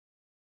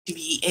to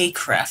be a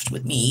craft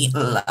with me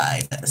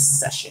live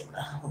session.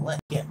 Let's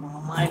get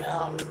mine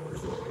out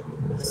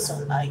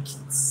so I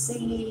can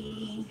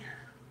see.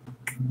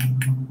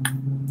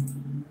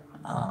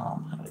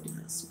 How do I do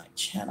this? My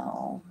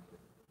channel.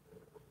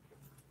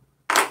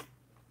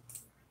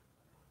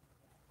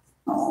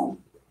 Oh,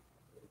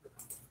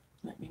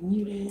 let me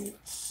mute it.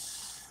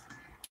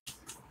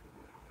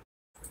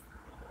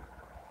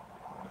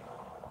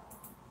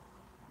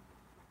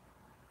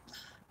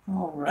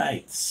 All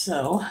right,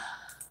 so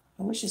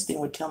I wish this thing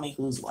would tell me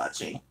who's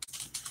watching.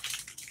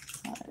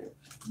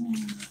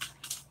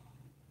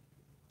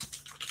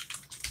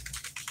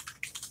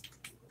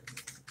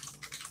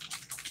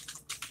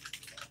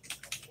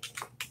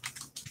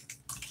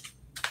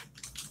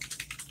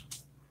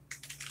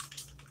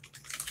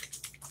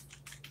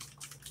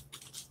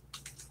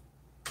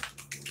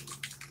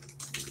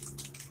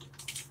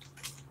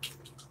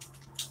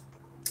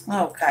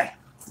 Okay,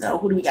 so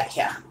who do we got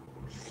here?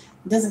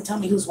 It doesn't tell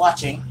me who's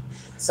watching.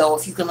 So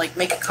if you can like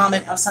make a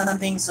comment outside on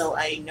things so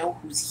I know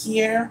who's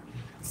here.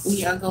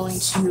 We are going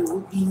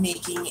to be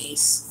making a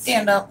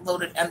stand-up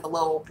loaded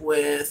envelope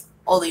with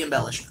all the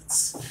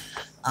embellishments.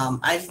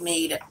 I've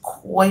made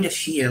quite a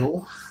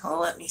few.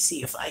 Let me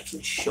see if I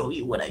can show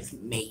you what I've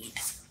made.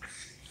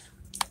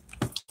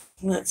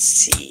 Let's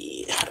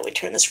see. How do I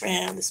turn this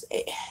around this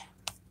way?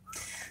 I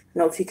don't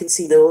know if you can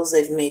see those.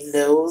 I've made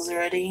those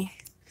already.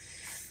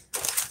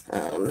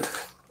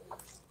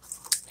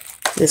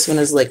 This one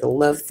is like a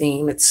love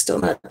theme. It's still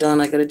not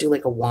done. I gotta do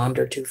like a wand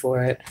or two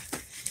for it.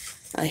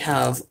 I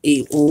have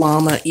a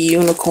llama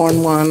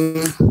unicorn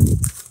one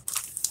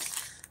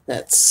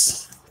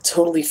that's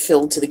totally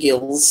filled to the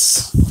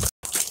gills.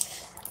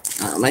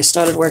 I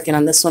started working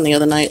on this one the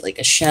other night, like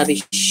a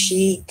shabby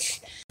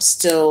chic.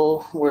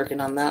 Still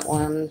working on that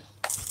one.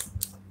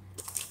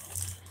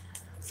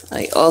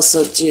 I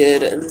also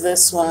did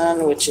this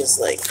one, which is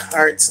like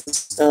hearts and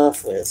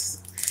stuff with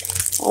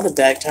all the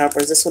bag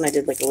toppers. This one I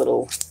did like a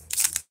little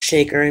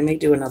shaker. I may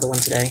do another one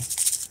today.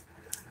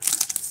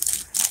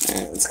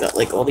 And it's got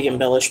like all the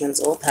embellishments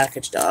all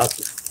packaged up.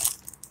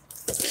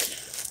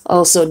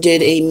 Also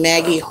did a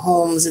Maggie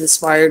Holmes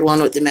inspired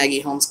one with the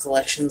Maggie Holmes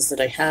collections that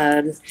I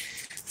had.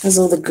 Has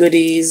all the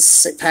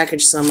goodies. I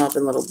packaged some up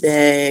in little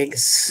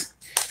bags.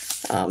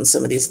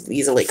 Some of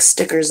these are like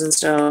stickers and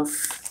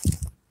stuff.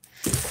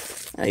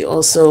 I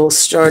also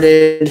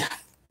started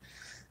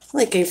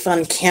like a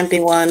fun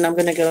camping one. I'm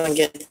gonna go and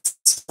get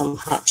some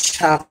hot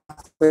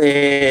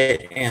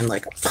chocolate and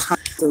like a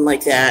something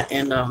like that,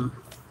 and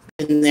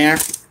in there.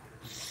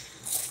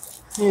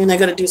 And I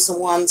gotta do some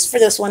ones for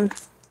this one.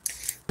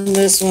 And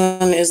this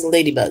one is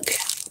Ladybug.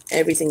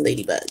 Everything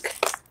Ladybug.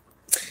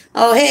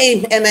 Oh,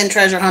 hey, MN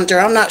Treasure Hunter.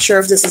 I'm not sure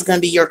if this is going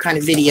to be your kind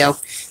of video.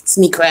 It's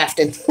me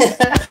crafting.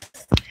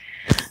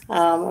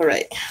 All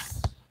right.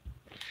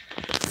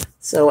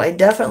 So I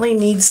definitely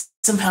need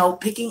some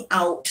help picking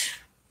out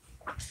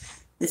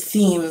the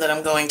theme that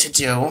I'm going to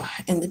do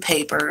in the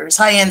papers.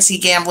 Hi, NC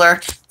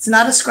Gambler. It's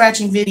not a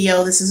scratching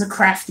video. This is a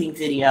crafting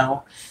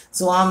video.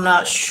 So I'm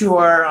not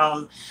sure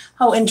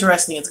how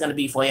interesting it's going to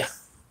be for you.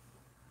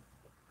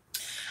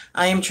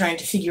 I am trying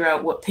to figure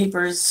out what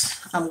papers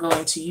I'm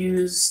going to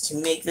use to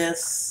make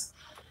this.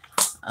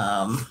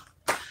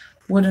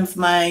 One of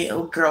my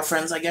old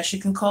girlfriends, I guess you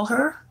can call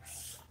her,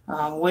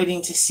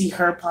 waiting to see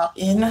her pop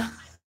in.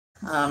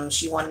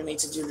 She wanted me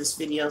to do this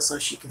video so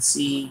she could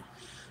see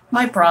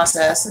my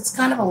process. It's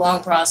kind of a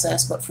long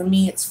process, but for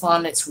me it's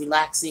fun, it's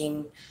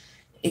relaxing.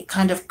 It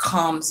kind of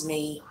calms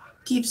me,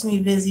 keeps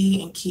me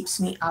busy, and keeps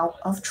me out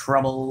of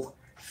trouble.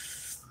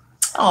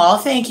 Oh,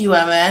 thank you,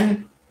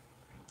 MN.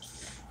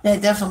 That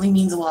definitely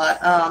means a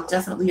lot.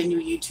 Definitely a new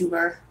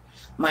YouTuber.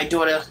 My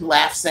daughter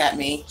laughs at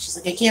me. She's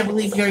like, I can't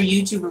believe you're a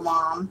YouTuber,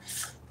 Mom.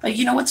 But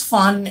you know, it's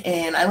fun,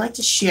 and I like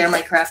to share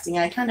my crafting.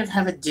 I kind of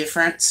have a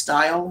different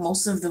style.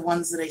 Most of the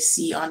ones that I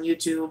see on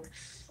YouTube,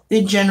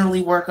 they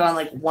generally work on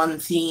like one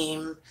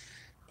theme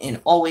and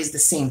always the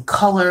same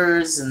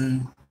colors,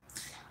 and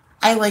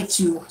I like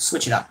to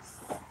switch it up.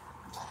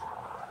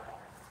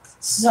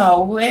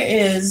 So where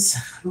is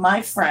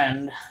my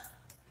friend?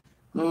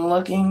 I'm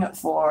looking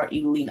for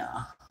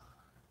Elena.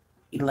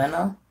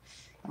 Elena?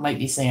 I might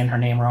be saying her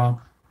name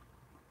wrong.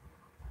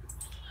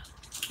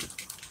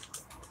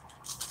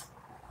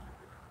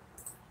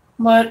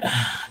 But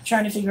I'm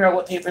trying to figure out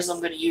what papers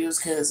I'm going to use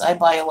because I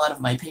buy a lot of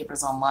my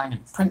papers online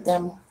and print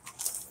them.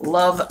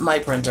 Love my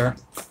printer.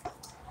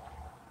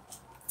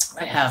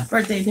 I have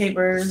birthday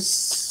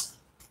papers.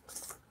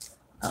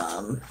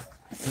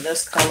 In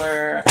this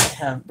color, I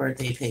have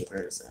birthday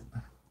papers.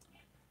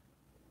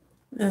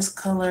 This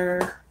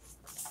color.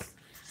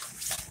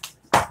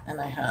 And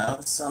I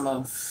have some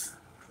of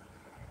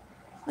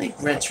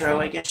like retro,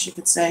 I guess you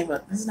could say,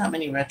 but this is not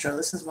many retro.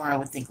 This is more, I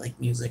would think, like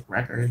music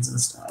records and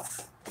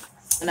stuff.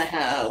 And I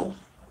have,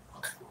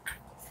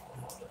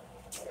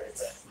 where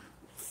is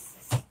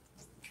it?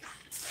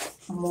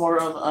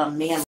 More of a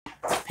man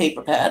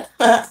paper pad.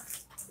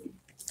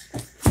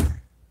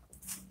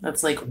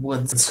 That's like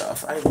woods and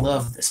stuff. I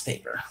love this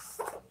paper.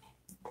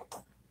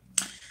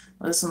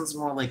 This one's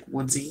more like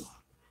woodsy.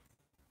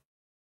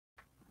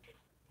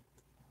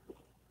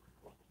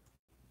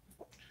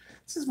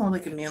 This is more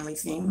like a manly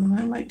theme.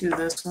 I might do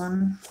this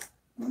one.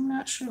 I'm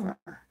not sure.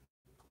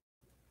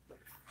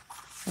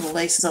 The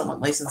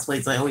license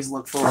plates, I always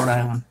look for Rhode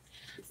Island.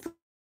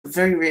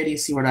 Very rare do you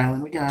see Rhode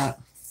Island. We got,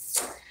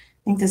 I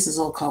think this is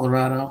all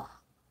Colorado.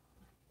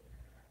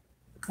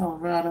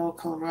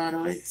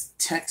 Colorado, it's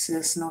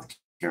Texas, North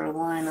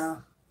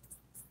Carolina.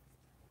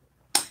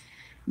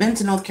 Been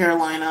to North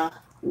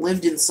Carolina,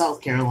 lived in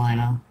South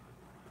Carolina.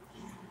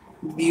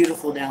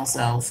 Beautiful down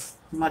south.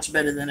 Much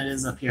better than it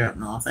is up here up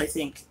north. I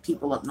think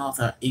people up north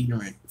are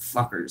ignorant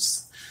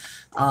fuckers.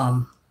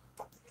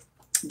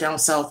 Down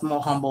south,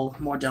 more humble,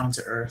 more down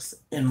to earth,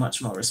 and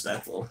much more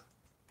respectful.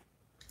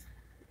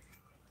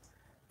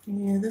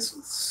 Yeah, this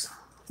was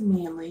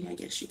manly, I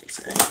guess you could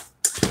say.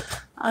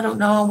 I don't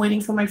know. I'm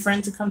waiting for my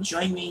friend to come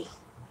join me.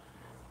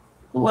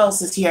 Who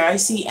else is here? I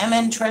see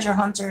MN Treasure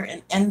Hunter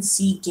and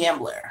NC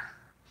Gambler.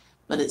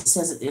 But it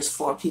says that there's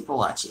 4 people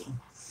watching.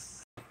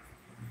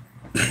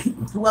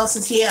 Who else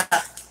is here?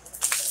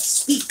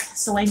 Speak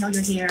so I know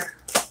you're here.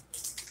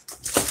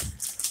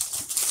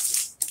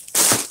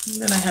 And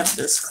then I have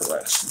this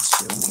collection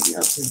too. Maybe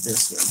I'll do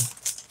this one.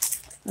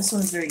 This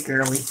one's very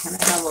girly, and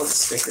I have all the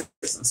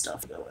stickers and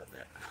stuff to go with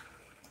it.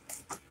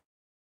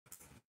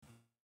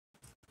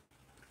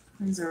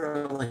 These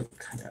are all like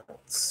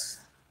cutouts.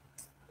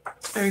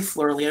 It's very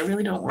florally. I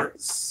really don't work.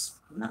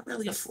 I'm not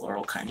really a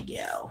floral kind of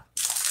gal.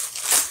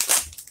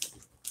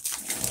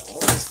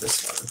 What is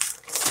this one?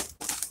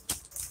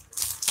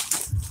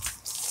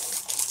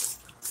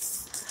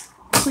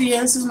 So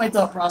yeah, this is my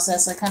thought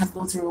process. I kind of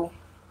go through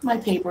my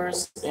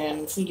papers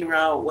and figure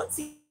out what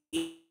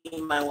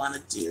theme I want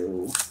to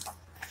do.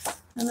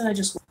 And then I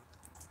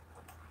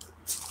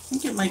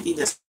think it might be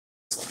this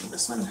one.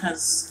 This one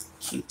has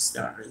cute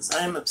stars.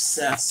 I am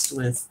obsessed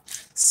with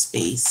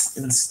space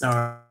and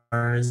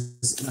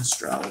stars in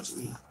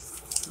astrology.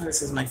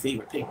 This is my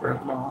favorite paper of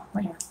them all.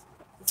 Right here.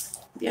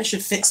 Maybe I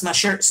should fix my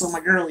shirt so my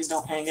girlies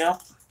don't hang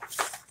out.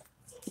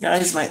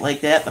 Guys might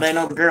like that, but I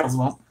know the girls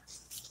won't.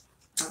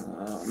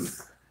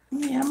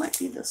 Yeah, it might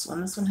be this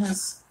one. This one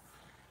has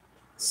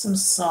some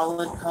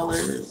solid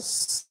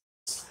colors.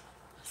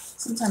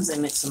 Sometimes I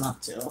mix them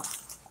up too.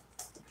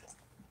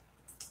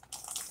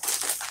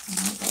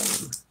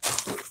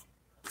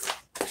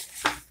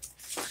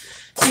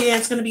 So yeah,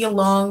 it's going to be a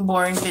long,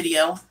 boring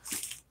video.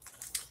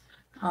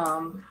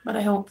 But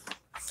I hope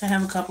to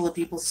have a couple of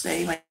people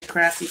stay. My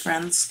crafty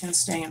friends can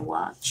stay and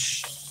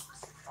watch.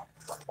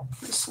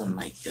 This one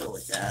might go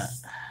with that.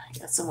 I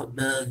got some with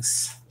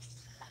bugs.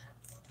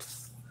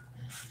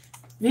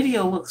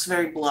 Video looks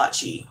very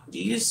blotchy. Do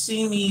you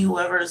see me,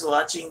 whoever is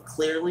watching,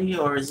 clearly,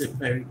 or is it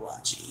very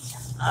blotchy?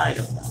 I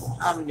don't know.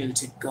 I'm new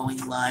to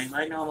going live.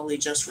 I normally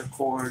just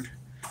record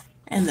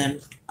and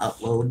then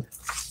upload.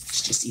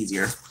 It's just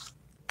easier.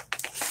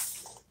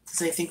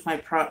 Because I think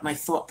my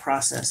thought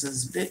process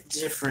is a bit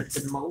different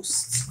than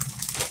most.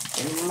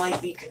 It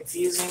might be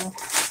confusing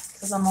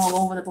because I'm all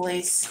over the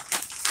place.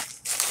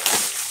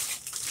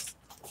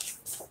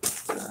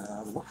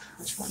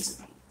 Which one's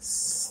are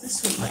these?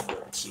 This one might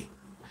look cute.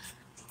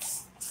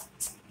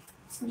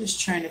 I'm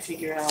just trying to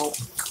figure out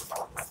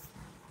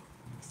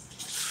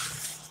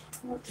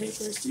what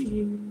papers to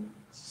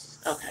use.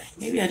 Okay,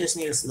 maybe I just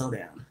need to slow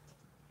down.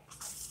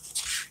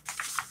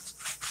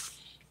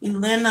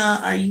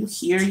 Elena, are you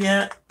here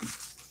yet?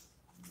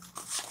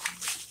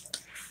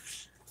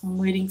 I'm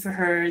waiting for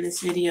her. This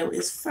video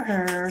is for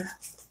her.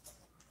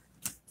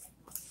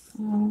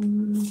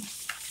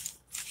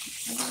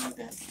 That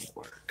might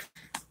work.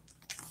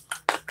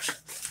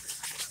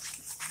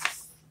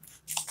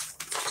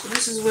 So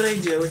this is what I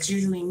do. It's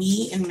usually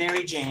me and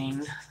Mary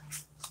Jane.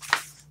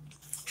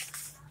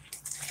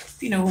 If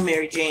you know who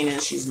Mary Jane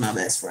is, she's my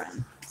best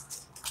friend.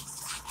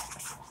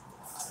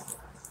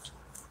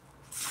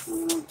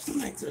 I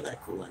might throw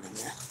that cool one in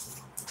there.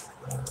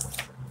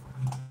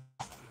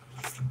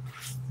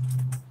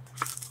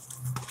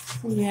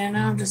 Yeah,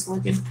 now I'm just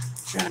looking,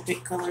 trying to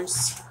pick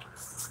colors.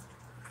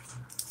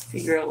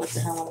 Figure out what the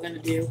hell I'm going to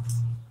do.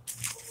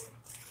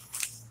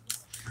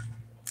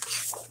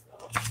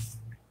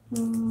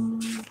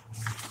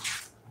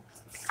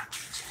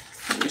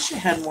 I wish I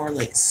had more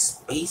like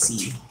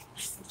spacey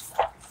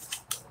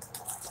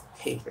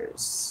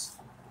papers.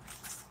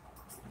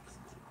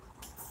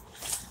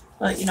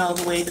 But you know,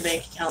 the way the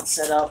bank account's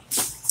set up,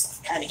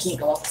 kind of can't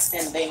go out and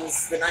spend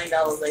things. The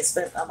 $9 I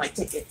spent on my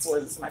tickets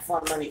was my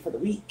fun money for the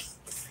week.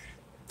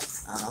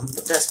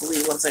 But best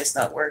believe once I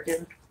start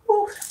working,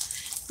 whew,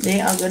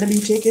 there are going to be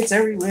tickets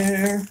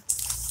everywhere.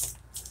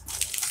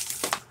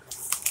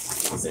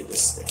 These are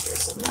just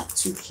stickers. I'm not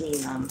too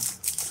keen on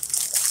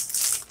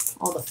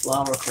all the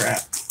flower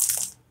crap.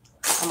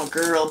 I'm a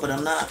girl, but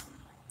I'm not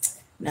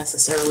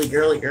necessarily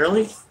girly.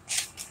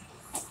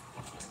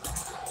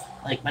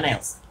 Like my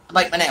nails. I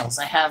like my nails.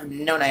 I have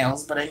no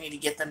nails, but I need to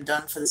get them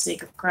done for the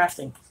sake of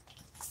crafting.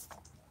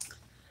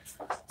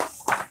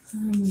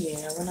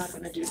 Yeah, we're not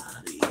going to do none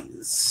of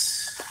these.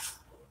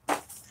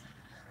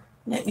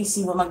 Let me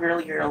see what my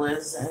girly girl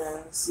is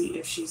and see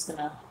if she's going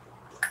to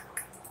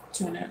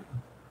tune in.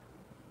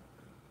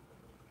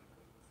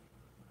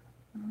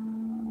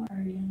 Where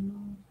are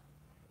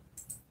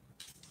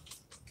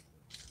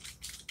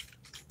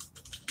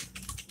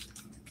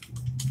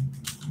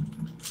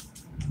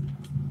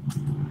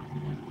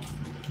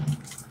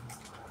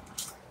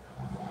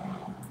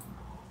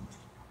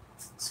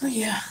So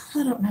yeah,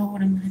 I don't know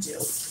what I'm gonna do.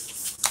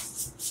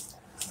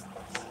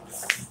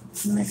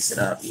 Mix it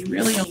up. You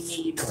really only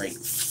need like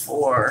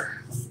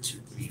 4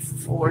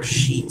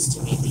 sheets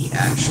to make the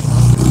actual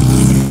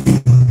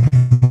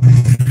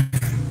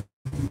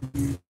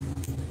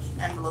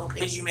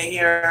envelope. As you may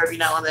hear every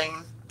now and then,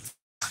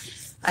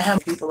 I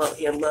have people out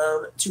here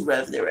love to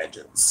rev their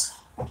engines.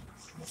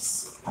 Let's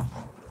see.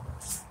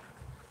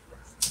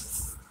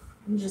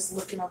 I'm just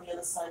looking on the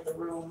other side of the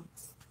room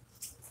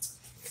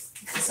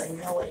because I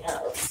know I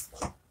have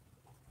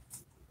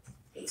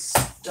a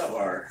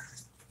star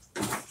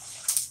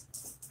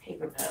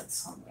paper pad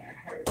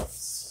somewhere. Here it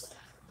is.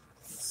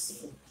 Let's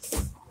see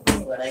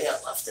what I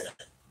got left in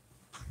it.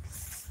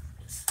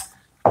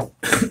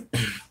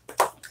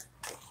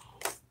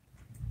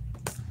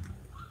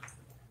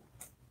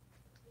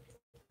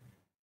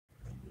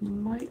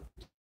 Might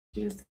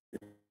do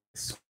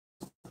this.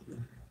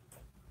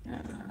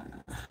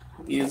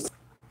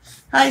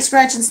 Hi,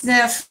 Scratch and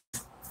Sniff.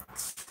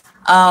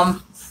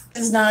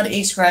 This is not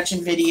a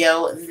scratching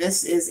video.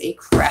 This is a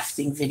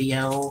crafting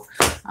video.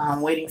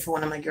 I'm waiting for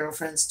one of my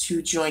girlfriends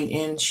to join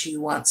in. She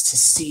wants to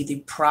see the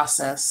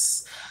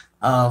process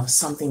of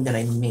something that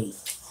I make.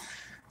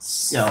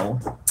 So,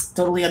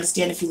 totally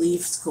understand if you leave.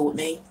 It's cool with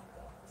me.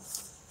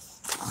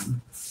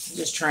 I'm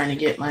just trying to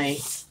get my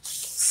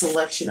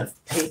selection of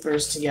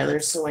papers together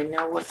so I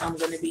know what I'm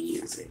going to be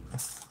using.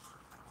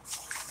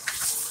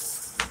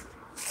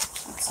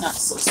 It's not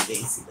so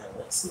spacey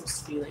though. It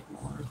seems to be like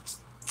more.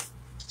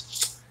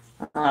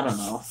 I don't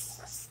know.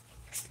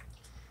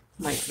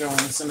 Might throw in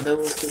some of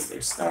those because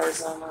there's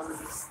stars on them.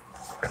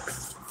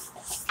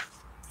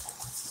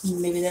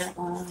 Maybe that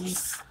one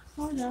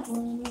or that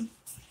one.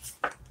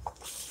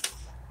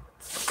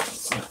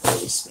 It's not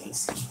really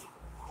spacey.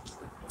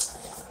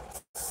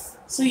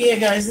 So yeah,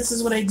 guys, this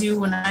is what I do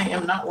when I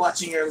am not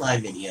watching your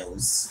live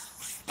videos.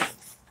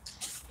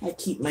 I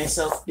keep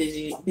myself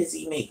busy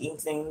making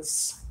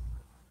things.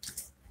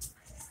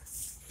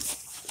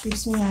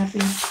 Keeps me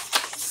happy.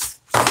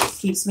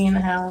 Keeps me in the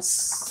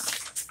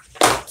house.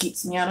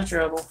 Keeps me out of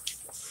trouble.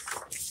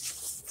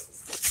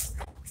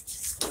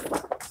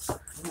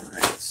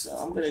 Alright, so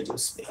I'm gonna do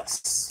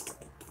space.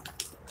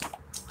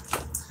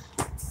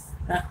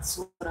 That's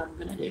what I'm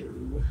gonna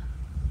do.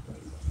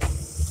 I'm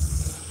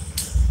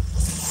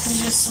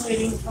just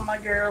waiting for my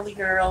girly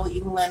girl,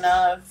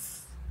 Elena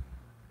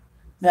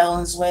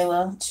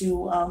Valenzuela,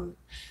 to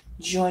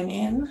join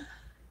in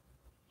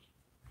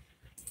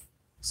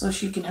so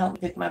she can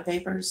help pick my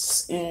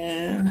papers,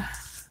 and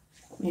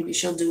maybe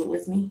she'll do it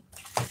with me.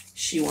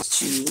 She wants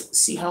to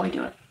see how I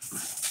do it.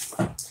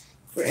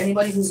 For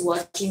anybody who's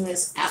watching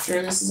this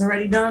after this is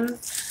already done,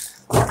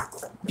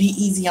 be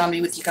easy on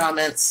me with your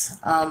comments.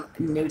 I'm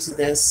new to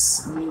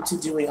this, new to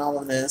doing all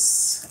of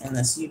this and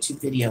this YouTube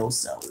video,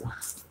 so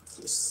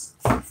just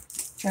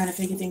trying to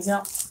figure things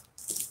out.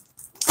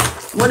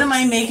 What am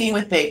I making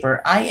with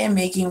paper? I am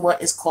making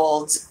what is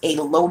called a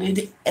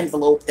loaded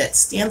envelope that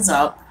stands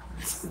up.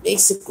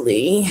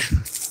 Basically,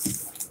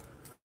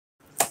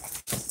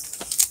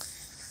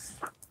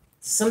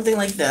 something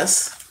like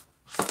this,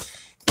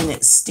 and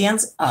it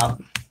stands up.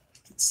 You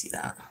can see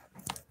that.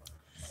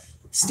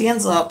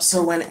 Stands up,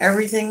 so when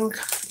everything,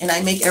 and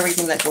I make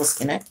everything that goes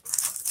in it,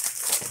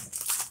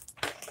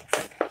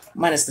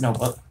 minus the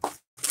notebook.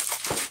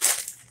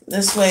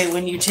 This way,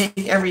 when you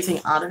take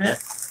everything out of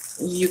it,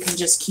 you can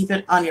just keep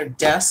it on your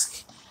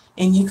desk,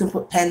 and you can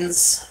put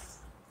pens,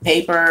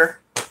 paper,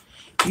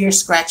 your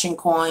scratching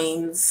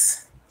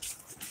coins,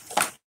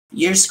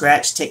 your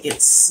scratch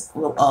tickets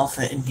will all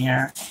fit in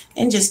here,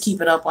 and just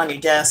keep it up on your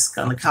desk,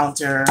 on the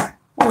counter,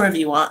 wherever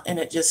you want, and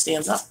it just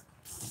stands up.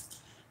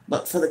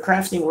 But for the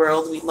crafting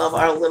world, we love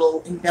our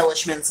little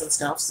embellishments and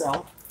stuff,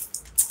 so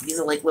these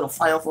are like little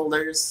file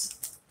folders.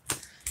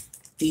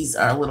 These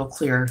are little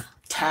clear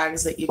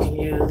tags that you can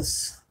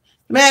use.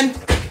 Come in.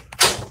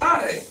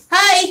 Hi.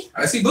 Hi.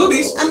 I see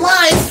boobies. I'm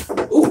live.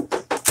 Ooh.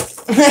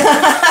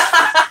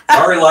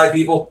 Sorry, live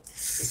people.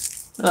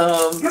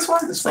 Guess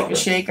what? It's like a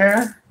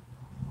shaker.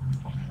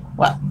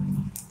 What?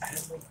 I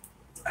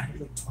had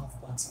like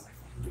 12 bucks on my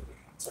phone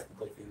so I can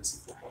play fantasy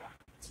football.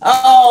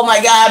 Oh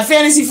my God,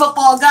 fantasy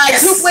football, guys!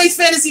 Yes. Who plays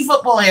fantasy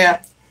football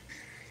here?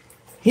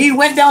 He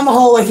went down the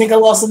hole. I think I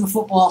lost him the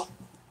football.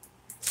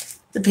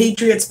 The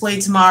Patriots play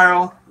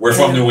tomorrow. We're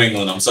from New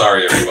England. I'm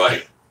sorry,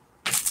 everybody.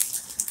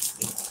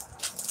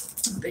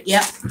 But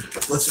yeah.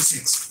 Blitz for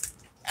 6.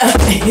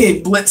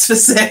 Blitz for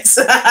 6.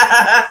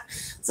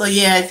 So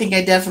yeah, I think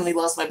I definitely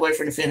lost my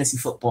boyfriend to fantasy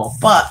football.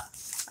 But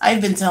I've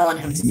been telling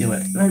him to do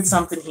it. It's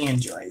something he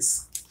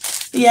enjoys.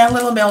 But yeah,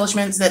 little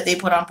embellishments that they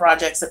put on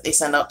projects that they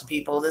send out to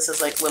people. This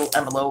is like little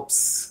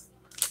envelopes.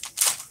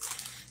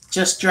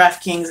 Just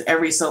DraftKings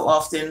every so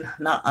often,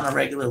 not on a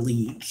regular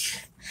league.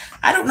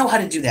 I don't know how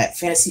to do that.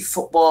 Fantasy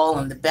football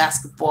and the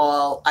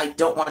basketball. I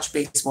don't watch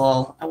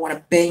baseball. I want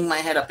to bang my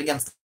head up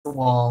against the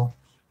wall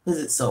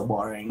because it's so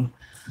boring.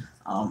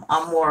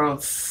 I'm more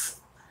of,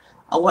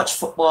 I watch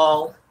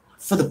football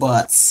for the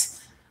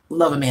butts.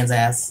 Love a man's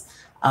ass.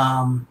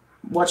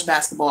 Watch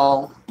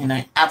basketball, and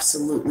I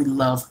absolutely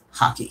love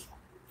hockey.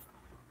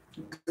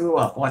 grew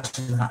up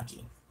watching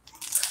hockey.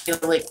 You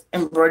know, like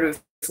embroidery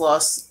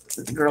floss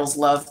that the girls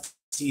love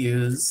to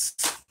use.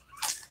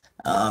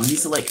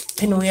 These are like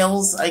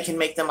pinwheels. I can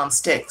make them on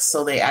sticks,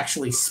 so they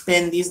actually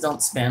spin. These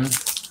don't spin.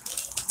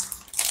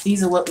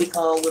 These are what we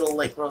call little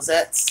like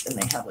rosettes, and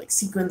they have like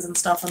sequins and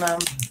stuff on them.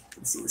 You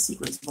can see the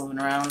sequins moving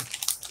around.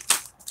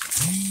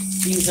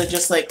 These are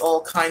just like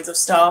all kinds of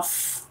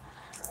stuff,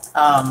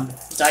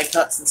 die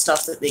cuts and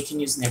stuff that they can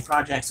use in their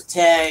projects with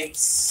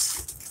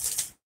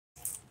tags.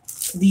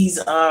 These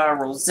are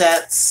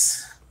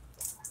rosettes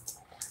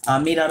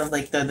made out of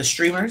like the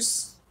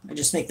streamers. I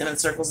just make them in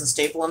circles and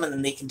staple them, and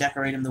then they can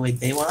decorate them the way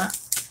they want.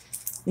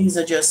 These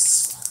are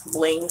just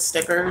bling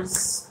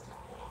stickers.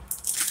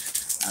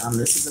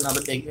 This is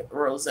another big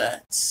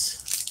rosette.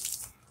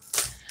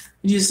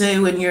 Did you say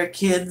when your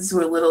kids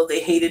were little they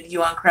hated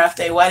you on craft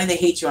day? Why do they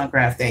hate you on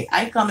craft day?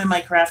 I come in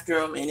my craft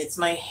room and it's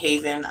my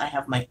haven. I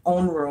have my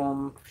own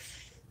room.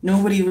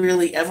 Nobody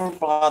really ever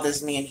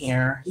bothers me in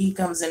here. He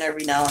comes in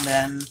every now and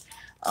then.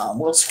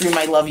 We'll scream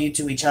I love you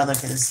to each other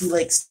because he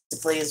likes to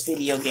play his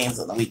video games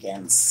on the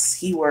weekends.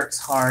 He works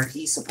hard.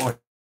 He supports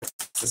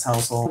this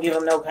household. Give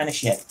him no kind of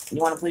shit.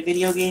 You want to play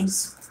video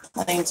games?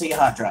 Play until your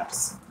heart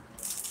drops.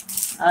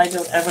 I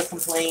don't ever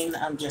complain.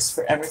 I'm just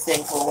forever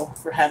thankful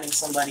for having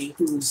somebody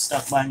who's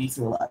stuck by me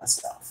through a lot of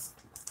stuff.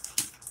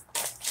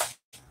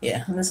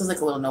 Yeah, and this is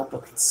like a little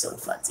notebook. It's so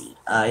fuzzy.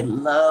 I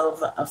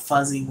love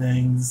fuzzy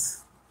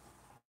things.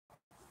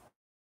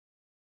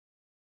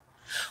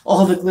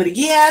 All the glitter.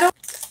 Yeah,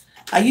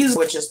 I use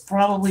which is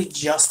probably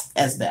just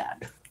as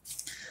bad.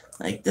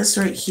 Like this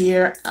right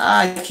here.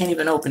 I can't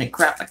even open it.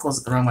 Crap, I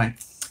closed it the wrong way.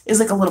 It's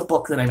like a little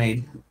book that I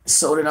made.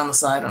 Sewed it on the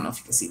side. I don't know if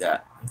you can see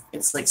that.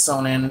 It's like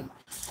sewn in.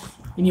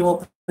 And you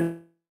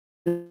open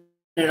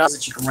it up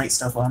that you can write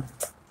stuff on.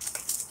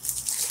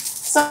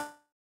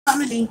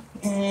 Something,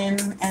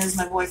 and as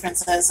my boyfriend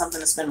says,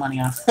 something to spend money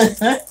on.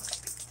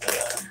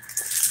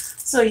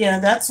 So yeah,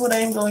 that's what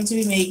I'm going to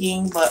be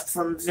making, but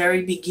from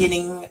very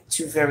beginning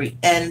to very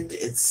end,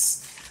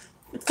 it's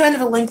kind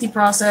of a lengthy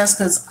process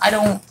because I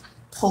don't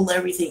pull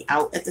everything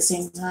out at the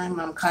same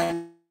time. I'm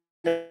kind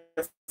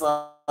of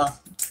a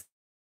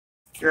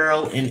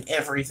girl in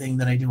everything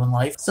that I do in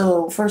life.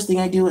 So first thing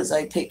I do is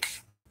I pick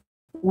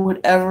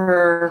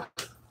whatever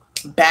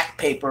back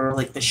paper,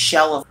 like the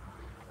shell of,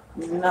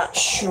 I'm not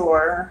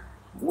sure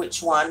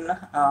which one.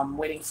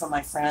 Waiting for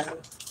my friend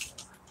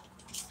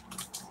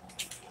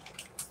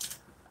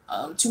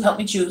to help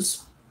me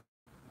choose.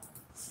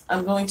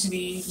 I'm going to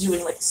be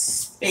doing like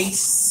space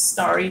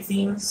starry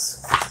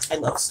themes. I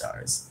love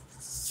stars.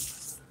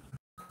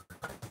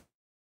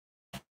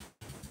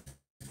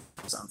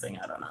 Something,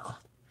 I don't know.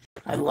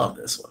 I love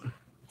this one.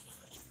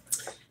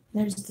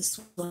 There's this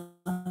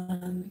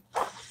one.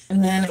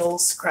 And then a little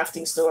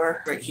crafting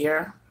store right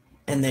here.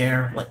 And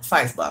they're like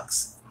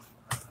 $5.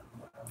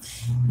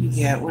 You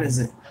get, what is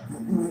it?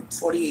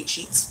 48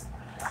 sheets.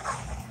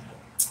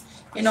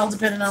 You know,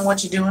 depending on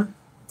what you're doing,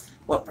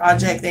 what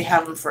project, they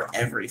have them for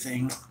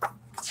everything.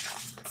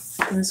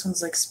 And this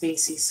one's like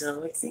spacey,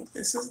 so I think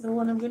this is the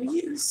one I'm going to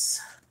use.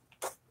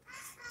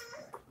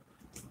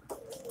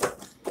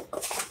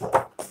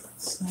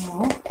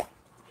 So,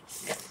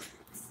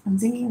 I'm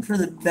thinking for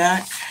the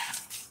back,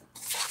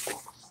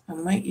 I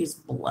might use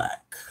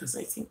black, because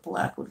I think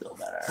black would go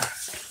better.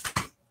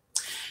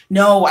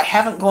 No, I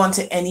haven't gone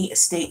to any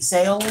estate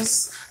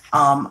sales.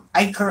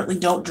 I currently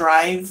don't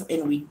drive,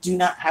 and we do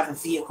not have a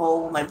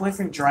vehicle. My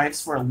boyfriend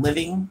drives for a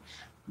living,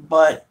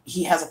 but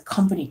he has a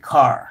company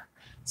car.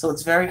 So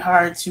it's very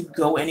hard to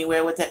go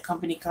anywhere with that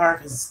company car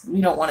because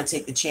we don't want to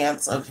take the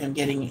chance of him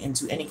getting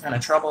into any kind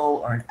of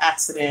trouble or an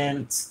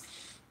accident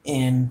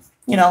and,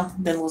 you know,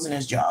 then losing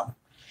his job.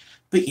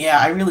 But yeah,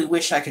 I really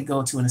wish I could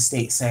go to an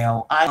estate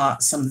sale. I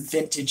want some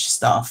vintage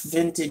stuff,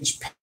 vintage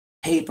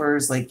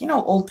papers, like, you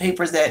know, old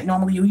papers that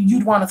normally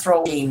you'd want to throw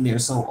away. They're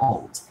so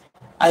old.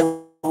 I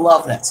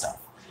love that stuff.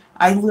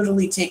 I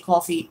literally take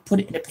coffee,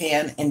 put it in a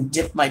pan, and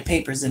dip my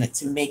papers in it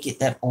to make it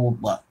that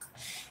old look.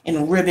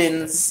 And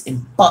ribbons,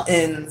 and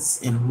buttons,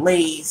 and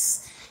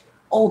lace,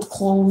 old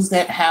clothes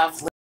that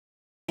have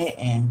it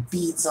and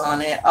beads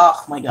on it.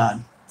 Oh my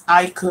God.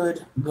 I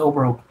could go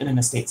broke in an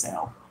estate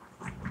sale.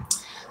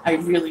 I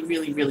really,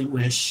 really, really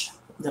wish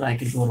that I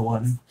could go to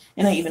one.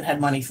 And I even had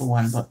money for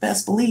one. But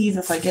best believe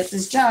if I get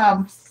this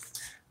job,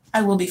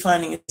 I will be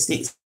finding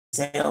estate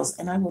sales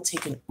and I will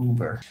take an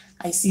Uber.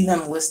 I see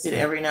them listed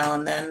every now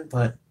and then,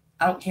 but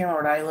out here in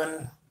Rhode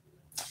Island,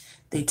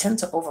 they tend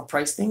to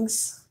overprice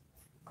things.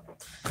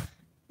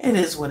 It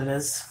is what it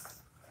is.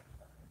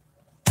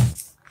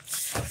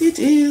 It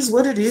is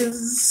what it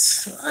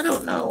is. I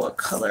don't know what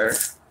color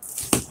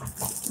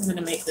I'm going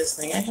to make this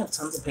thing. I have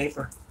tons of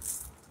paper.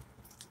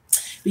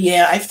 But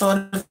yeah, I've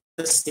thought of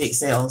estate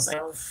sales. I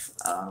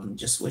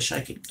just wish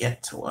I could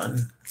get to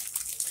one.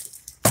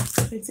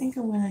 I think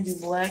I'm going to do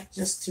black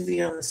just to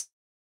be on the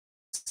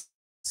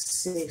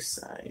safe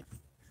side.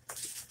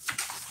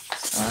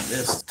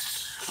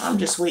 I'm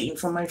just waiting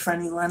for my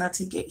friend Elena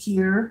to get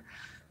here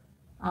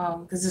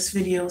because this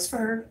video is for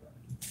her.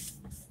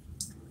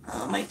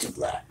 I might do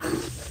black.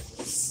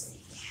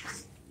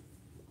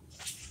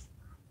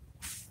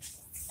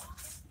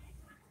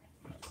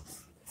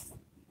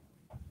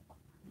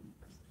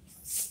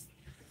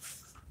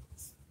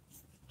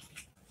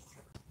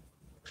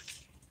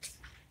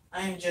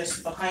 I am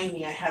just behind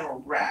me. I have a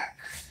rack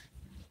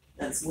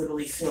that's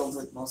literally filled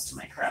with most of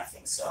my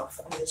crafting stuff.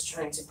 I'm just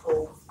trying to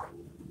pull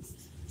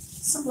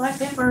some black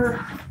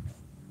paper.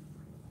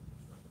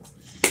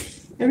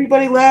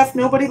 Everybody left.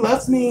 Nobody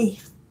loves me.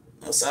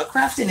 So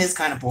crafting is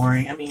kind of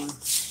boring. I mean,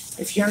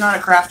 if you're not a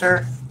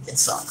crafter, it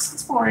sucks.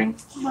 It's boring,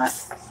 but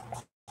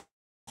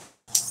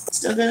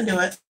still gonna do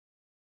it.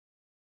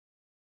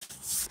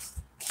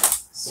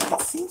 So I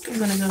think I'm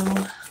gonna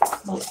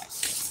go.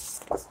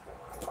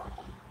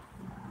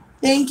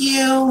 Thank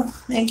you.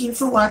 Thank you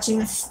for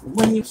watching.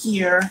 When you're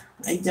here,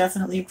 I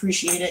definitely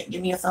appreciate it. Give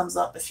me a thumbs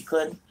up if you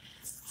could.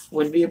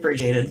 Would be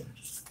appreciated.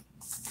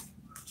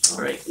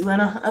 All right,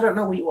 Elena, I don't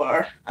know where you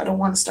are. I don't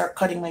want to start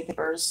cutting my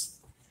papers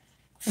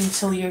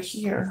until you're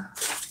here.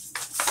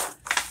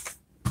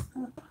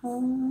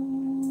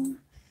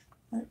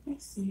 Let me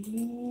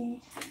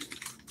see.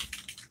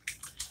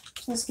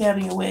 Just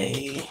gabbing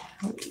away.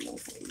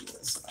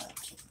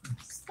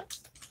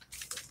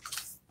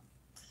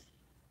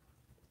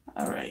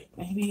 All right,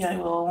 maybe I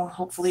will.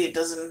 Hopefully it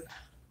doesn't.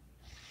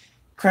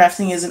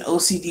 Crafting is an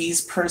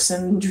OCD's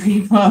person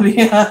dream hobby.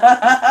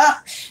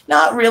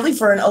 Not really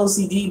for an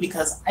OCD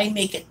because I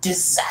make a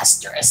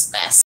disastrous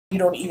mess. You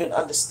don't even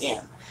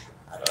understand.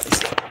 I don't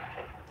understand.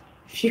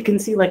 If you can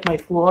see like my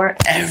floor,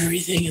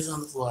 everything is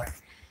on the floor.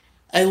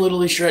 I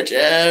literally stretch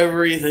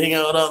everything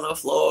out on the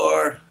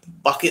floor.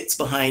 Buckets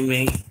behind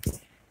me.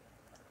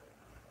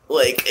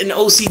 Like an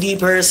OCD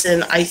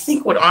person, I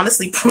think would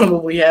honestly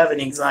probably have an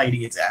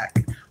anxiety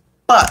attack.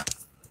 But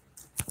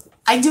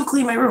I do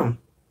clean my room.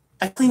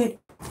 I clean it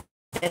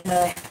and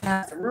I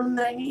have the room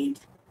that I need,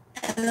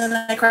 and then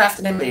I craft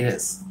it in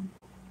Vegas.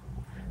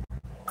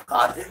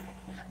 God,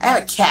 I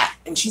have a cat,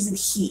 and she's in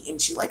heat,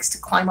 and she likes to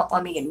climb up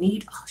on me and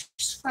knead. Oh, she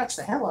scratched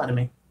the hell out of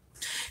me.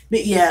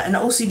 But yeah, an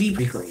OCD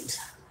be cleaned.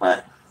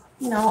 But,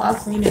 you know, I'll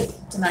clean it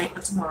tonight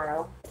or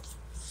tomorrow.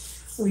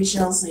 We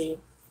shall see.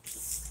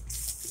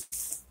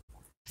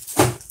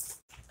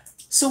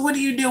 So what are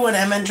you doing,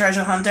 MN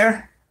Treasure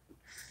Hunter?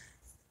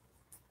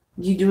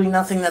 You doing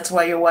nothing, that's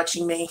why you're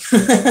watching me.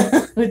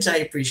 Which I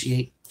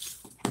appreciate.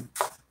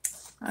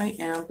 I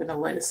am going to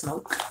light a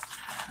smoke.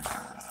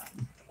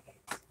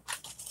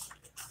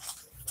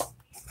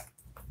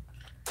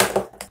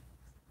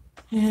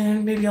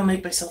 And maybe I'll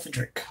make myself a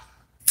drink.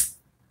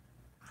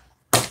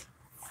 I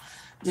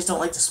just don't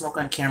like to smoke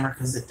on camera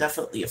because it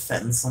definitely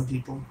offends some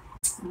people.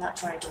 I'm not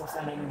trying to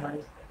offend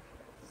anybody.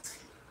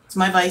 It's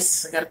my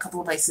vice. I got a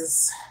couple of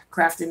vices.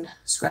 Crafting,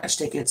 scratch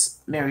tickets,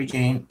 Mary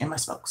Jane, and my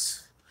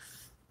smokes.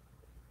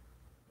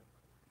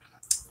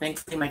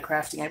 Thankfully, my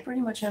crafting, I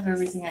pretty much have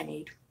everything I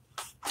need.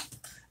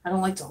 I don't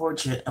like to hoard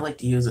shit. I like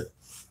to use it.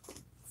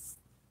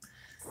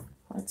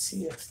 Let's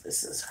see if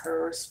this is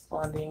her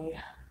responding.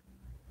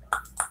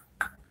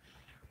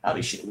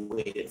 Probably should have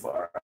waited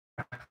for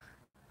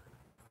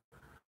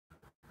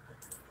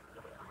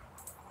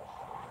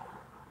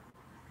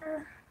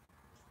her.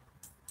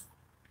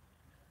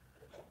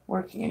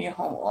 Working in your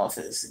home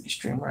office and your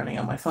stream running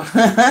on my phone.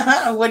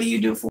 What do you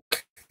do for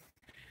work?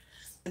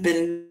 I've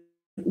been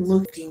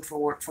looking for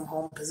work from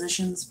home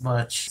positions,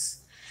 but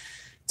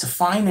to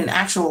find an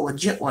actual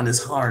legit one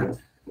is hard.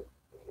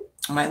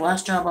 My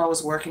last job, I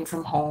was working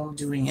from home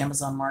doing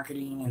Amazon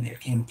marketing and their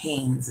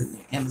campaigns and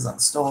their Amazon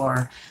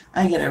store.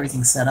 I get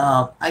everything set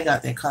up. I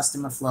got their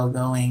customer flow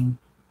going,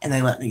 and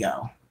they let me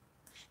go.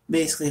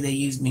 Basically, they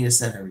used me to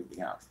set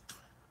everything up.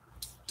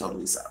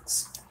 Totally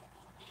sucks.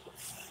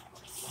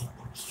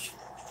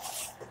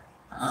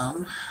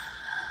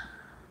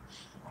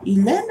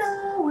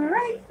 Elena, where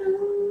are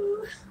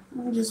you?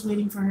 I'm just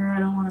waiting for her. I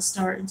don't want to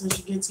start until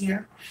she gets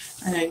here.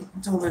 And I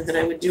told her that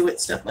I would do it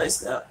step by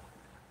step.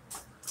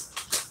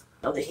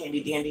 Oh, the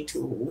handy dandy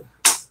tool.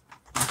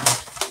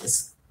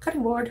 This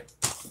cutting board.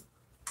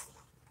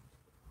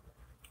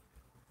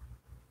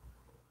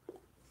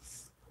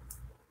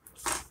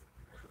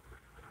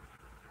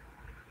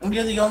 And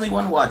you're the only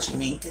one watching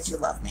me because you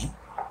love me.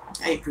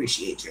 I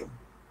appreciate you.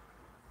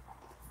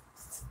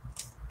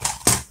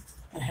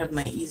 I have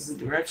my easy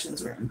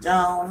directions written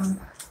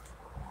down.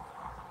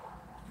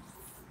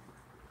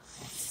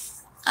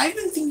 I've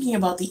been thinking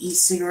about the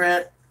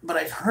e-cigarette, but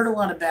I've heard a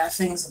lot of bad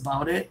things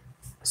about it,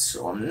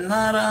 so I'm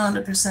not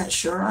 100%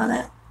 sure on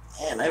it.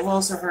 And I've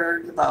also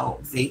heard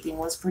about vaping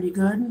was pretty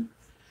good.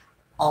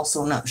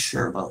 Also not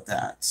sure about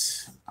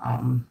that.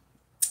 And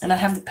I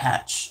have the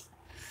patch.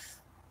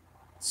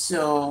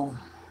 So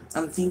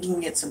I'm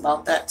thinking it's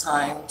about that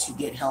time to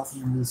get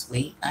healthy and lose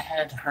weight. I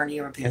had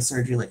hernia repair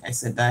surgery, like I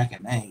said, back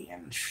in May,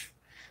 and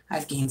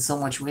I've gained so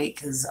much weight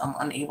because I'm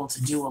unable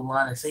to do a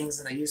lot of things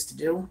that I used to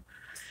do.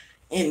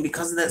 And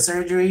because of that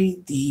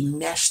surgery, the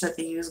mesh that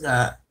they use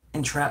got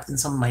entrapped in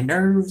some of my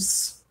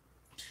nerves.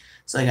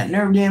 So I got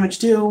nerve damage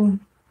too.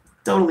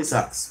 Totally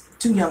sucks.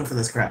 Too young for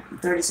this crap. I'm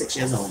 36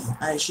 years old.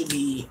 I should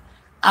be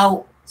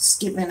out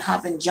skipping,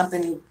 hopping,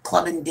 jumping,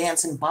 clubbing,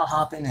 dancing, bar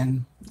hopping,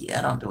 and yeah,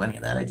 I don't do any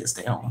of that. I just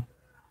stay home.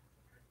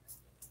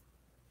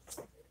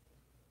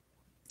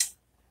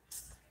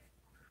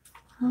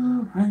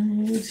 All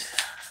right.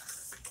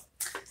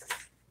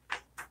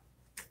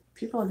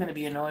 People are going to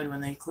be annoyed when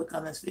they click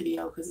on this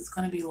video because it's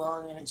going to be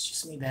long and it's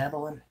just me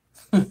babbling.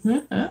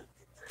 I'm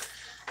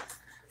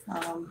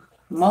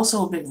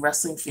also a big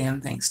wrestling fan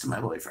thanks to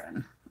my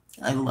boyfriend.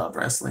 I love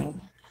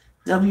wrestling.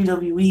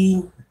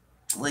 WWE,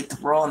 like the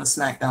Raw and the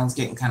SmackDown's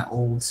getting kind of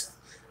old.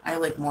 I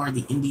like more of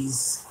the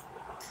indies,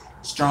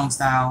 strong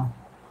style.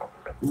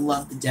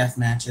 Love the death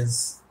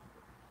matches.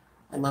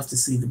 I love to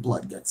see the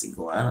blood, guts, and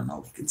gore. I don't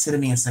know. Consider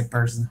me a sick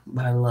person,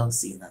 but I love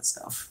seeing that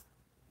stuff.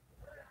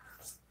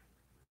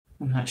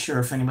 I'm not sure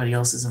if anybody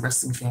else is a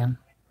wrestling fan.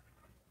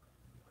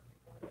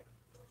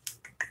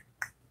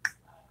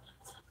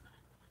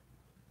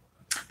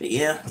 But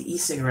yeah, the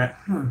e-cigarette.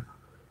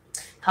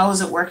 How is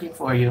it working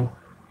for you?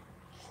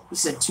 You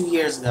said 2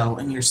 years ago,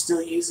 and you're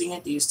still using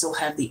it? Do you still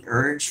have the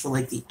urge for,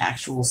 like, the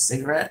actual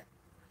cigarette?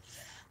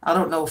 I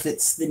don't know if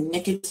it's the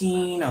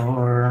nicotine,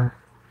 or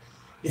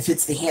if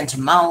it's the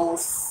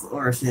hand-to-mouth,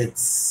 or if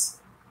it's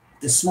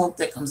the smoke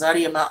that comes out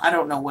of your mouth. I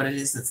don't know what it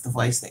is that's the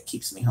vice that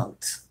keeps me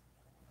hooked.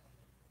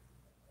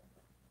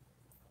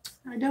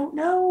 I don't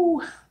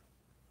know.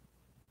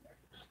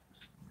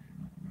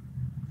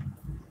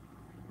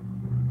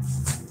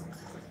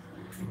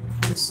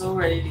 I'm so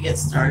ready to get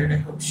started. I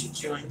hope she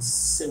joins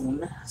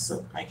soon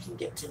so I can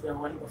get to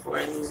going before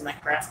I lose my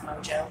craft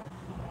mojo.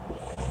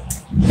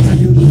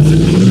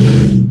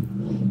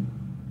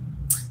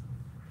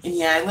 And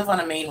yeah, I live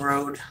on a main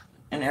road,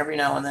 and every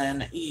now and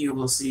then you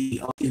will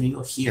see,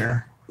 you'll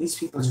hear these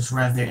people just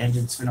rev their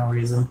engines for no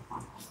reason.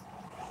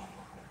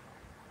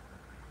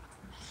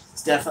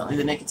 It's definitely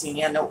the nicotine.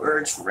 Yeah, no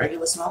urge for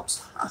regular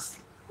smokes.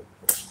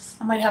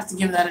 I might have to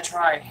give that a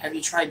try. Have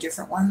you tried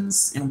different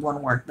ones and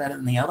one worked better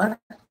than the other?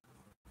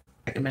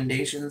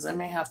 Recommendations? I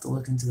may have to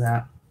look into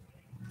that.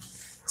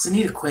 So I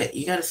need to quit.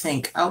 You got to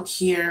think, out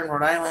here in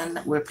Rhode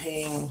Island, we're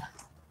paying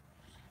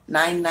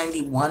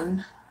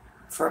 $9.91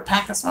 for a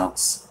pack of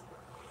smokes.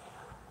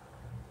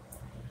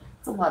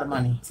 It's a lot of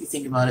money if you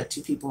think about it.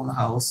 2 people in the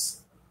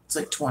house. It's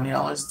like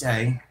 $20 a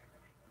day.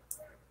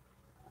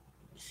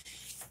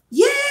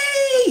 Yay!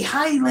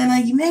 Hi, Lena.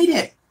 You made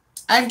it.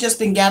 I've just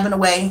been gabbing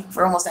away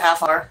for almost a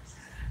half hour.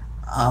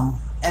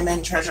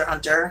 MN Treasure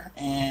Hunter,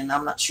 and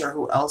I'm not sure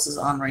who else is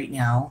on right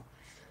now.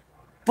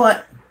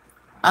 But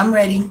I'm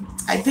ready.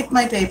 I picked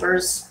my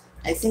papers.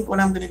 I think what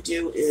I'm going to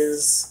do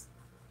is...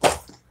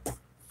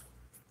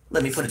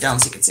 Let me put it down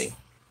so you can see.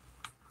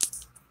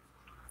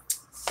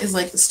 Is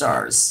like the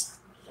stars.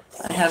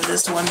 I have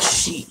this one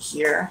sheet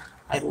here.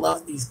 I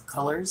love these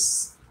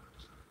colors.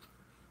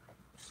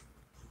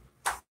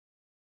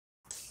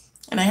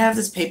 And I have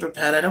this paper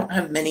pad. I don't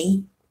have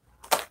many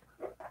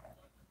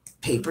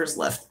papers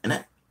left in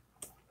it.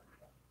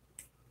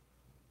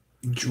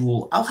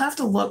 Jewel. I'll have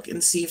to look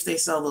and see if they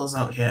sell those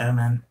out here,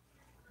 man.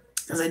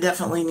 Because I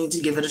definitely need to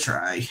give it a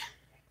try.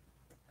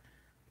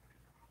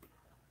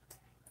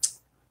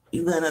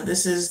 Elena,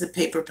 this is the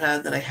paper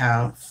pad that I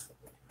have.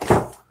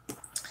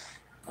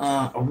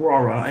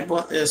 Aurora. I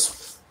bought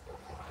this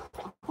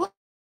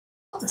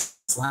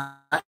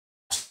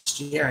last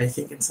year, I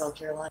think, in South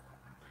Carolina.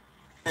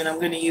 And I'm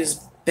going to use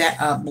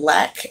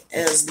black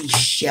as the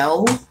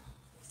shell.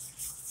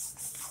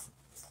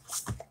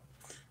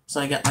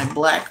 So I got my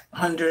black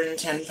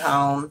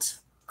 110-pound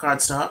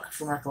cardstock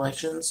from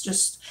Recollections.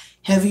 Just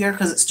heavier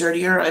because it's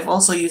sturdier. I've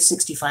also used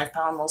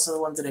 65-pound. Most of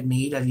the ones that I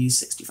made, I've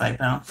used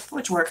 65-pound,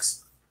 which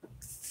works.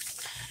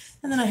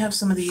 And then I have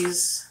some of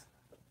these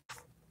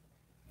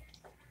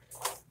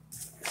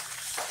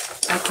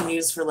I can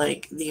use for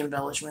like the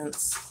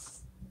embellishments.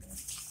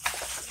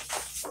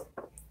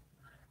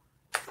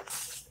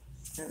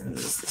 And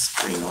there's this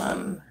green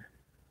one.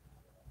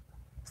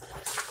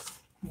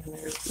 And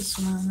there's this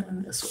one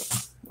and this one.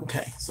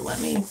 Okay, so let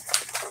me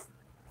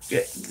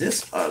get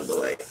this out of the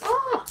way.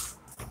 Ah!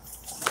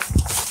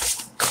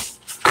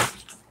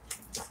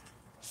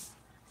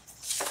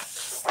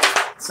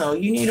 So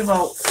you need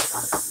about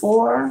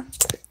 4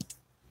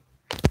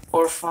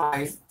 or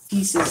 5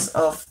 pieces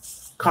of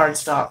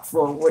cardstock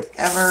for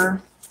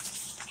whatever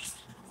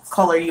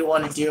color you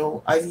want to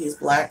do. I've used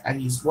black, I've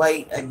used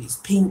white, I've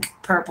used pink,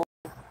 purple,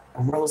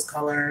 a rose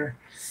color.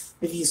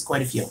 I've used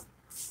quite a few.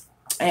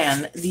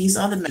 And these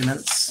are the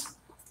measurements.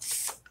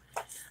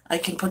 I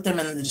can put them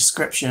in the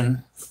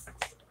description.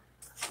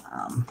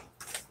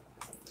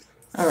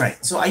 All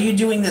right, so are you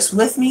doing this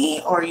with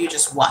me or are you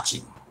just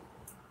watching?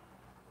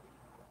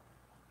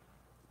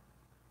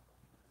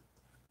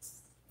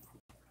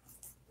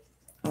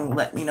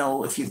 Let me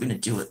know if you're going to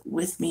do it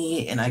with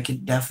me, and I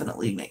can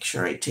definitely make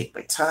sure I take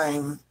my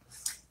time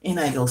and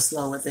I go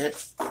slow with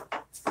it.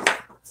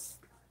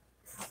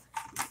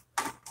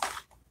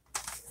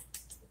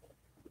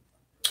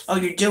 Oh,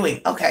 you're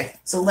doing? Okay,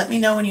 so let me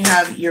know when you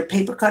have your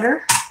paper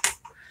cutter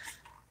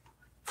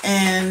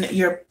and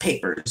your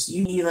papers.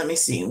 You need, let me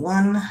see,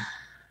 1,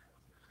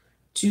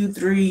 2,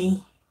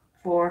 3,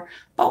 4,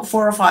 about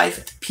 4 or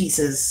 5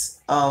 pieces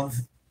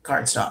of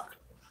cardstock.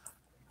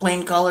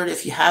 Plain colored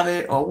if you have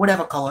it, or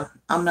whatever color.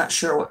 I'm not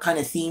sure what kind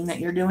of theme that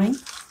you're doing.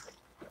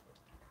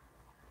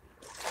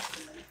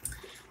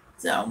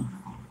 So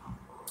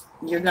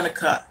you're going to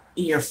cut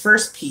your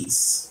first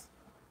piece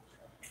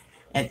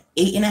at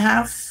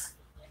 8.5.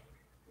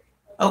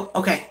 Oh,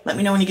 okay. Let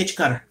me know when you get your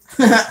cutter.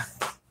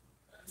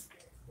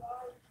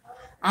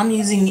 I'm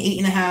using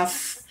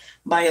 8.5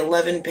 by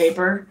 11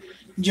 paper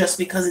just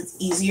because it's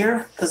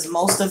easier, because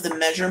most of the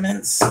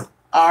measurements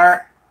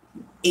are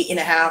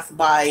 8.5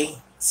 by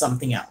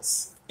something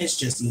else. It's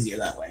just easier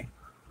that way.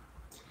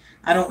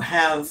 I don't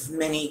have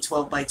many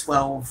 12 by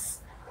 12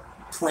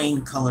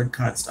 plain colored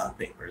cardstock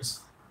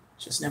papers.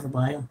 Just never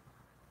buy them.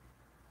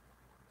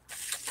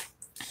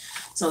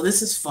 So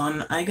this is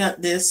fun. I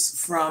got this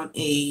from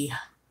a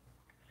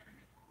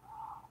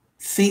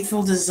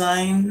Faithful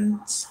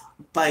Designs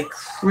by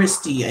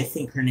Christy, I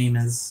think her name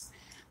is.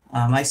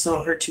 I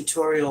saw her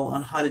tutorial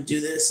on how to do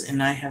this,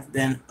 and I have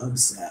been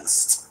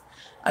obsessed.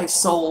 I've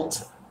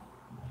sold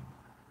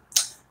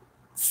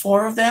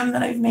 4 of them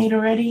that I've made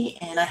already,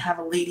 and I have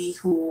a lady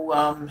who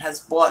has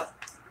bought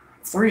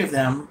 3 of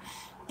them,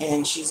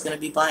 and she's going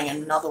to be buying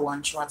another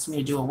one. She wants me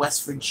to do a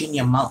West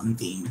Virginia mountain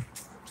theme.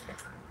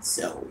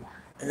 So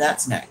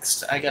that's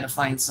next. I got to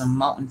find some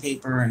mountain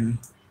paper and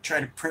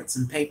try to print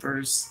some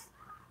papers.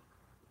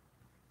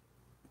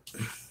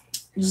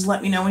 Just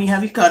let me know when you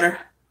have your cutter.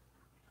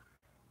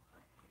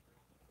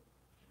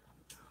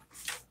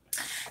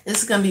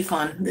 This is going to be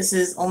fun. This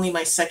is only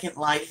my second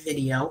live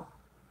video.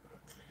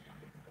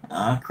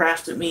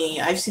 Craft with me.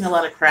 I've seen a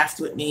lot of craft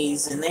with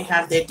me's, and they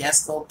have their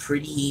desk all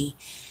pretty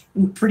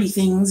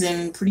things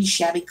and pretty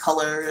shabby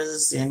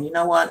colors. And you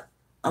know what?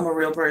 I'm a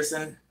real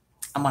person.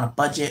 I'm on a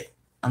budget.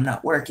 I'm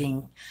not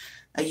working.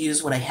 I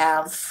use what I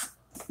have.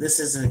 This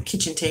is a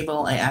kitchen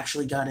table. I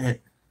actually got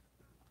it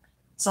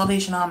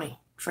Salvation Army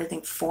for I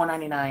think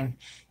 $4.99,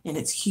 and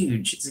it's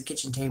huge. It's a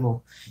kitchen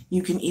table.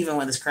 You can, even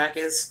where this crack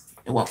is,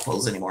 it won't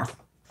close anymore.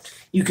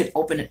 You can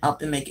open it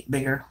up and make it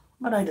bigger,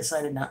 but I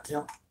decided not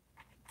to.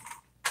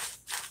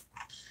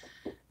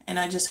 And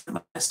I just have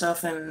my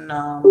stuff in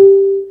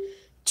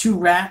 2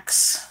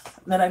 racks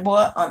that I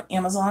bought on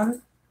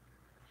Amazon,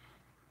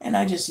 and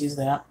I just use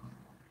that.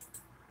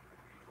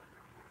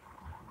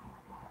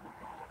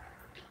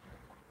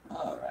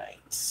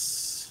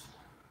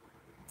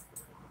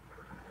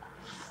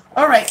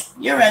 All right,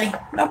 you're ready.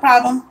 No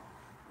problem.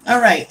 All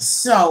right,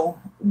 so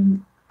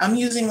I'm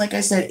using, like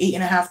I said,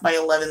 8.5 by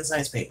 11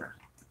 size paper.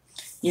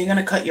 You're going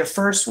to cut your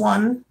first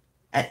one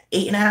at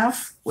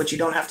 8.5, which you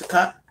don't have to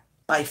cut,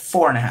 by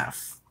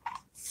 4.5.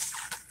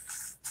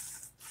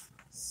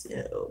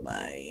 So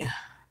by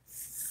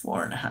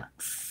 4.5.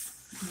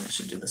 I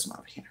should do this one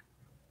over here.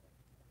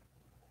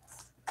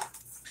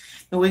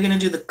 And we're going to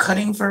do the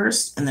cutting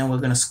first, and then we're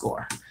going to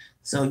score.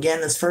 So again,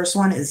 this first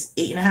one is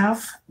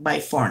 8.5 by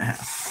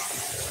 4.5.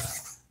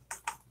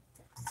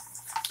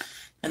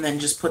 And then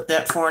just put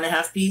that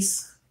 4.5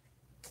 piece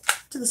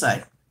to the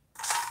side.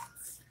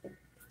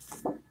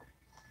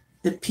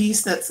 The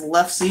piece that's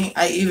left, see,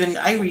 I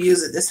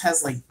reuse it. This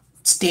has like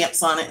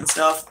stamps on it and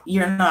stuff.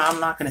 I'm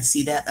not going to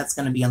see that. That's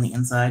going to be on the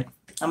inside.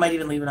 I might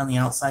even leave it on the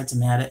outside to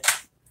mat it.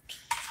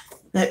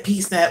 That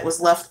piece that was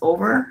left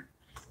over,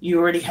 you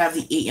already have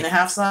the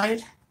 8.5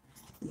 side.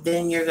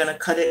 Then you're going to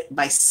cut it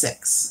by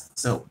 6.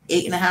 So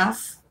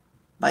 8.5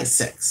 by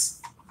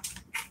 6.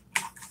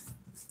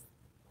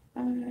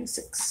 By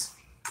 6.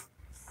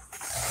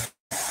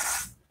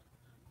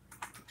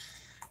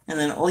 And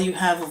then all you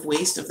have of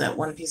waste of that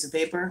one piece of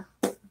paper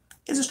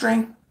is a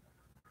string.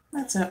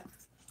 That's it.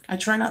 I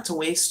try not to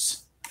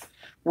waste.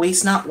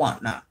 Waste not,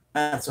 want not.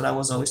 That's what I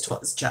was always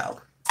taught as a child.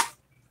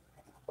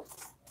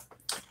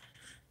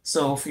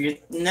 So for your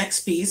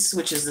next piece,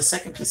 which is the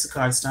second piece of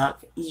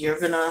cardstock, you're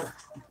going to,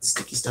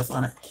 sticky stuff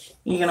on it,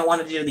 you're going to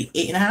want to do the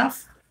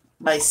 8.5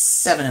 by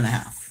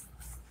 7.5.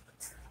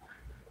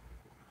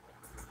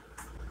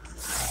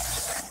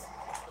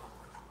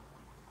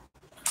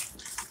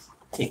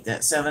 Take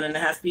that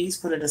 7.5 piece,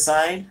 put it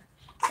aside,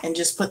 and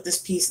just put this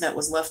piece that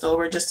was left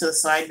over just to the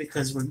side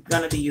because we're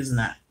going to be using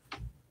that.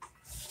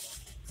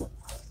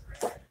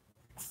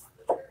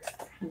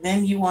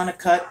 Then you want to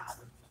cut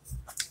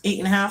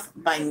 8.5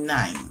 by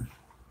 9.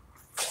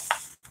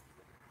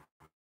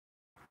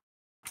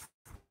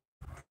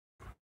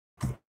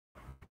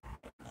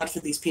 Not for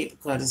these paper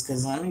cutters,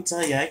 because let me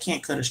tell you, I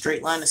can't cut a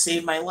straight line to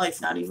save my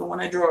life, not even when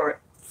I draw it.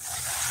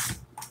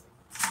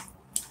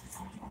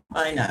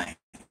 By 9.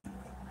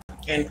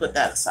 And put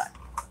that aside.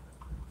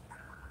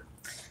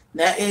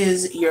 That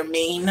is your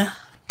main. Let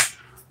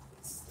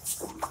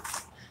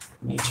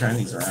me turn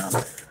these around.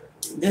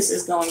 This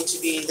is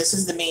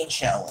the main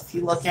shell. If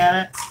you look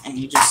at it and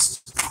you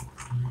just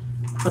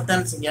put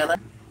them together,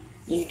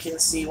 you can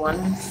see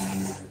one.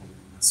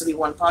 This will be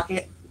 1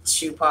 pocket,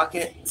 2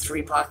 pocket,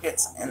 3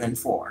 pockets, and then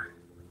 4.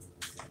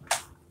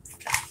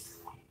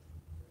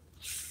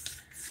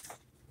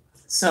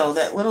 So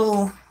that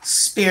little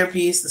spare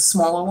piece, the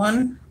smaller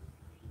one,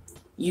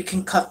 you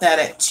can cut that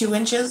at 2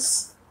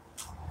 inches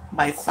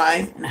by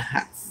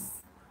 5.5.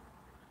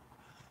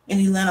 And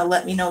Elena,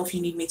 let me know if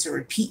you need me to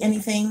repeat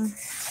anything.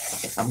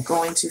 If I'm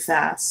going too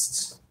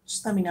fast,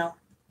 just let me know.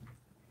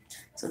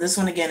 So this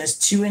one again is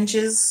 2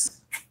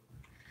 inches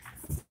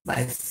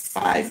by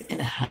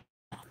 5.5.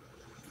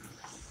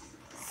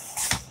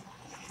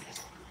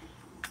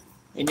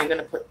 And you're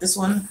going to put this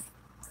one,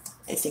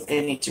 I think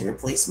I need to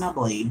replace my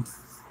blade.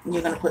 And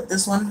you're going to put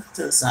this one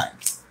to the side.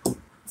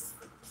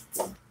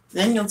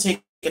 Then you'll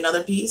take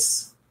another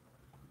piece,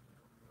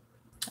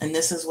 and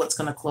this is what's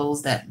going to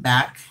close that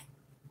back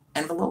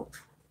envelope.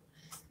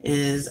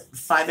 Is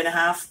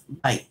 5.5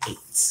 by 8.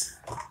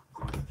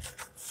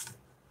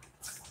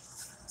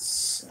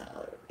 So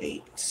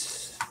 8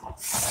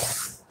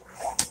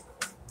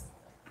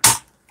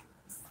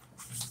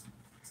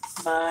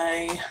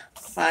 by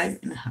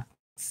 5.5.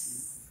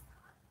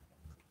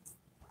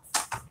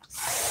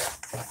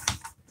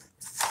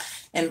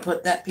 And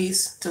put that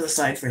piece to the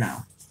side for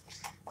now.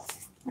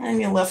 And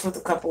you're left with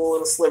a couple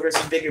little slivers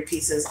of bigger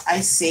pieces.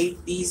 I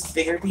save these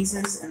bigger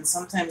pieces, and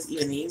sometimes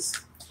even these,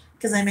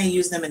 because I may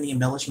use them in the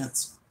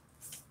embellishments.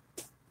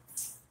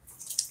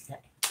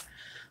 Okay.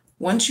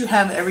 Once you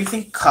have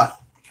everything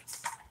cut,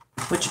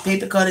 put your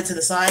paper cutter to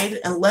the side,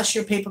 unless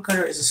your paper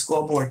cutter is a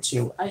scoreboard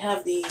too. I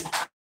have the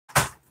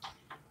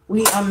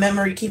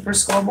Memory Keeper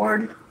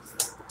scoreboard,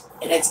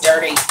 and it's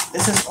dirty.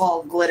 This is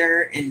all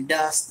glitter and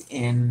dust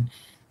and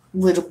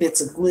little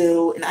bits of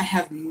glue, and I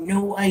have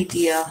no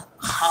idea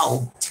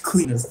how to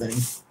clean this thing.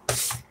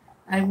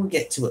 I will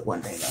get to it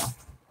one day though.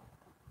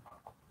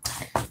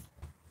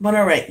 But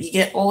all right, you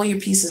get all your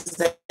pieces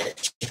that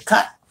you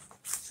cut.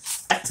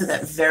 Back to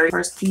that very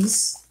first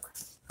piece,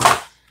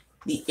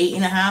 the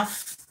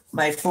 8.5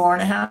 by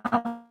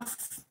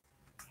 4.5.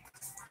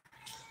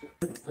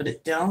 Put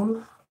it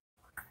down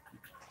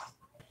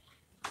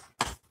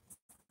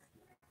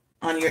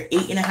on your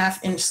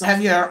 8.5 inch.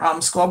 Have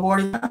your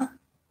scoreboard down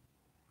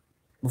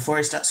before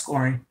I start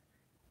scoring.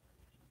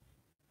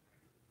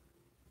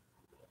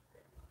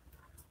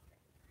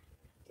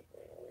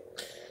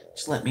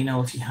 Just let me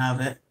know if you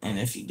have it, and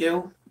if you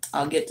do,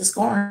 I'll get to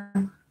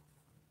scoring.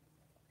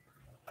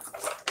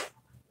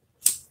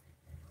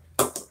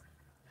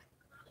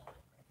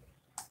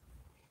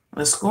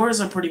 The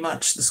scores are pretty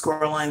much, the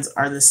score lines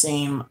are the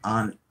same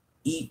on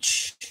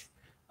each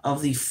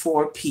of the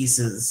 4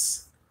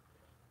 pieces.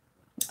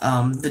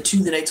 The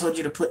 2 that I told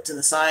you to put to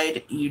the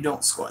side, you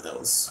don't score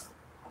those.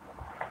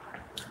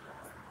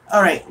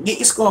 All right, get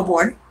your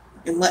scoreboard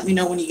and let me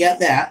know when you get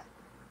that.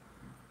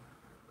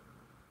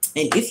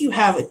 And if you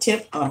have a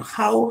tip on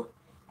how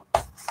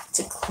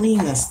to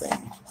clean this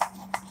thing,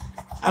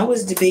 I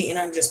was debating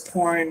on just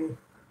pouring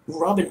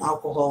rubbing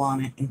alcohol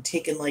on it and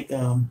taking like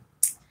a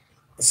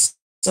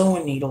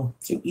sewing needle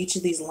through each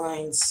of these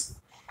lines,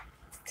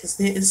 because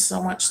there is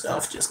so much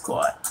stuff just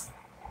caught.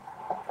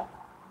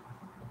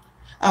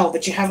 Oh,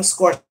 but you have a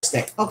score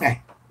stick.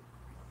 Okay.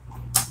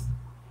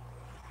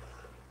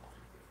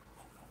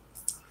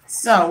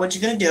 So what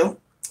you're going to do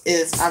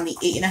is on the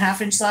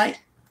 8.5 inch side.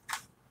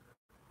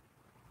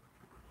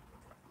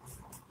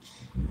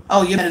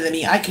 Oh, you're better than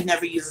me. I could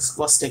never use a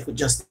score stick with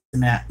just the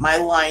mat. My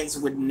lines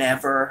would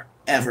never,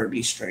 ever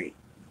be straight.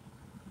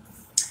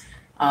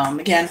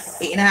 Again,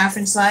 8.5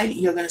 inch side,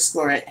 you're going to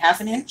score it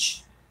 1/2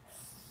 inch,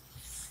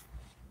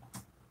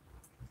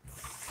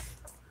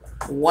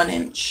 1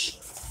 inch,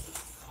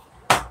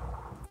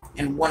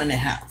 and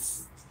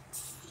 1.5.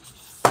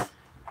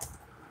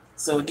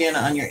 So again,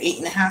 on your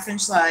 8.5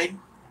 inch side,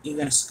 you're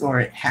going to score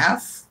it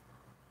 1/2,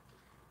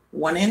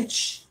 1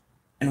 inch,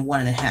 and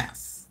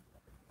 1.5.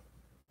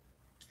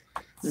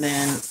 And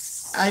then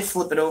I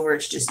flip it over,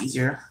 it's just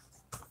easier.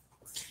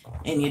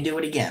 And you do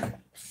it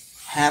again.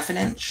 1/2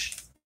 inch,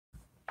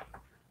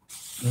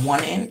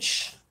 1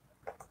 inch,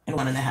 and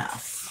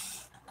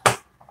 1.5.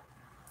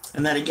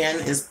 And that again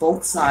is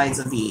both sides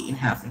of the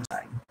 8.5 inch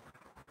side.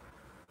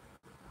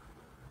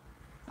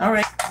 All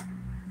right.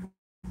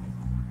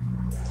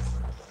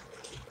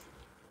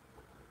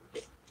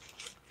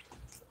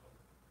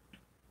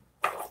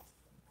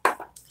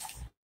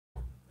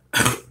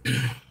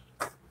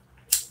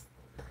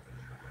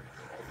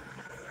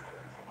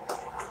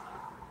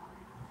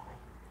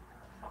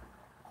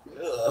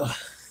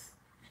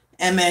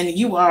 And man,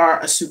 you are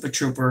a super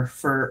trooper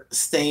for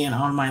staying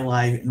on my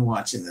live and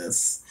watching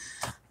this.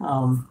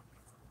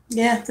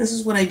 Yeah, this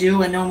is what I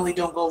do. I normally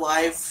don't go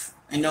live.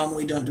 I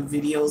normally don't do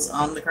videos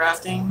on the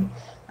crafting.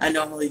 I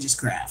normally just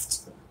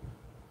craft.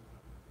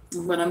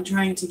 But I'm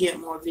trying to get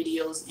more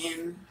videos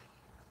in.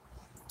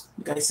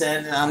 Like I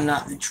said, I'm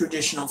not the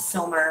traditional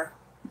filmer.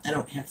 I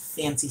don't have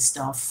fancy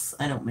stuff.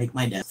 I don't make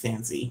my desk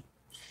fancy.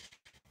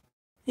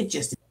 It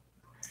just,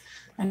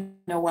 I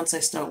know once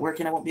I start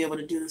working, I won't be able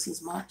to do this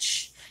as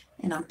much.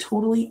 And I'm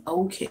totally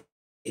okay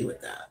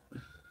with that.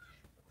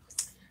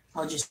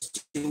 I'll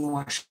just do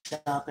more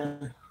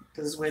shopping.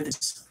 This is where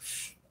this,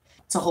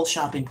 it's a whole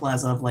shopping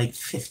plaza of like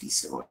 50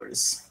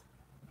 stores.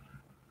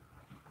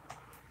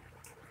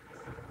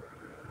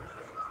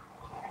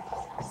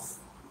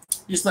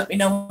 Just let me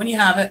know when you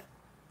have it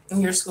in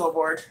your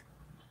scoreboard.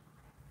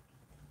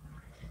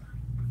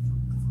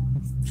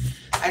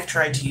 I've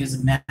tried to use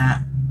a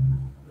mat,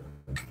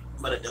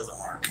 but it doesn't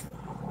work.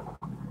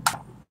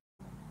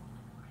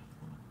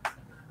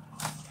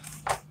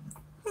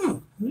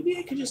 Maybe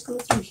I could just go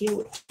through here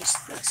with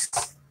just this.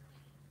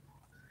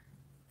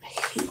 I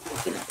hate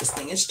looking at this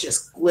thing. It's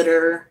just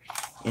glitter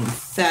in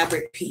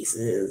fabric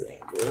pieces and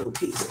glue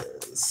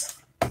pieces.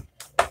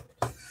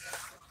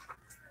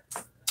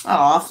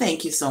 Oh,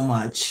 thank you so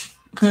much.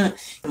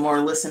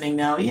 More listening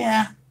now.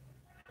 Yeah.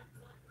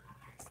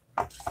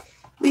 At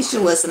least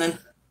you're listening.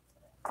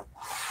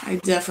 I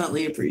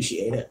definitely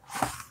appreciate it.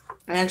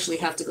 I actually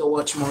have to go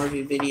watch more of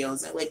your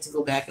videos. I like to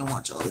go back and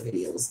watch all the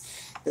videos.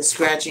 The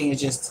scratching is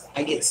just,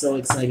 I get so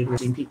excited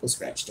watching people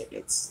scratch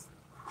tickets.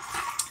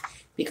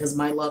 Because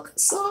my luck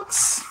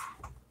sucks.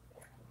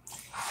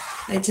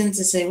 I tend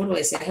to say, what do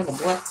I say? I have a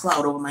black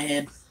cloud over my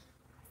head.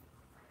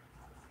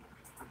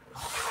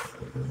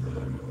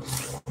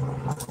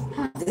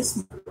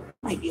 This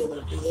might be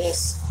able to do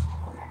this.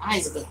 My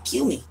eyes are going to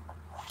kill me.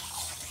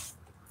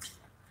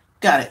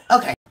 Got it.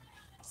 Okay.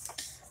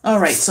 All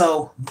right.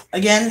 So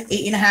again,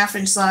 8.5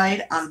 inch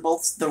side on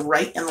both the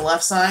right and the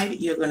left side.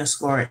 You're going to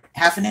score it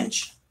 1/2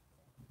 inch,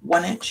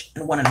 1 inch,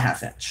 and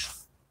 1.5 inch.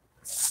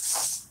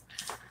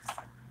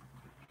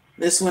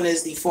 This one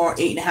is the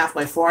 8.5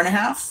 by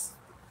 4.5.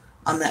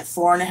 On that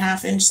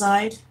 4.5 inch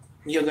side,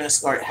 you're going to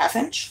score it 1/2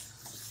 inch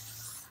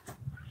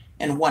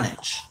and 1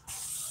 inch.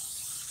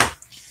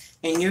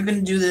 And you're going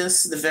to do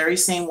this the very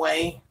same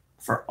way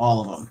for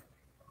all of them.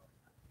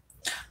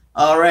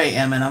 All right,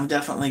 Emin, I'm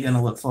definitely going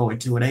to look forward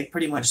to it. I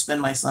pretty much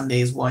spend my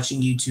Sundays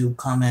watching YouTube,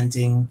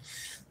 commenting,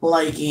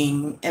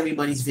 liking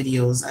everybody's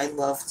videos. I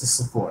love to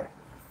support.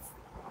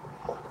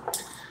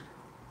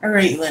 All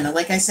right, Lena,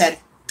 like I said,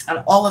 on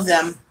all of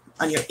them,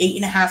 on your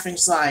 8.5 inch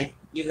side,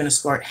 you're going to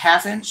score it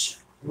 1/2 inch,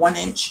 1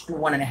 inch, and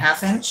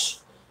 1.5 inch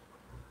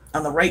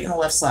on the right and the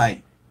left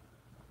side.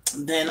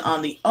 Then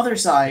on the other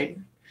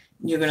side,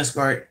 you're going to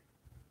score it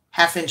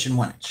 1/2 inch and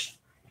 1 inch.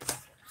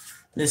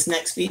 This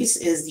next piece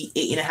is the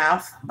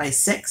 8.5 by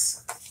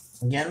 6.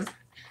 Again, I'm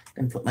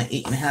going to put my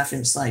 8.5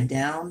 inch side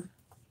down.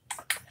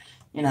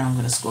 And now I'm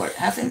going to score it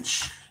 1/2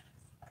 inch,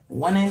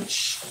 1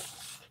 inch,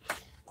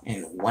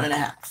 and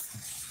 1.5.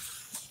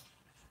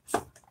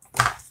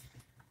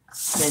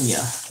 Then you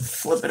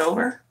flip it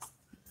over.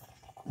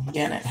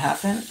 Again at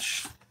 1/2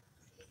 inch,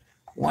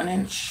 1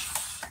 inch,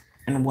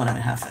 and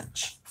 1.5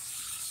 inch.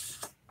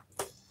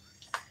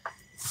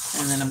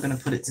 And then I'm going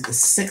to put it to the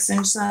 6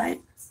 inch side.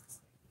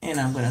 And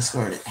I'm going to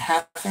score it at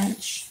 1/2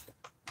 inch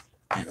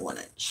and 1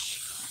 inch.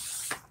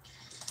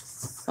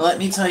 Well, let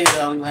me tell you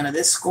though, Elena,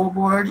 this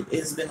scoreboard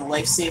has been a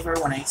lifesaver.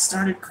 When I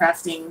started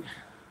crafting,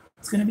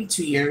 it's going to be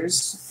 2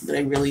 years that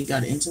I really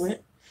got into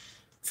it.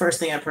 First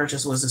thing I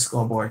purchased was a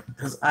scoreboard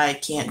because I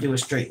can't do a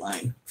straight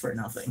line for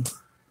nothing.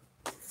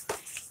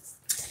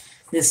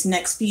 This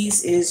next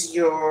piece is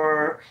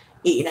your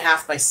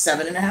 8.5 by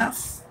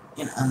 7.5.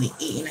 And on the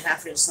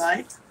 8.5 inch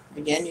side,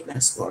 again, you're going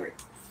to score it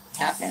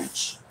 1/2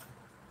 inch,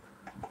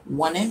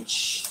 1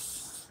 inch,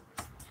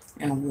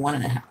 and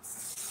 1.5.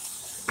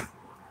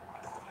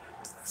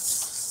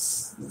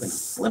 I'm going to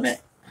flip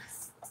it.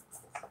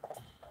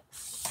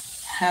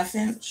 1/2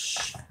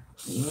 inch,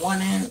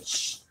 1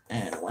 inch,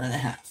 and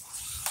 1.5.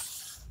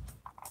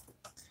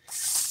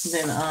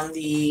 Then on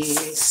the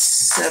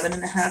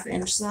 7.5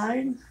 inch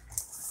side,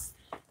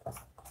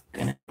 I'm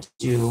going to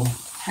do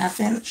 1/2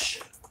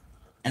 inch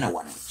and a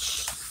 1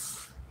 inch.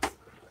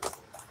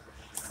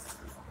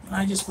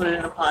 I just put it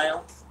in a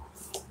pile.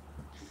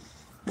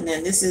 And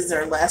then this is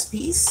our last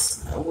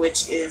piece,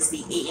 which is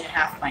the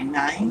 8.5 by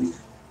 9.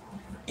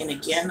 And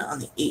again, on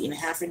the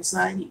 8.5 inch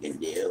side, you can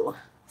do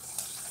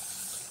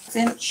 1/2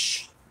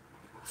 inch,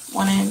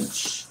 1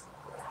 inch,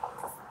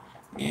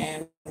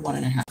 and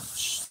 1.5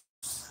 inch.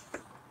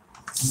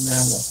 And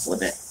then we'll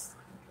flip it.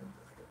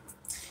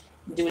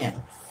 Do it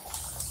again.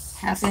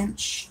 1/2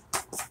 inch,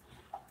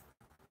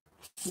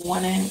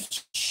 1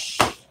 inch,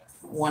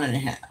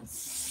 1.5.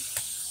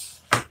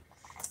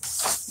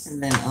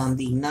 And then on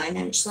the 9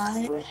 inch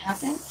side,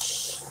 1/2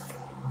 inch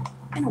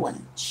and 1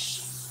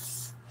 inch.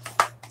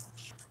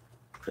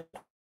 Put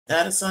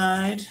that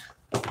aside.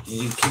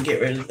 You can get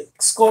rid of the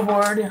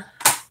scoreboard.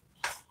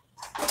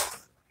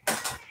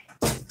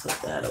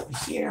 Put that over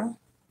here.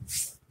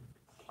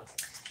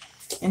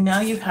 And now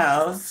you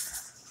have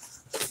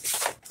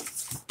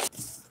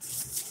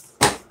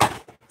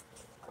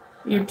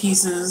your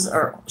pieces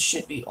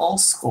should be all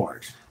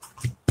scored.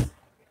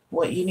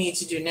 What you need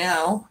to do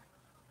now,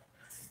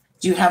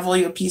 do you have all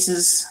your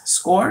pieces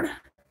scored?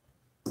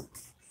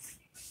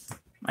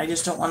 I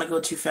just don't want to go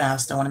too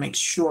fast. I want to make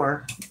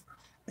sure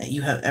that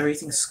you have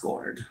everything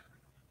scored.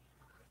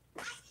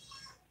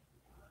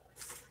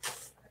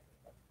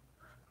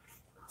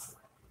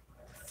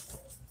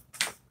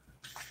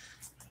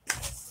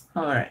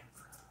 All right.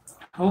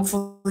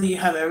 Hopefully you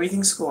have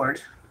everything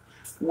scored.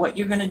 What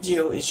you're going to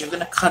do is you're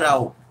going to cut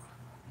out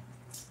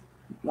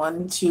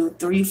 1, 2,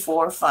 3,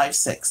 4, 5,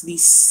 6.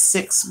 These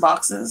 6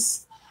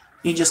 boxes.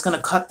 You're just going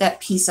to cut that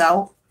piece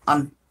out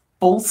on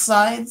both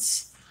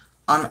sides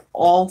on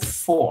all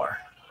 4.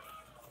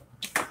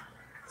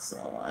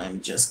 So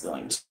I'm just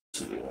going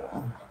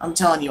to, I'm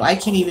telling you, I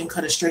can't even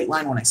cut a straight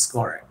line when I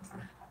score it.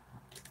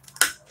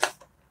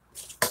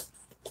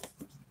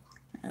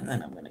 And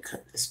then I'm going to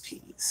cut this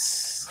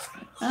piece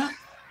like that.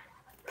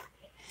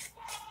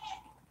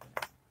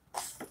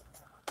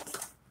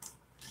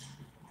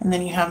 And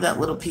then you have that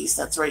little piece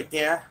that's right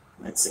there.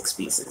 That's 6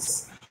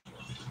 pieces.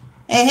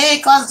 Hey,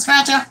 closet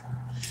scratcher.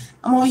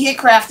 I'm over here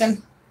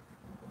crafting.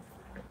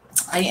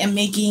 I am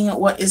making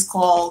what is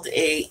called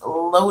a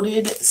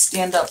loaded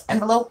stand-up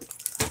envelope.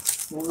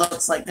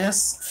 Looks like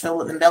this, filled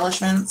with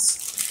embellishments.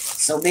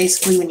 So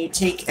basically when you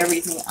take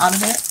everything out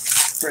of it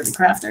for the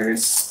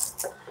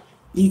crafters,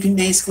 you can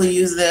basically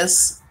use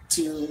this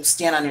to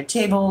stand on your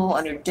table,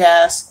 on your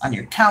desk, on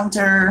your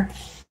counter,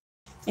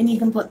 and you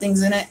can put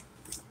things in it.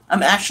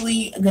 I'm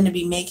actually going to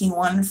be making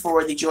one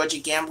for the Georgia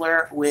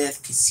Gambler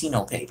with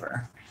casino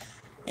paper.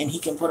 And he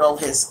can put all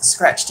his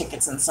scratch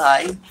tickets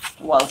inside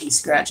while he's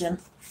scratching.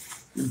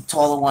 The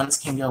taller ones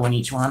can go in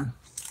each one.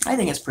 I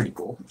think it's pretty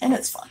cool, and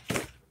it's fun.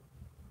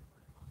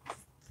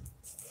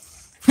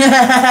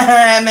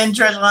 I'm in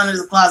Treasure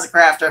Hunters, a closet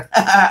crafter.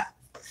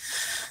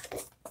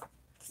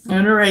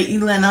 All right,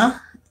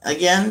 Elena.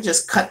 Again,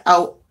 just cut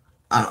out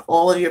on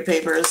all of your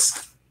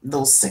papers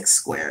those 6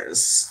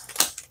 squares.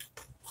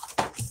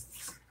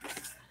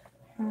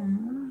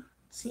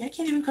 See, I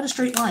can't even cut a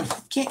straight line.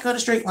 Can't cut a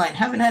straight line.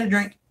 Haven't had a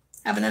drink.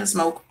 Haven't had a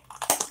smoke.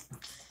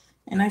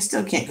 And I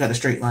still can't cut a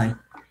straight line.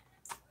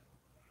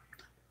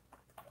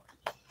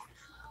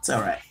 It's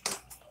all right.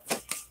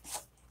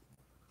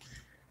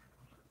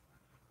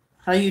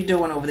 How you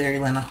doing over there,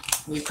 Elena?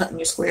 You cutting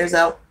your squares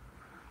out?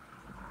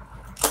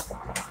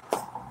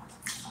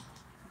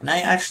 And I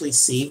actually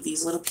saved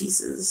these little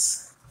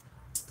pieces.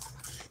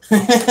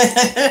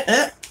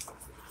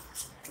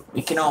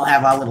 We can all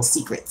have our little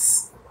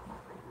secrets.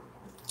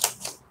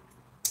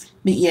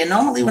 But yeah,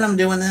 normally when I'm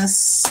doing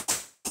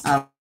this,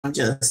 I'm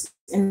just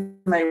in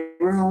my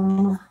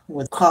room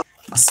with coffee,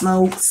 my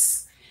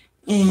smokes,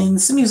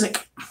 and some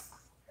music.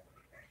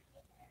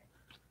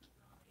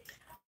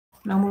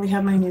 Normally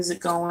have my music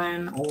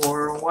going,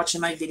 or watching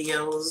my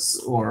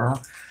videos, or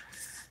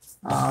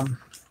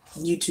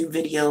YouTube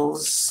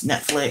videos,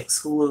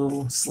 Netflix,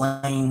 Hulu,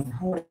 Sling,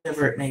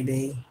 whatever it may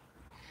be.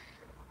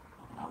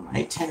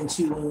 I tend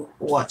to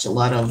watch a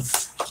lot of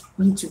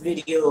YouTube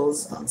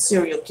videos on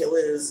serial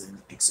killers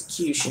and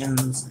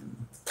executions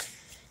and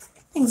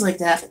things like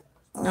that.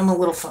 I'm a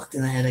little fucked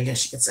in the head, I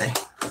guess you could say,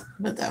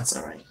 but that's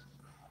all right.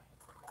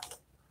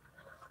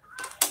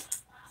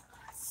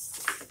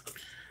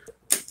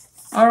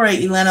 All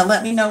right, Elena,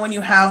 let me know when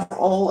you have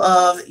all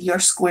of your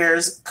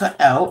squares cut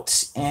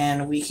out,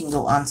 and we can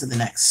go on to the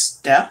next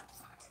step.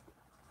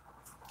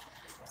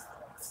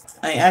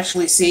 I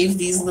actually saved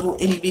these little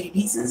itty-bitty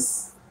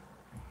pieces,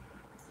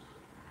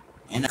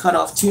 and I cut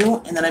off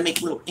 2, and then I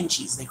make little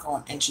inchies. They call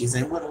them inchies.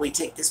 I literally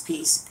take this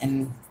piece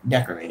and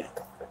decorate it.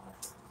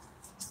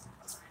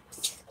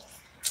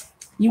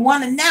 You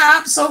want a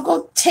nap, so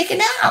go take a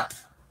nap.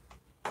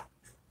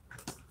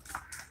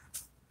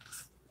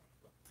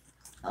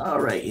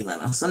 All right,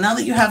 Elena. So now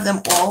that you have them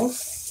all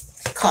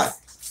cut,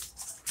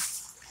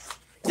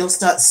 you'll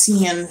start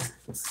seeing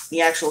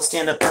the actual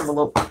stand-up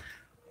envelope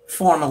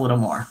form a little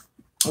more.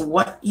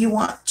 What you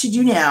want to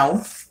do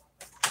now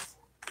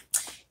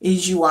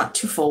is you want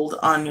to fold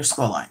on your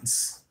score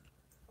lines.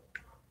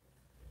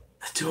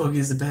 The dog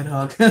is a bed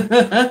hog.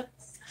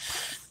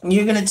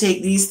 You're going to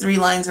take these 3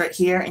 lines right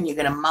here, and you're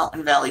going to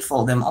mountain valley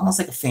fold them, almost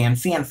like a fan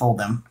fold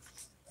them.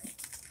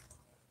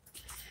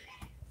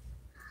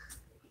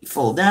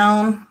 Fold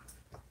down,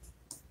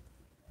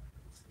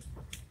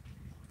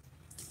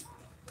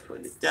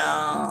 put it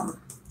down,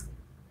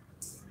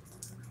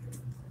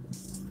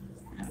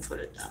 and put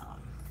it down.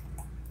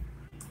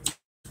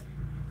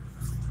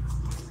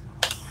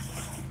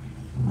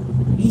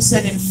 You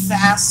said in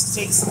fast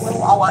takes a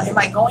little while. Am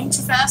I going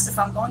too fast? If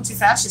I'm going too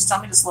fast, just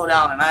tell me to slow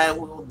down, and I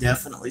will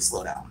definitely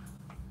slow down.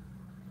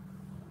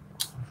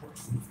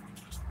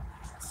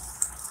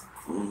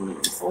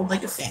 Fold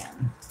like a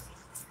fan.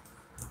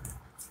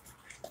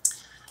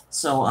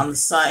 So on the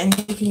side, and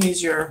you can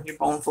use your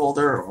bone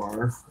folder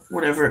or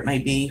whatever it may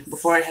be.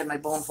 Before I had my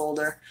bone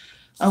folder,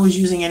 I was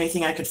using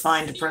anything I could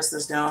find to press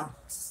this down,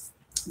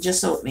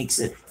 just so it makes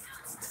it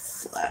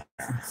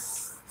flatter.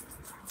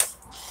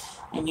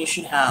 And you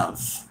should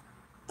have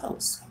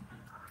those.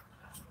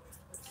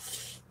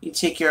 You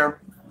take your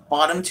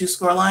bottom 2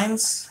 score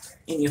lines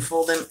and you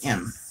fold them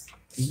in.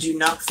 Do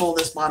not fold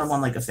this bottom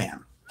one like a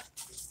fan.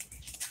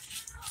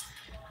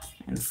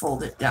 And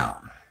fold it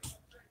down.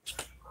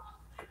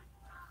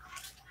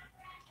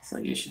 So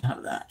you should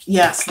have that.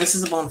 Yes, this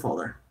is a bone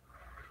folder.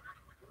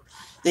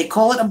 They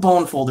call it a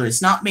bone folder.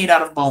 It's not made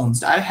out of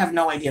bones. I have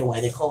no idea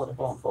why they call it a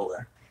bone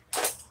folder.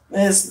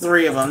 There's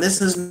 3 of them.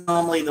 This is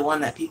normally the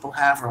one that people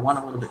have, or one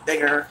a little bit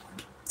bigger.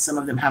 Some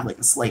of them have like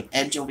a slight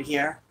edge over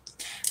here.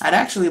 I'd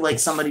actually like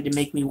somebody to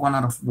make me one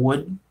out of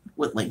wood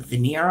with like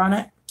veneer on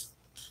it.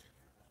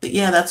 But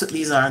yeah, that's what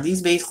these are.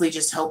 These basically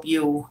just help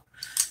you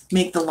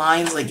make the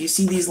lines. Like you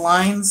see these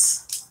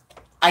lines?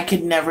 I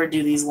could never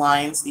do these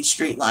lines, these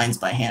straight lines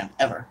by hand,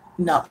 ever.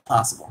 Not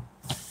possible.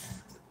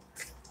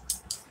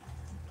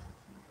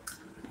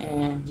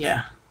 And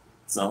yeah,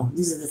 so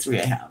these are the 3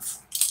 I have.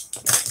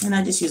 And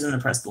I just use them to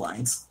press the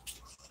lines.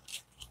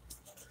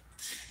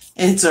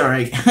 It's all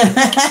right.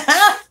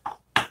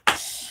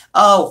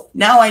 Oh,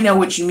 now I know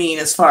what you mean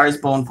as far as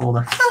bone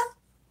folder.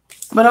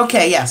 But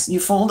okay, yes, you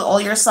fold all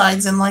your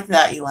sides in like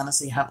that, Elena,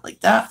 so you have it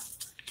like that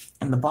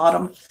in the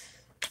bottom.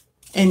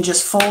 And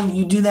just fold,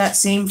 you do that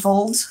same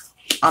fold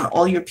on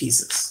all your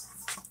pieces.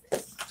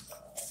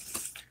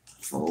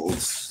 Fold.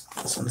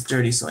 This one's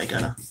dirty, so I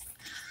gotta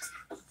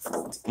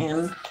fold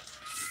in,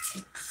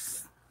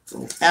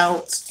 fold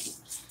out,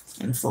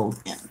 and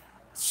fold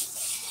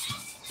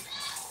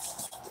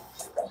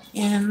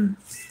in,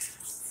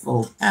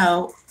 fold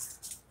out,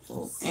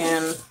 fold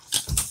in,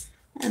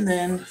 and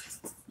then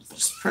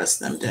just press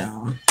them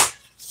down.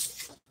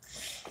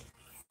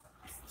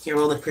 Hear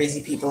all the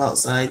crazy people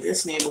outside.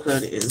 This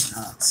neighborhood is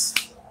nuts.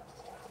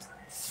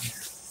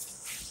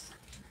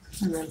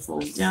 And then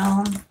fold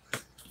down.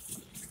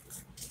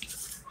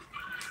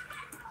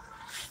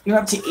 You're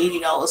up to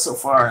 $80 so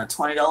far on a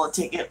 $20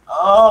 ticket.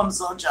 Oh, I'm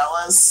so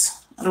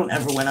jealous. I don't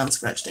ever win on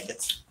scratch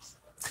tickets.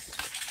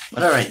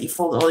 But all right, you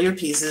fold all your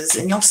pieces,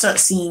 and you'll start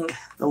seeing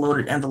the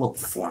loaded envelope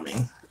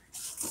forming.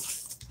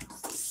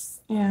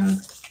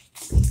 And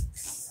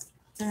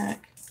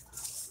back.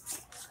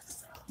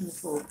 And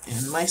fold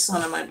in. My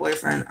son and my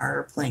boyfriend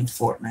are playing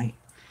Fortnite.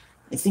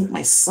 I think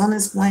my son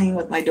is playing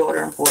with my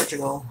daughter in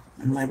Portugal,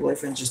 and my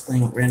boyfriend's just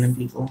playing with random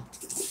people.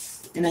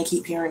 And I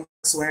keep hearing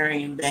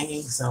swearing and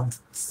banging, so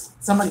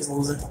somebody's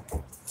losing.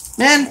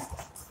 Man!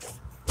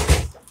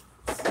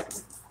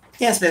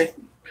 Yes, baby.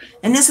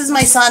 And this is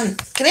my son.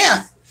 Come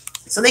here.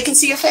 So they can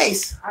see your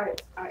face. All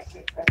right.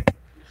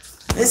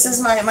 This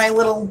is my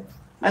little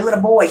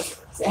boy.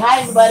 Say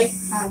hi, everybody.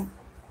 Hi.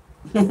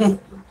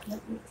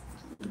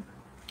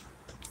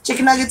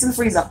 Chicken nuggets in the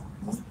freezer.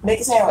 Make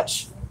a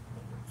sandwich.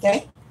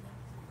 Okay?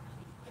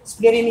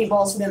 Spaghetti and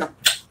meatballs for dinner.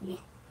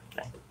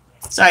 Okay.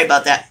 Sorry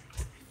about that.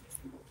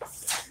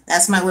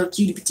 That's my little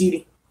cutie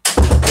patootie.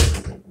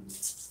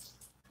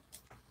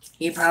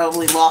 He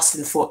probably lost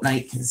in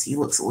Fortnite because he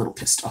looks a little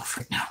pissed off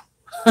right now.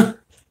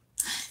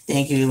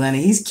 Thank you, Elena.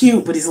 He's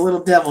cute, but he's a little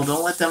devil.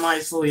 Don't let them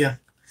eyes fool you.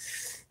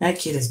 That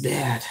kid is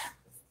bad.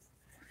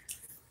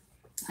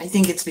 I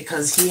think it's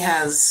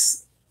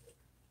because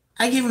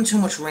I gave him too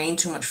much reign,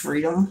 too much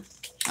freedom.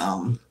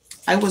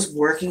 I was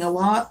working a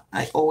lot.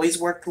 I always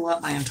worked a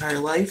lot my entire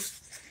life.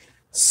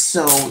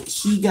 So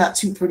he got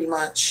to pretty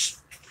much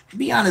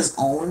be on his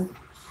own.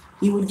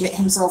 He would get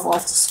himself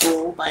off to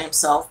school by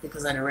himself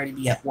because I'd already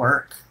be at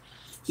work.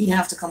 He'd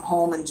have to come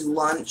home and do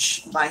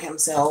lunch by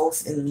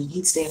himself, and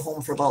he'd stay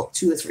home for about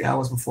 2 or 3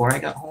 hours before I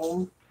got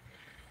home.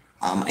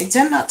 I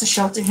tend not to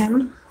shout to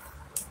him.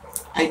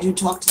 I do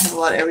talk to him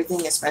about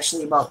everything,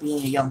 especially about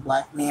being a young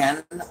black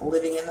man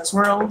living in this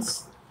world.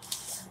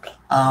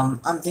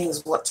 On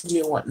things, what to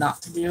do, what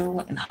not to do,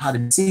 and how to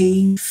be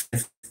safe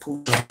if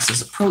police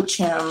officers approach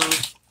him.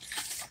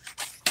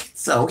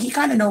 So he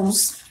kind of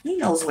knows. He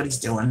knows what he's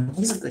doing.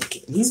 He's a good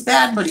kid. He's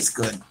bad, but he's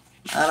good.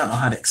 I don't know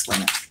how to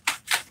explain it.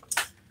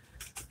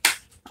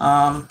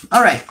 All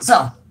right,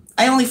 so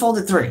I only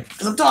folded 3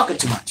 because I'm talking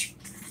too much.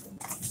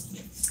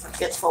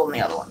 Get to folding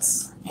the other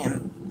ones,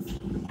 and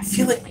I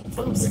feel like my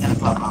boobs are gonna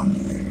pop out.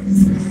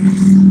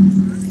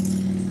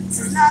 This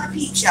is not a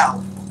peep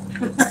show.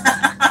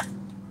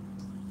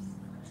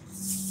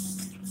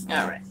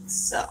 All right,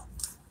 so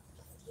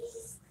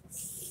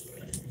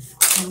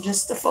I'm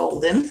just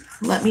folding.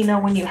 Let me know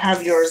when you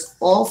have yours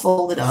all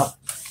folded up.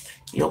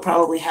 You'll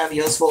probably have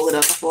yours folded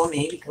up before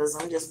me because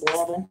I'm just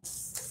blabbing.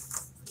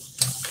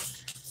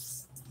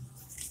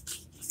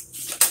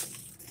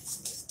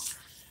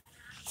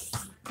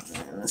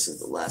 And this is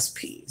the last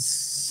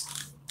piece.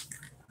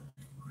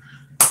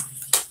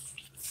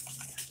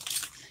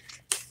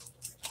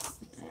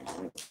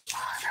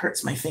 It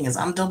hurts my fingers.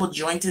 I'm double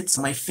jointed,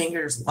 so my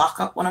fingers lock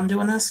up when I'm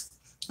doing this.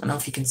 I don't know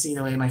if you can see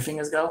the way my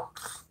fingers go.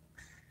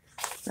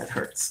 That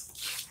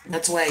hurts.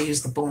 That's why I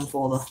use the bone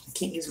folder. I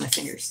can't use my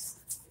fingers.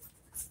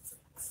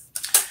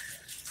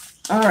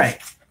 All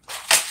right.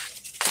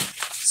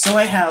 So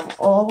I have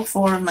all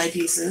 4 of my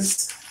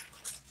pieces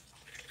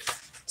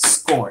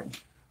scored.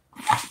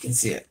 You can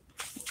see it.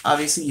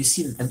 Obviously, you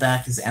see that the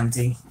back is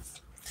empty.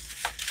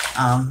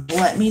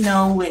 Let me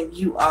know when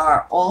you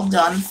are all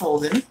done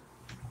folding.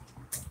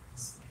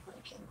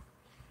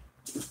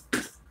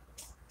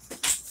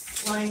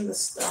 Find the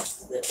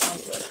stuff that I'm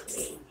going to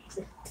need.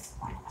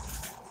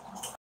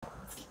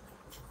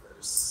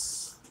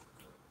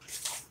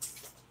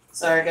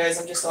 Sorry guys,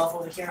 I'm just off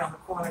over here on the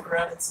corner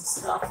grabbing some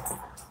stuff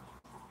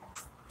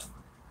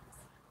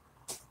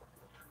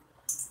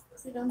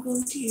that I'm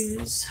going to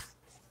use.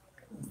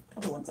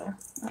 Other ones are.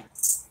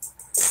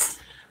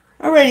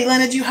 Alrighty,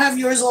 Lena, do you have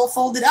yours all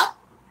folded up?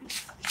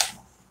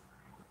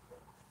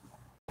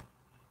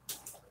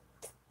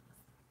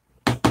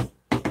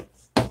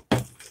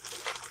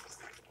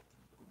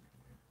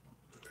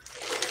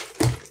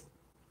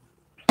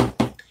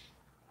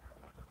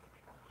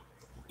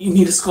 You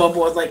need a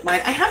scoreboard like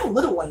mine. I have a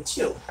little one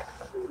too. I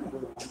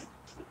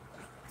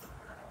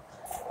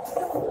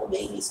have a little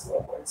baby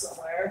scoreboard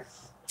somewhere.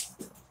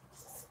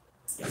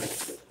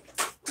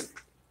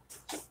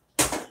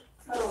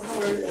 I don't know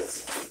where it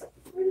is.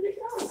 Where did it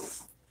go?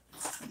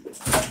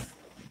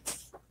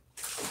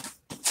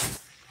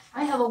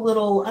 a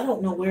little, I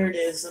don't know where it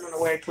is. I don't know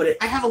where I put it.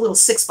 I have a little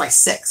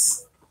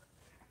 6x6.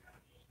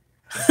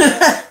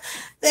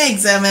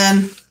 Thanks,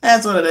 Evan.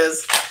 That's what it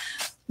is.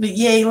 But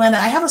yay, Lena,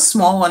 I have a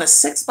small one, a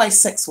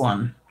 6x6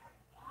 one.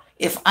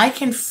 If I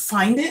can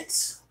find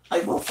it, I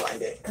will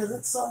find it because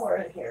it's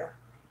somewhere in here.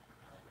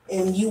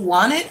 And you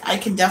want it, I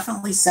can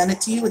definitely send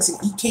it to you. It's an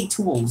EK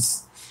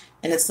Tools.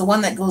 And it's the one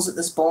that goes with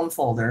this bone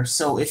folder.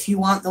 So if you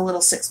want the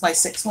little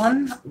 6x6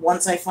 one,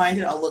 once I find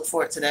it, I'll look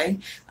for it today.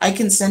 I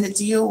can send it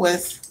to you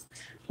with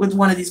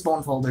one of these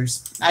bone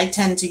folders. I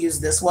tend to use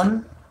this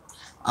one,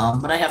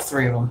 but I have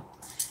 3 of them.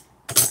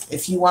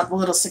 If you want the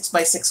little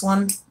 6x6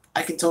 one,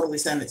 I can totally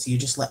send it to you.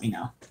 Just let me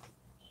know.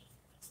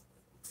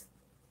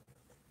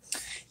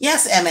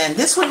 Yes, MN,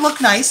 this would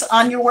look nice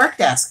on your work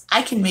desk.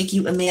 I can make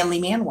you a manly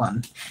man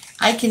one.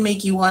 I can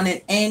make you one in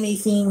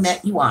anything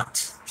that you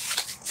want.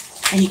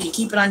 And you can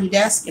keep it on your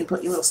desk and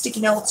put your little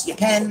sticky notes, your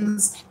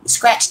pens, your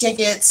scratch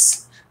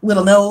tickets,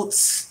 little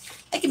notes.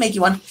 I can make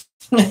you one.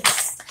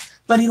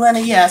 But Elena,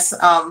 yes,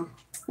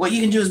 what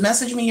you can do is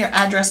message me your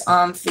address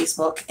on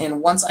Facebook,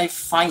 and once I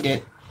find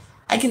it,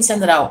 I can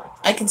send it out.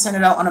 I can send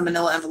it out on a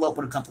manila envelope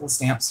with a couple of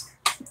stamps.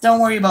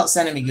 Don't worry about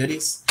sending me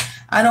goodies.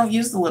 I don't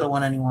use the little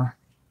one anymore.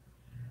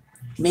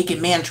 Make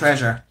it man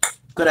treasure.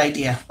 Good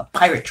idea. A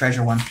pirate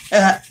treasure one.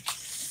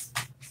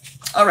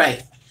 All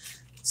right.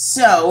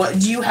 So,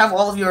 do you have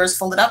all of yours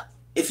folded up?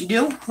 If you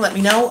do, let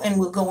me know, and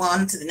we'll go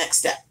on to the next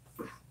step.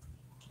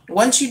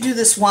 Once you do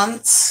this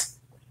once,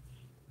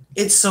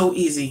 it's so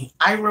easy.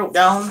 I wrote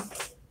down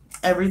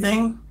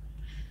everything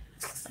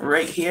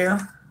right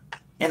here,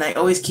 and I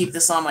always keep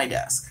this on my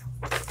desk.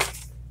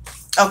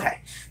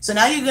 Okay, so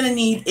now you're going to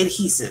need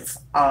adhesive,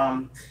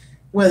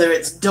 whether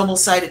it's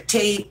double-sided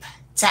tape,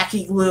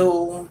 tacky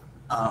glue,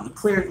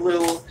 clear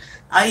glue.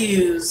 I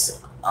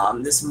use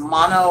this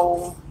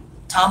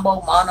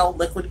Tombow Mono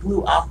Liquid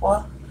Glue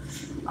Aqua.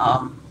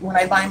 When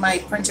I buy my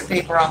printer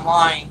paper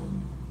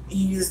online,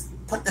 you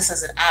put this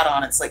as an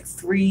add-on. It's like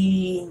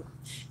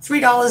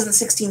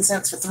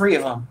 $3.16 for 3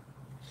 of them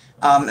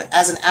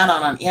as an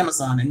add-on on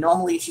Amazon. And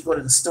normally if you go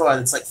to the store,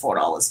 it's like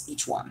 $4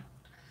 each one.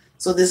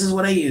 So this is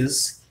what I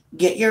use.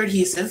 Get your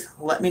adhesive.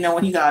 Let me know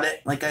when you got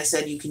it. Like I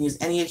said, you can use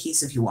any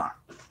adhesive you want.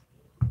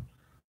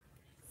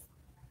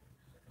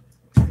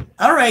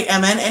 All right,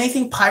 MN,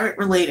 anything pirate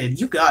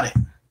related, you got it.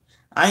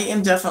 I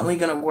am definitely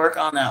going to work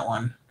on that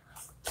one.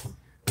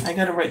 I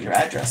got to write your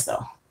address,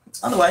 though.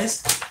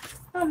 Otherwise,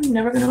 I'm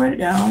never going to write it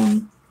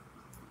down.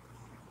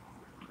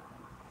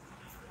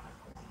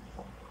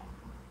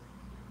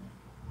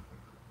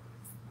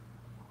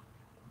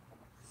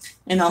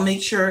 And I'll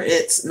make sure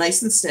it's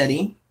nice and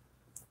steady.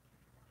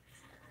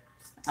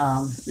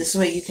 This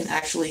way you can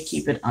actually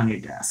keep it on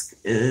your desk.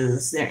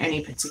 Is there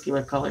any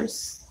particular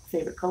colors,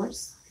 favorite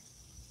colors?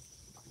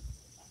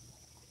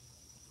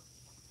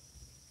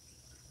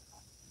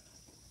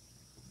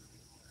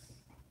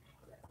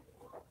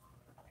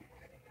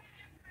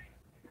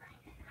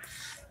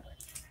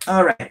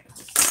 All right,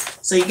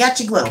 so you got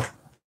your glue.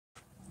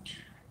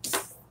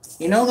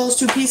 You know those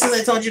 2 pieces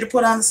I told you to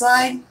put on the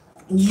side?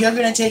 You're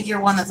going to take your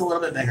one that's a little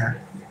bit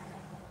bigger.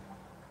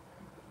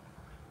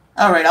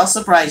 All right, I'll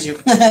surprise you.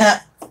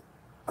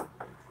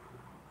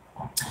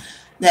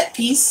 That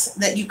piece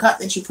that you cut,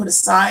 that you put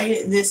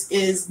aside, this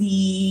is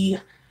the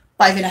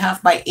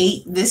 5.5 by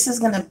 8. This is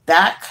going to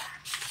back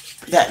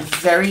that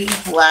very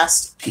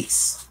last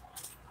piece.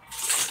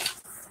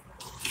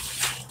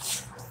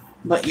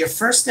 But your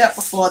first step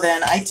before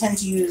then, I tend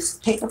to use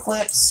paper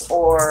clips,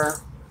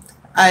 or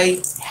I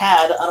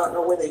don't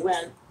know where they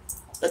went,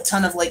 a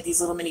ton of like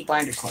these little mini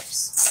binder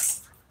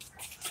clips.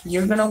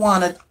 You're going to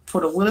want to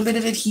put a little bit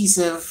of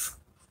adhesive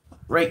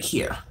right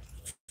here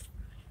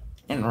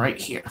and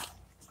right here.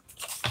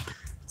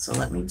 So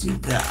let me do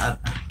that.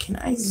 Can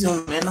I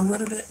zoom in a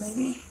little bit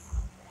maybe?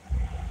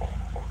 All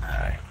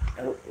right.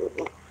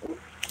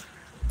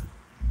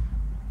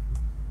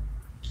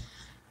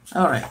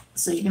 All right,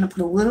 so you're going to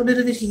put a little bit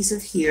of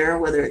adhesive here,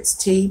 whether it's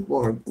tape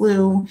or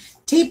glue.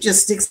 Tape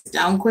just sticks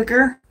down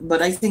quicker, but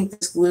I think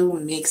this glue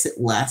makes it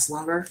last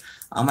longer.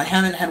 I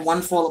haven't had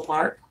one fall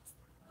apart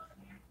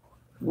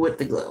with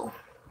the glue.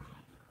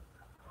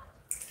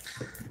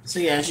 So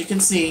yeah, as you can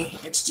see,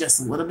 it's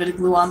just a little bit of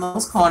glue on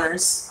those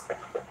corners,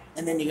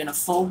 and then you're going to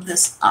fold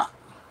this up.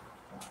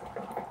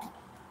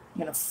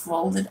 You're going to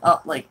fold it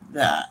up like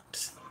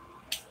that.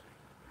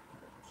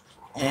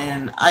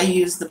 And I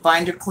use the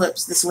binder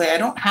clips this way. I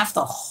don't have to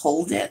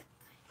hold it.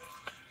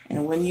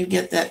 And when you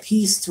get that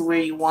piece to where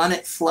you want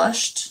it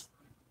flushed,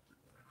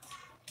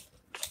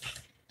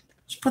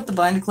 just put the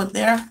binder clip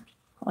there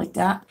like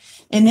that.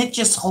 And it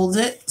just holds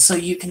it so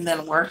you can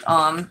then work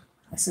on,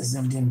 this is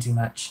zoomed in too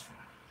much.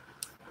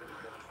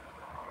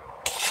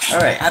 All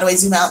right, how do I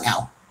zoom out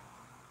now?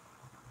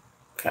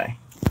 Okay.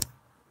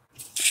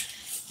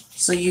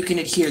 So you can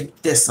adhere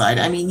this side.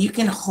 I mean, you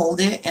can hold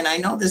it, and I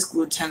know this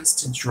glue tends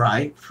to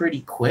dry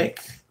pretty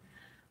quick,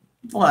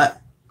 but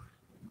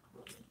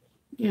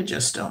you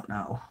just don't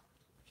know.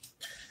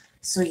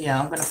 So yeah,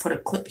 I'm going to put a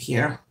clip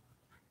here.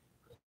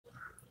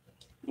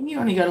 And you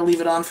only got to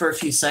leave it on for a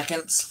few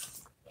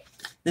seconds.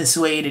 This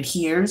way it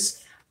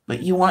adheres,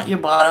 but you want your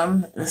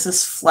bottom, this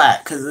is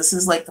flat because this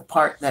is like the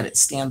part that it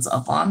stands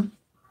up on.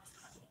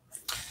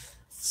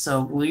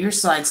 So glue your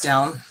sides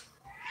down.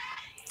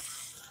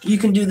 You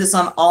can do this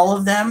on all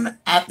of them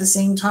at the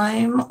same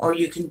time, or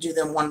you can do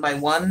them one by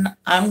one.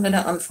 I'm going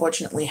to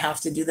unfortunately have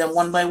to do them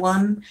one by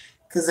one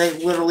because I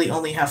literally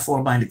only have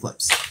 4 binder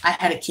clips. I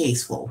had a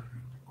case full.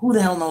 Who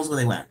the hell knows where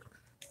they went?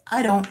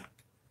 I don't.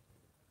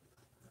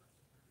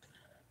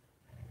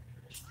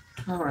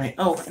 All right.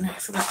 Oh, and I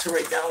forgot to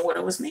write down what I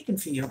was making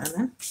for you,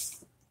 Emma.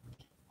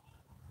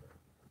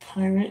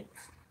 Pirate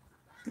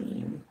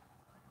theme.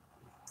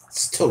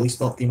 It's totally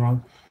spelled theme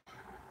wrong.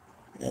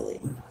 Really.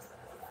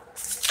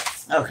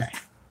 Okay.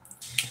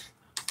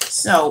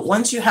 So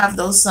once you have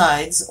those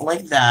sides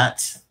like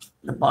that,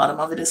 the bottom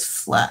of it is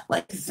flat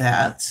like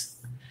that.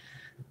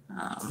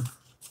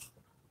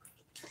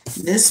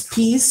 This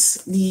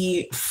piece,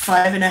 the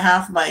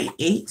 5.5 by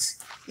 8,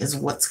 is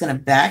what's going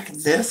to back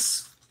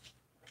this.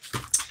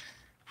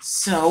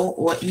 So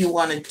what you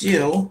want to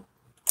do,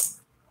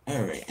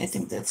 all right, I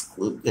think that's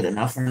glued good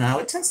enough for now.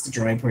 It tends to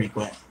dry pretty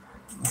quick.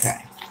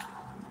 Okay.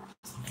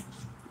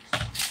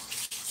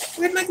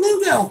 Where'd my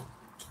glue go?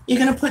 You're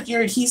going to put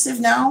your adhesive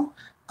now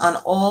on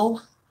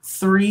all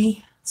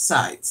 3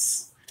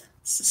 sides.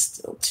 This is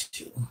still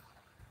 2.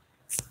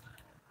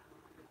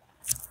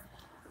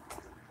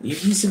 The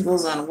adhesive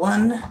goes on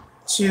 1,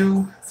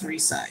 2, 3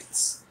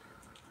 sides.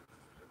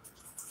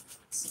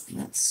 So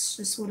that's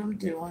just what I'm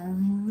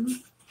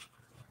doing.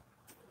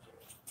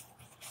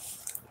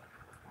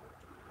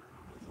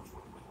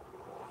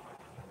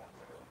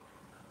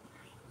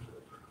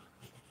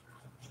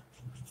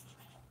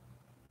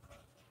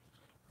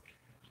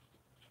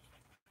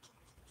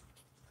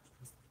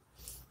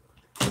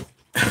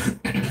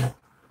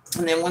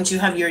 And then once you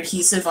have your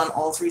adhesive on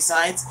all 3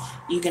 sides,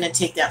 you're going to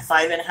take that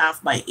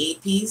 5.5 by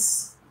 8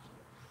 piece,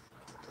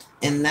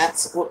 and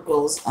that's what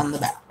goes on the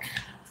back.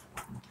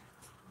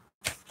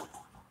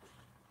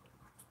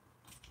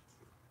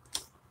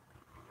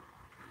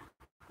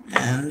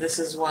 And this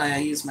is why I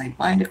use my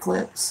binder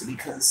clips,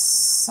 because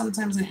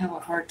sometimes I have a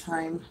hard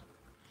time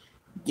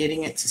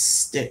getting it to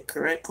stick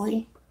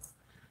correctly.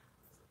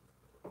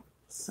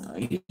 So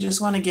you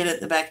just want to get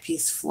it the back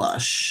piece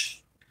flush.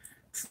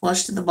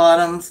 Flush to the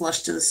bottom,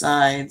 flush to the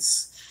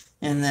sides,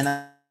 and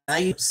then I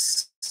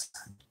use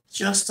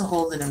just to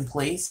hold it in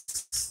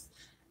place,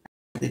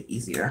 a bit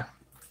easier.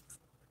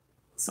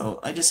 So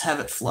I just have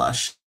it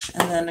flush,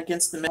 and then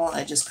against the middle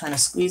I just kind of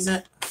squeeze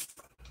it,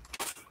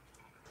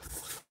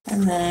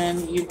 and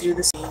then you do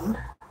the same.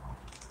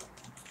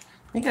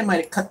 I think I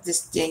might have cut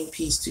this dang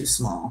piece too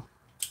small.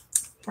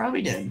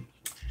 Probably did.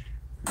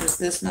 Is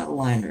this not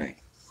aligned right?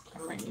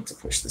 I might need to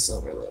push this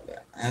over a little bit.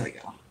 There we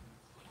go.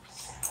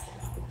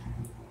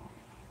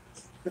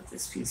 Put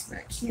this piece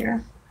back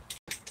here,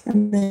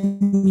 and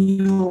then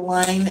you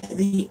align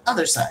the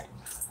other side.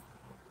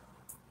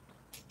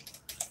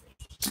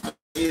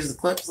 Use the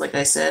clips, like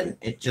I said,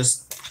 it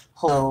just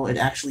it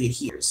actually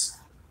adheres.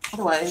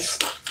 Otherwise,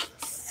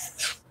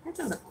 it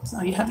doesn't.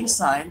 So you have your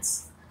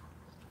sides.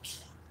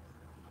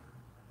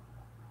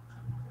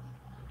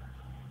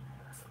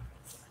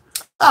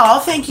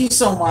 Oh, thank you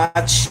so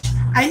much.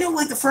 I know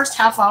like the first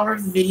half hour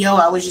of the video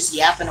I was just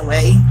yapping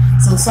away,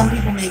 so some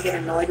people may get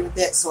annoyed with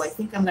it, so I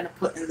think I'm going to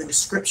put in the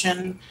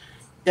description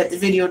that the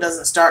video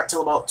doesn't start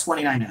till about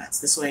 29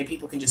 minutes. This way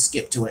people can just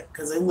skip to it,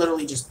 because I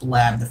literally just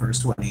blabbed the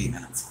first 28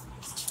 minutes.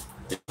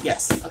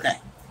 Yes, okay.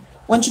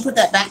 Once you put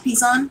that back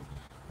piece on,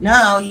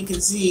 now you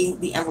can see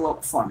the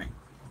envelope forming.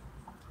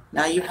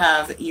 Now you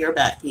have your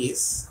back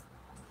piece.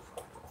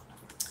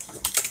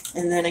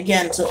 And then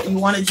again, so you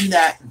want to do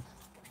that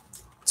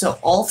to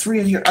all 3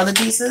 of your other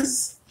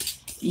pieces.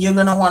 You're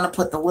going to want to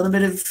put a little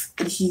bit of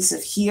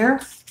adhesive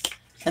here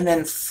and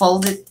then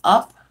fold it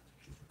up.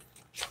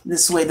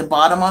 This way the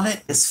bottom of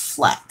it is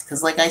flat.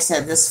 Because like I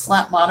said, this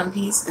flat bottom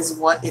piece is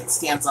what it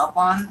stands up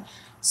on.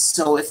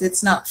 So if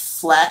it's not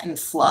flat and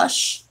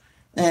flush,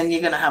 then you're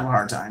going to have a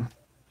hard time.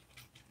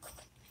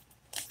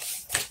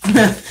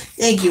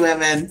 Thank you,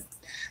 Evan.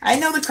 I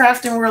know the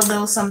crafting world,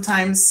 though,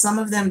 sometimes some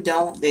of them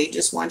don't. They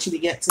just want you to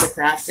get to the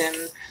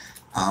crafting.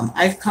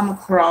 I've come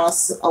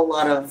across a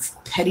lot of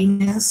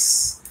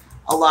pettiness,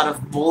 a lot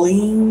of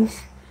bullying.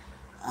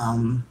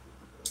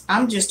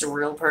 I'm just a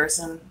real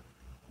person.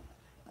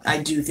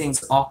 I do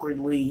things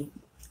awkwardly.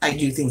 I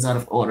do things out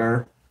of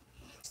order.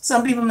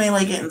 Some people may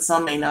like it and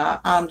some may not.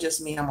 I'm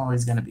just me. I'm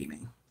always going to be me.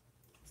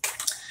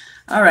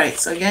 All right.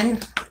 So again,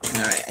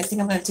 all right. I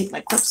think I'm going to take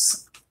my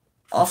clips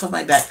off of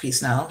my back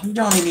piece now. You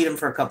only need them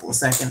for a couple of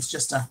seconds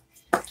just to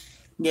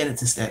get it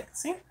to stick.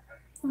 See?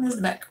 There's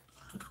the back.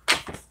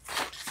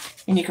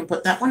 And you can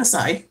put that one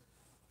aside.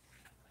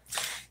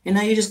 And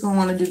now you're just going to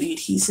want to do the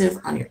adhesive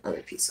on your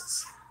other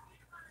pieces.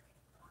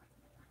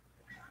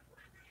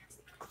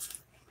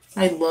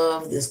 I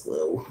love this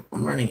glue.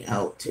 I'm running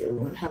out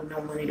too. I have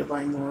no money to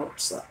buy more, which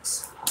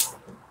sucks.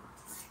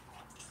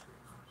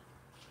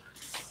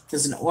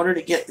 Because in order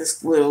to get this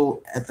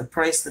glue at the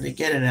price that I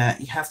get it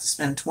at, you have to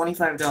spend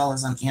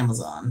 $25 on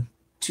Amazon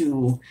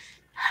to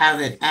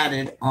have it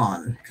added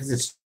on because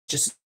it's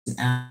just an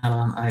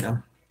add-on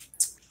item.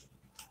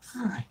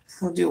 All right,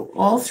 we'll do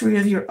all 3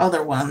 of your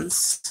other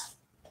ones.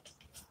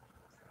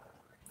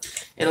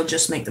 It'll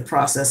just make the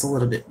process a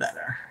little bit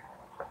better.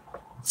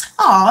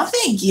 Oh,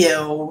 thank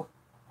you.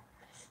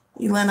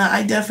 Elena,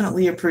 I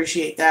definitely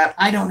appreciate that.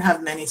 I don't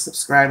have many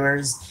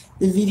subscribers.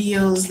 The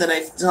videos that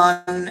I've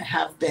done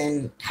have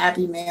been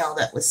happy mail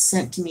that was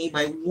sent to me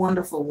by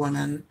wonderful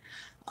women.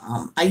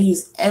 I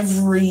use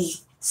every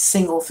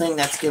single thing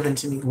that's given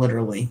to me,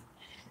 literally.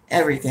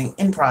 Everything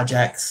in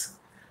projects.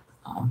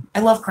 I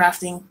love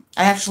crafting.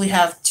 I actually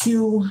have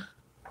 2,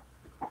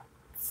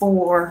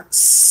 4,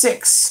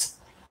 6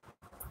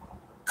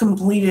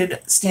 completed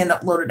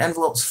stand-up loaded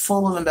envelopes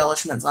full of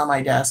embellishments on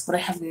my desk, but I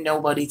have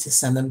nobody to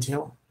send them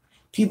to.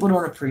 People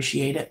don't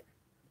appreciate it.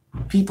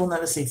 People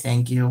never say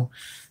thank you.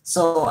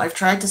 So I've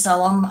tried to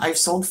sell them. I've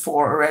sold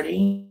 4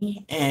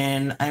 already,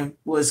 and I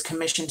was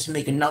commissioned to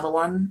make another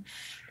one.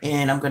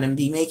 And I'm going to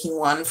be making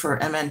one for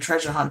MN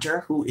Treasure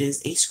Hunter, who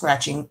is a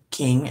scratching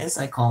king, as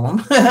I call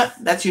him.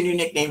 That's your new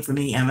nickname for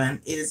me,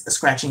 MN, is a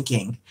scratching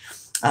king.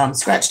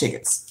 Scratch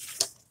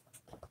tickets.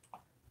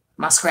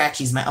 My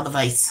scratchies, my other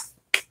vice.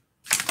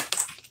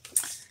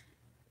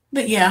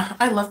 But yeah,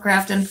 I love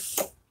crafting.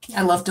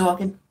 I love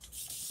talking.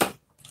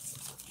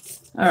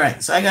 All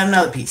right, so I got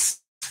another piece.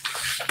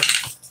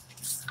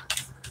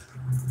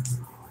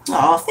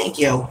 Oh, thank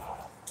you.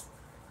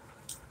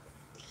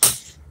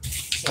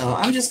 So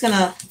I'm just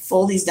gonna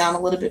fold these down a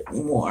little bit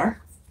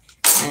more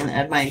and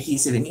add my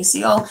adhesive. And you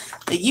see all,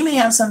 like, you may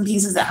have some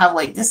pieces that have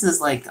like, this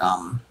is like,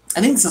 I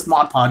think this is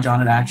Mod Podge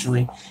on it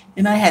actually.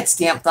 And I had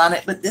stamped on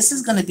it, but this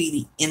is gonna be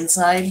the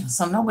inside,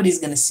 so nobody's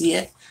gonna see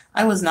it.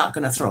 I was not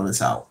gonna throw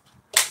this out.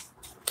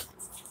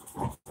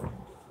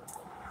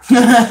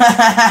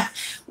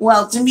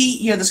 Well, to me,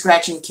 you're the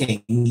scratching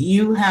king.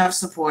 You have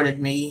supported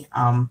me,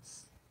 and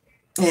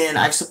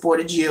I've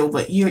supported you,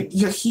 but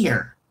you're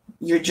here.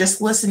 You're just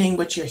listening,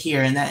 but you're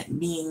here, and that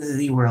means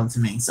the world to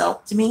me.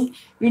 So, to me,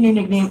 your new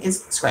nickname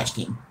is Scratch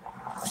King.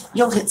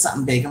 You'll hit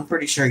something big. I'm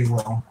pretty sure you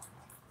will.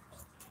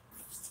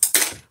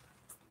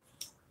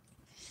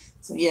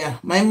 So, yeah,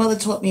 my mother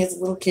taught me as a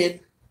little kid,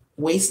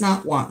 waste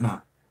not, want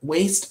not.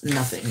 Waste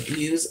nothing.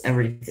 Use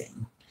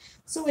everything.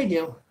 So I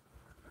do.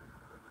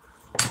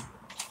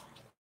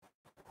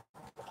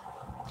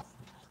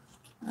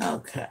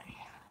 Okay.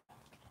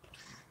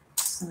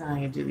 So now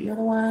you do the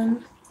other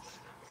one.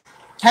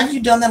 Have you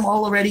done them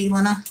all already,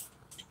 Elena?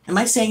 Am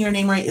I saying your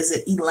name right? Is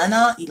it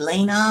Elena?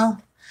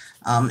 Elena?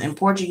 In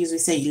Portuguese, we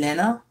say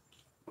Elena.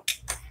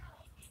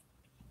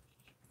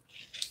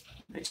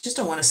 I just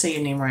don't want to say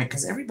your name right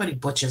because everybody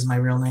butchers my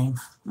real name.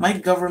 My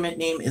government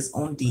name is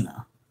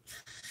Ondina.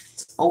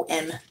 It's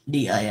Ondina.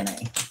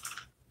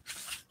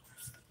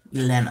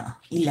 Elena.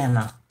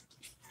 Elena.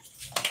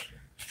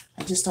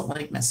 I just don't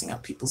like messing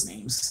up people's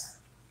names.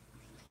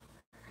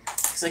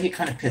 I get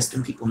kind of pissed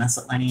when people mess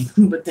up my name,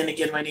 but then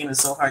again, my name is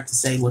so hard to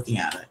say looking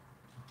at it.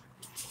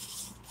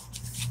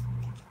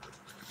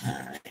 All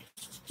right,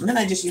 and then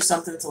I just use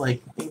something to,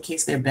 like, in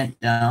case they're bent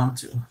down,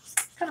 to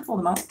kind of pull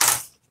them out.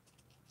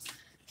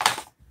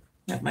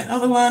 Got my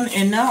other one,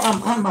 and now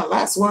I'm on my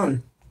last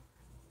one.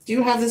 Do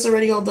you have this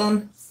already all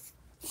done?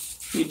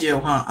 You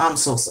do, huh? I'm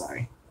so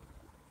sorry.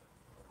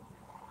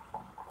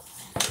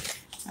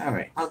 All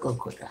right, I'll go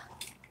quicker.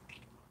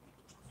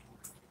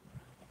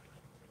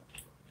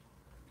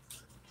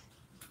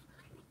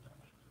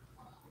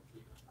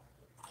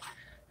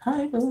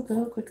 I will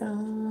go quicker.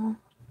 All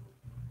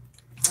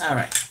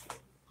right.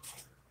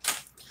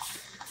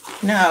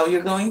 Now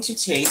you're going to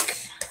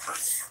take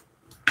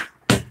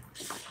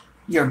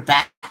your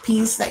back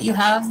piece that you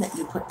have, that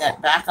you put that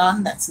back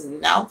on, that's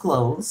now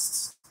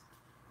closed.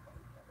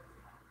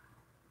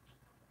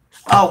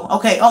 Oh,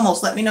 okay,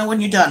 almost. Let me know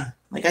when you're done.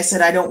 Like I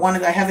said, I don't want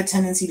to, I have a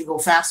tendency to go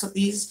fast with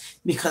these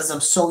because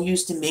I'm so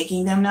used to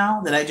making them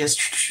now that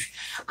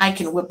I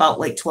can whip out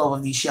like 12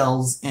 of these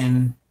shells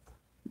in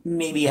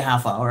maybe a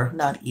half hour,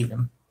 not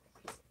even.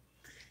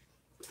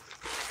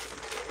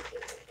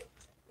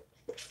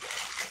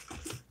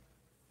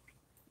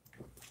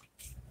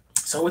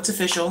 So it's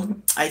official.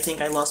 I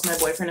think I lost my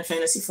boyfriend in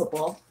fantasy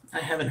football. I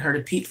haven't heard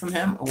a peep from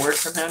him, a word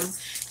from him.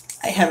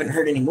 I haven't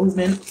heard any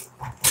movement.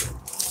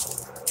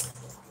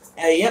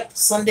 Yep,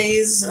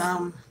 Sundays,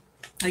 I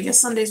guess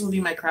Sundays will be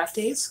my craft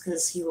days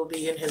because he will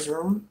be in his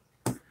room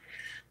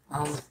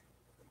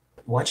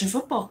watching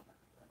football.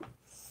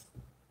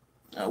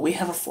 We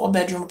have a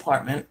 4-bedroom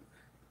apartment.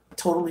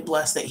 Totally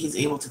blessed that he's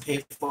able to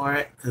pay for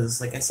it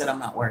because, like I said, I'm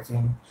not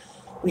working.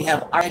 We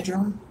have our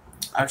bedroom,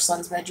 our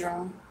son's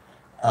bedroom,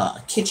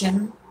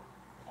 kitchen,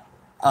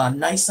 a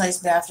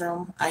nice-sized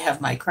bathroom. I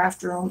have my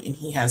craft room, and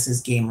he has his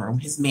game room,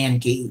 his man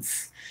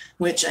cave,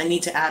 which I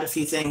need to add a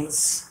few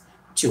things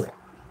to it.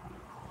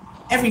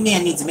 Every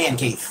man needs a man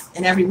cave,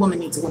 and every woman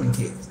needs a woman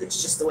cave.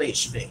 It's just the way it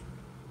should be.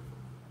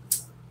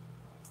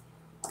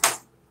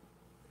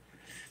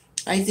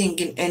 I think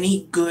in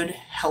any good,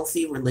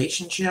 healthy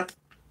relationship,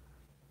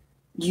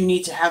 you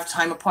need to have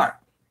time apart.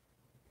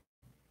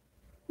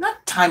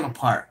 Not time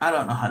apart. I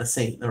don't know how to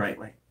say it the right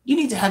way. You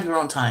need to have your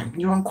own time,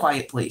 your own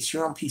quiet place,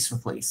 your own peaceful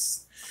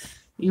place,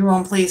 your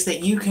own place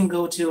that you can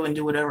go to and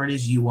do whatever it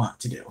is you want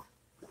to do.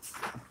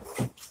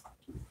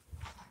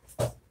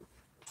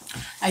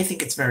 I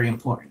think it's very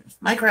important.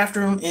 My craft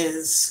room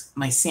is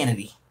my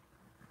sanity.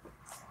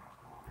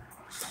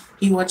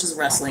 He watches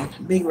wrestling,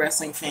 big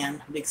wrestling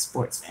fan, big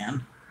sports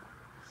fan.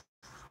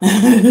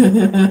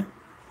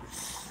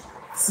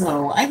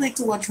 So I like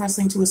to watch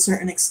wrestling to a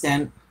certain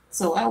extent.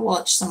 So I'll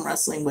watch some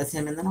wrestling with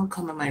him, and then I'll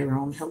come in my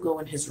room. He'll go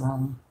in his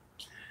room.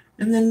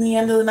 And then the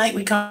end of the night,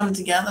 we come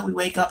together. We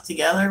wake up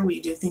together.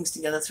 We do things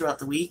together throughout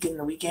the week and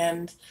the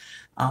weekend.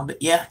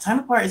 But yeah, time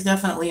apart is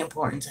definitely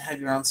important to have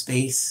your own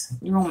space,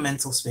 your own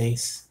mental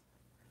space.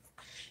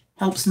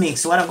 Helps me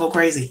so I don't go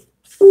crazy.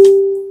 All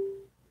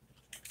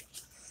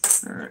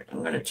right,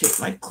 I'm going to take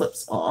my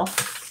clips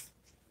off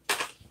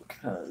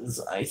because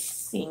I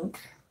think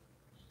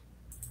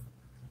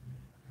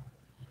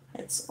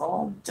it's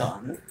all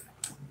done.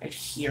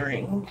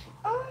 Adhering.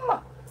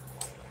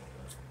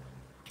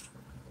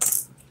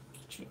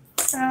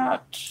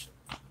 That.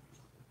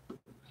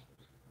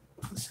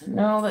 So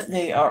now that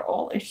they are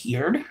all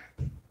adhered,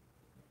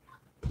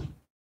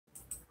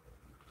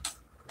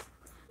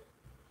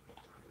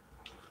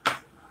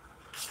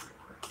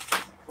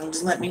 and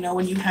just let me know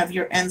when you have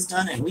your ends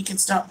done and we can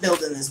start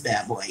building this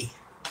bad boy.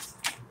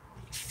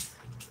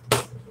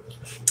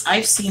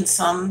 I've seen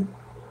some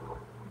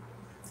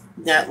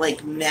that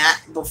like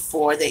matte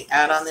before they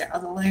add on their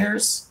other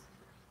layers.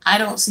 I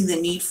don't see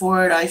the need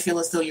for it. I feel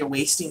as though you're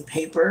wasting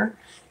paper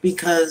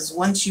because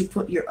once you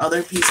put your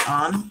other piece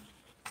on,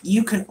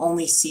 you can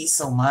only see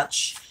so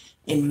much.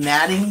 In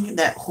matting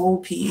that whole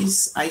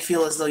piece, I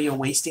feel as though you're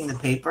wasting the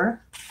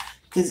paper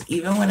because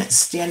even when it's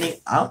standing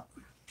up,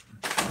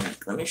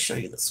 let me show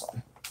you this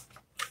one.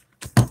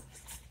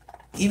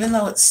 Even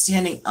though it's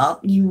standing up,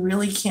 you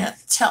really can't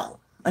tell.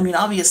 I mean,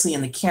 obviously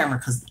in the camera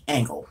because of the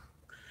angle,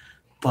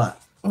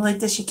 but like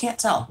this, you can't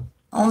tell.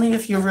 Only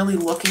if you're really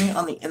looking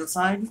on the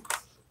inside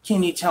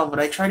can you tell, but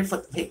I try to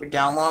put the paper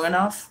down long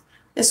enough.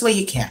 This way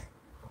you can.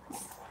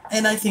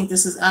 And I think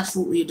this is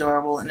absolutely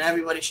adorable, and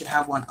everybody should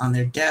have one on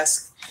their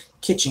desk,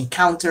 kitchen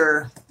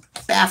counter,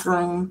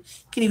 bathroom.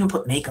 You can even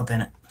put makeup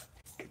in it.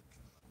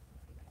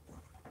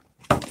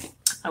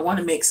 I want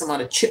to make some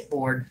out of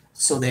chipboard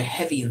so they're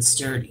heavy and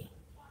sturdy.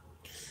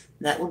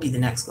 That will be the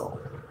next goal.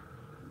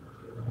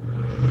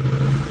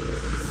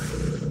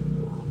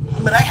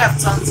 But I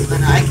have tons of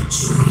it. I can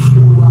show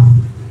you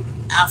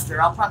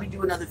after. I'll probably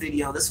do another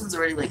video. This one's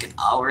already like an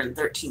hour and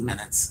 13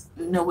 minutes.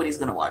 Nobody's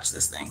going to watch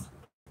this thing.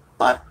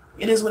 But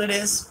it is what it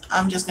is.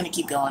 I'm just going to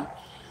keep going.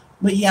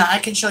 But yeah, I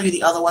can show you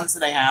the other ones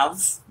that I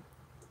have.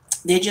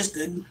 They're just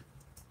good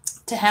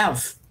to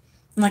have.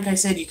 And like I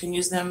said, you can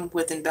use them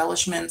with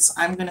embellishments.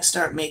 I'm going to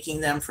start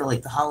making them for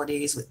like the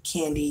holidays with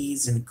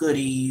candies and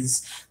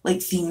goodies, like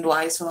themed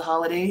wise for the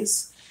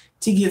holidays,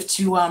 to give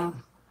to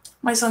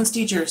my son's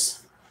teachers.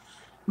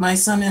 My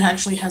son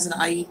actually has an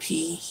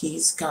IEP.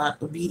 He's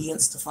got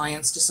obedience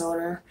defiance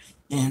disorder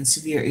and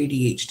severe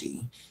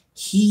ADHD.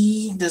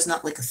 He does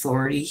not like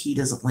authority. He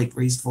doesn't like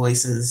raised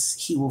voices.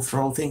 He will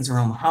throw things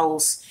around the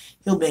house.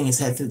 He'll bang his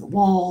head through the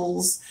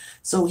walls.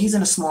 So he's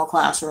in a small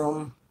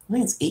classroom. I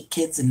think it's 8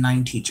 kids and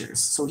 9 teachers.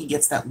 So he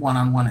gets that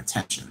one-on-one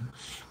attention.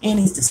 And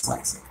he's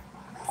dyslexic.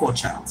 Poor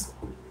child.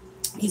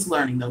 He's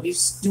learning, though.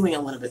 He's doing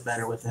a little bit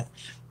better with it.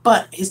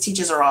 But his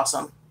teachers are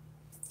awesome.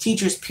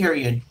 Teachers,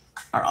 period,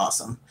 are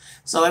awesome.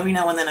 So every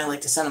now and then I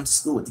like to send him to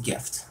school with a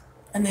gift.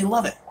 And they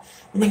love it.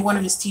 I think one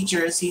of his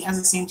teachers, he has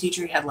the same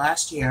teacher he had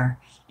last year.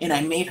 And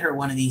I made her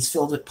one of these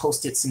filled with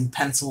Post-its and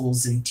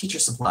pencils and teacher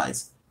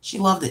supplies. She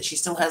loved it. She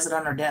still has it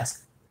on her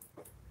desk.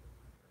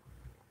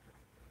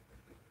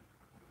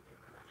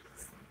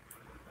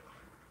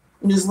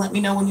 And just let me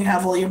know when you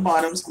have all your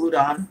bottoms glued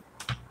on.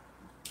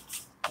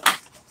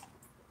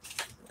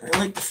 I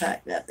like the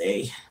fact that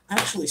they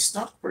actually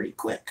stuck pretty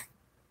quick.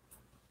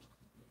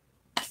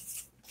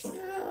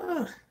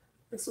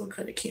 This one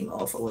kind of came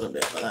off a little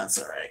bit, but that's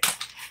all right.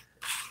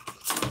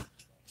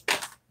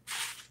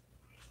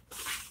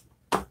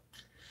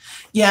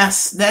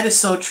 Yes, that is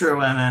so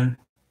true, Evan.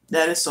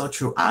 That is so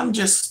true. I'm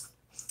just,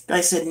 like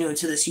I said, new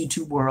to this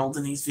YouTube world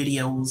and these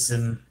videos,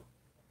 and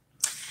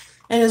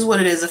it is what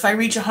it is. If I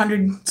reach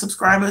 100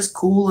 subscribers,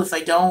 cool. If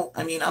I don't,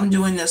 I mean, I'm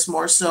doing this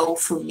more so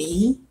for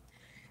me,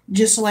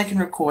 just so I can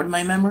record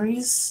my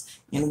memories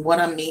and what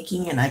I'm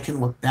making, and I can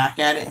look back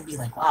at it and be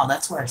like, wow,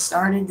 that's where I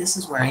started. This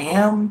is where I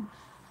am.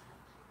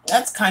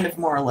 That's kind of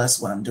more or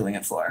less what I'm doing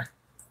it for.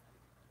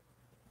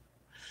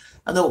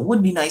 Although it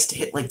would be nice to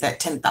hit like that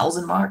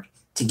 10,000 mark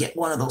to get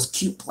one of those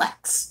cute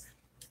plaques.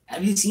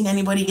 Have you seen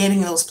anybody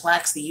getting those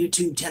plaques, the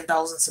YouTube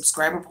 10,000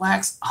 subscriber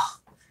plaques? Oh,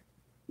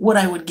 what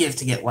I would give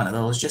to get one of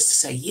those just to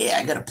say, yeah,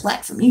 I got a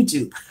plaque from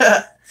YouTube.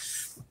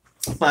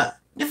 But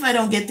if I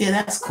don't get there,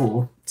 that's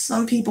cool.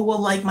 Some people will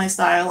like my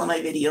style and my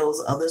videos,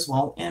 others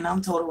won't, and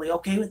I'm totally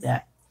okay with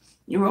that.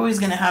 You're always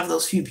going to have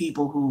those few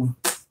people who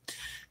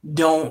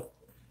don't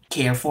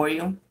care for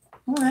you.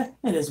 Well,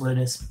 it is what it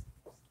is.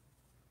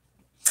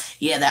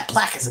 Yeah, that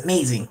plaque is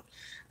amazing.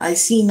 I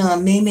seen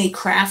May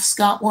Crafts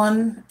got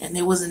one, and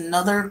there was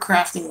another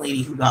crafting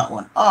lady who got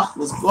one. Oh, it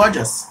was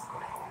gorgeous.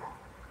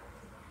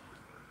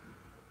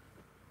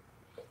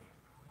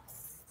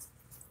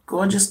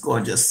 Gorgeous,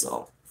 gorgeous.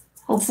 So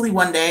hopefully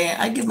one day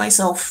I give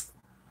myself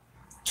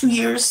 2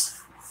 years,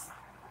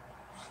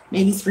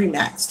 maybe 3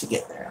 max to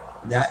get there.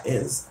 That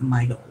is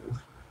my goal.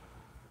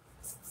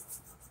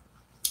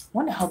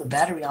 Wonder how the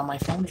battery on my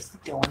phone is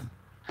doing.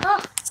 Huh.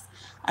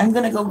 I'm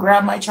gonna go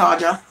grab my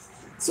charger.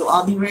 So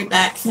I'll be right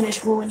back. Finish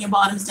gluing your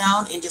bottoms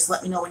down and just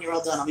let me know when you're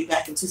all done. I'll be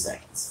back in 2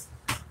 seconds.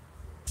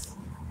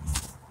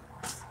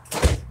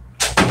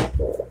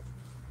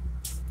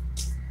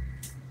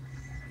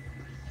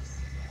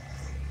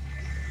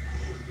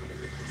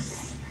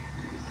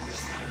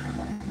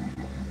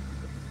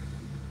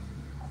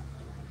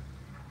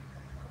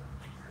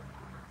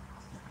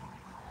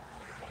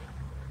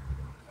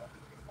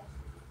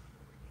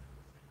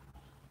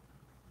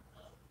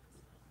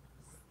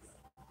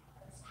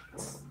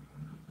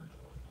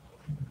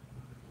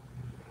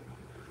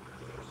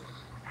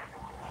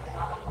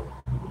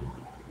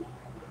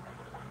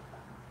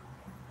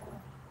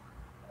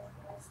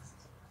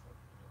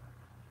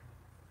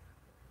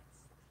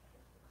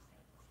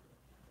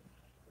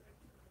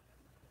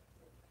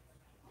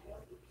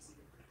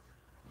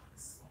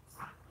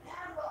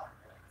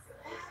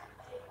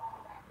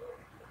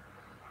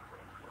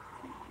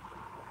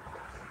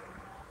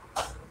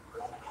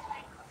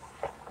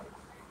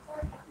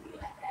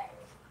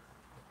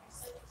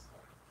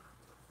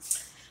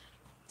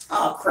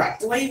 Oh crap,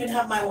 do I even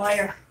have my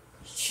wire?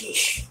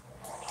 Sheesh.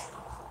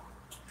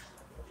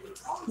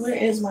 Where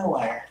is my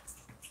wire?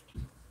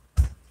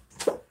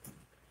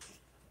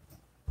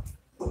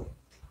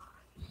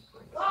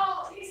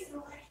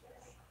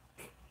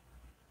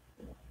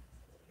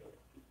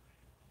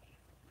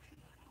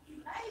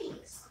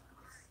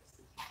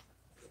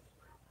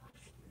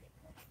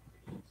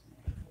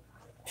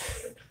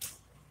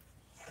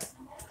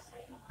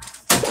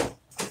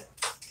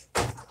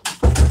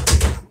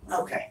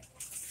 Okay,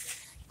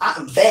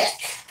 I'm back.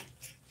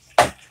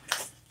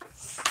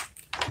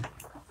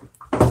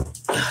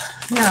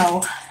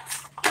 Now,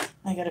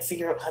 I gotta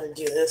figure out how to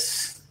do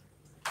this.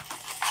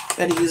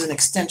 Gotta use an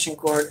extension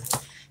cord.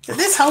 But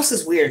this house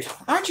is weird.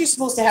 Aren't you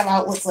supposed to have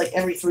outlets like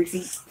every 3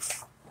 feet?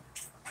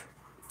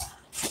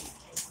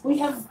 We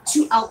have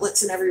 2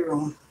 outlets in every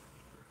room.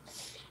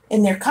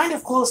 And they're kind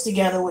of close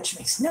together, which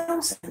makes no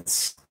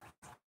sense.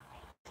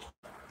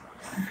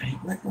 Alright,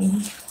 let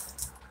me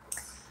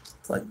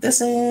plug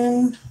this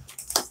in.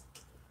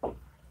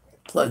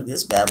 Plug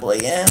this bad boy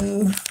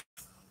in.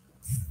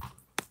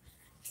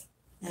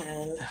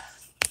 And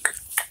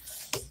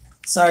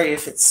sorry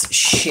if it's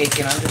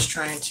shaking. I'm just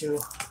trying to...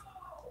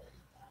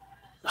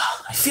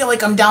 I feel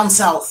like I'm down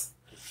south.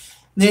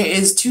 There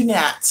is 2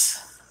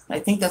 gnats. I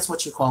think that's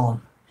what you call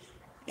them.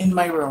 In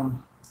my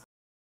room.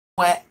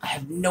 Wet. I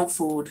have no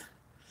food.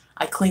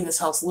 I clean this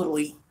house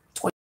literally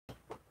twice.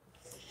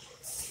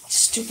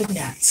 Stupid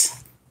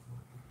gnats.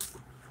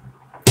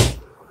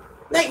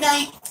 Night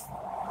night.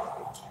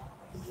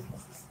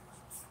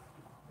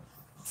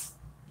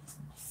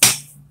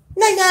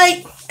 Night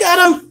night.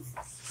 Got him.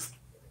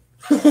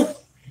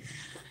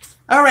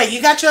 All right,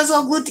 you got yours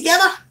all glued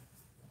together?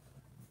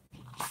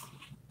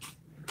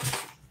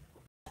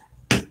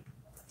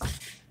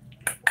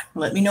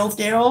 Let me know if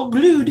they're all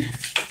glued,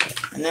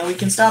 and then we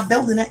can start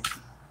building it.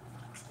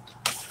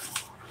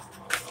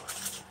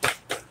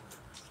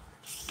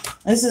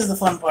 This is the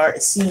fun part,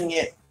 is seeing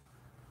it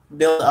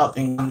build up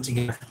and come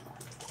together.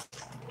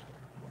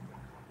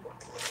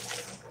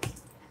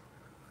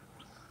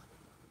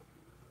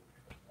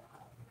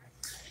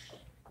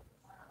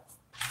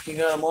 You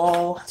got them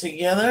all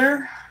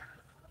together.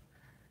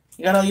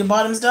 You got all your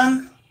bottoms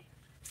done?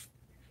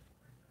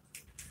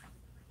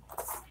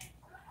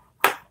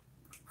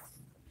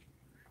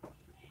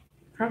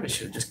 Probably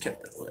should have just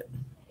kept it lit.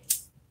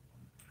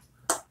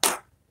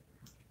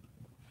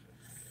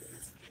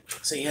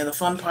 So yeah, the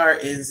fun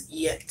part is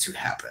yet to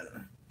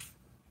happen.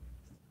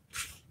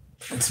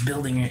 It's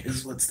building it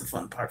is what's the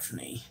fun part for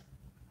me.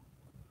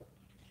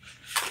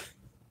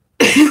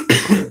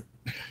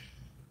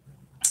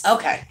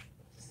 Okay.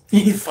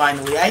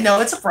 Finally, I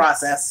know it's a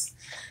process.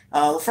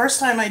 The first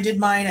time I did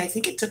mine, I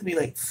think it took me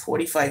like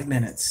 45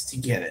 minutes to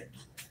get it.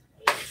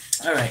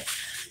 All right,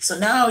 so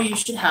now you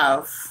should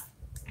have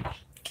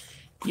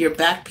your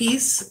back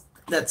piece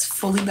that's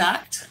fully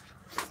backed,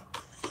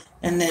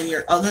 and then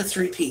your other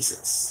 3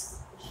 pieces.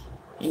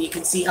 And you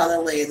can see how they're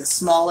laid, the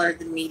smaller,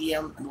 the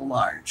medium, and the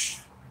large.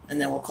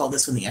 And then we'll call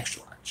this one the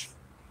extra large.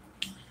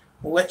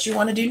 What you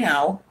want to do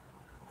now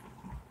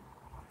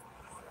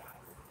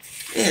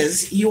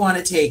is you want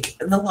to take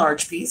the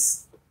large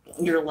piece,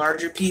 your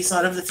larger piece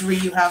out of the 3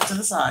 you have to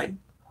the side,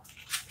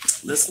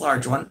 this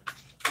large one,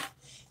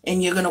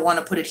 and you're going to want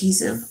to put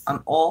adhesive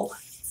on all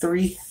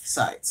 3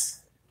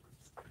 sides.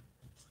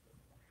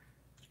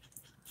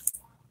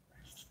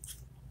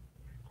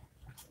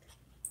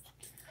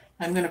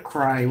 I'm going to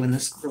cry when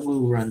this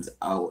glue runs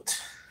out.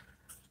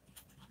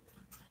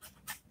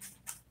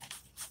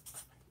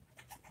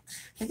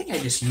 I think I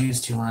just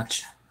used too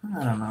much.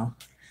 I don't know.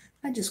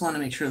 I just want to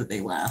make sure that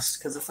they last,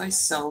 because if I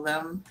sell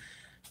them,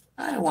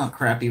 I don't want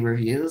crappy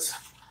reviews.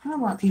 I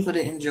want people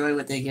to enjoy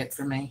what they get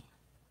from me.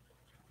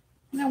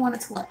 And I want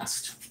it to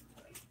last.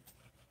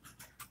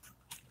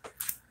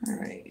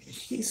 Alright,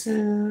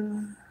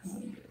 adhesive.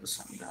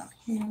 Some down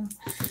here.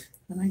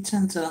 And I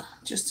tend to,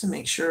 just to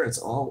make sure it's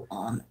all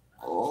on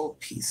all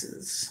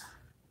pieces.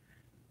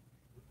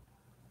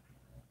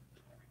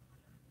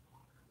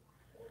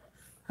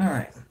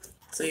 Alright,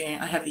 so yeah,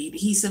 I have the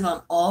adhesive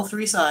on all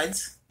three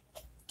sides.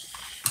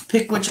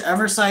 Pick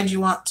whichever side you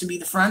want to be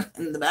the front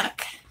and the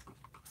back.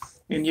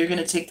 And you're going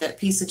to take that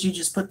piece that you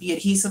just put the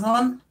adhesive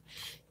on,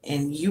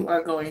 and you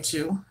are going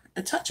to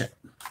attach it.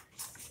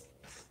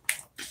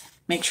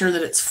 Make sure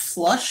that it's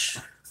flush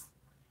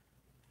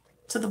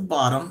to the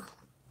bottom.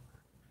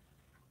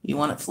 You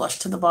want it flush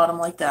to the bottom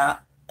like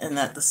that, and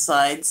that the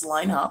sides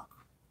line up.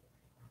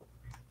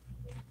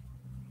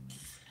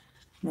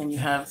 And then you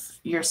have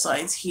your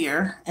sides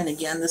here. And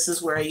again, this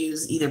is where I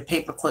use either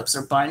paper clips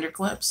or binder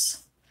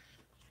clips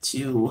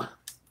to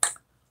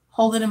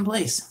hold it in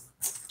place.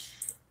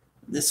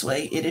 This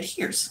way it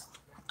adheres.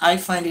 I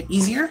find it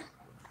easier,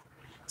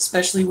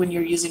 especially when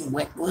you're using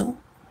wet glue,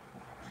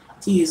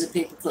 to use a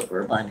paper clip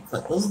or a binder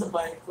clip. Those are the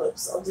binder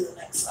clips. I'll do the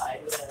next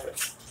side with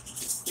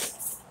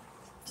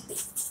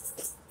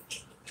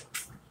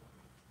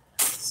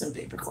some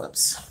paper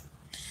clips.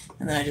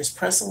 And then I just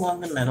press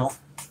along the middle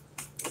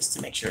just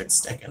to make sure it's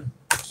sticking.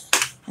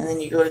 And then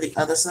you go to the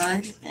other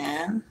side,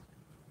 and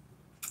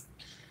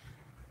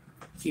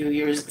if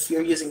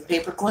you're using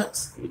paper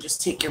clips, you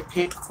just take your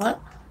paper clip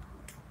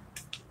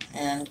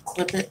and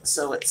clip it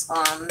so it's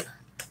on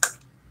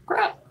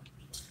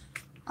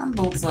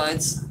both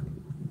sides,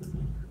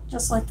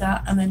 just like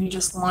that. And then you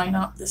just line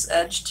up this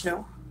edge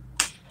too.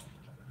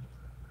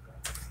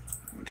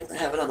 Because I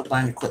have another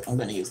binder clip, I'm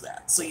going to use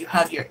that. So you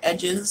have your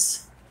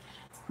edges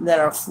that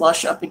are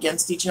flush up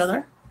against each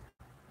other.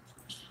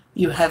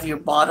 You have your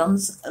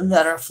bottoms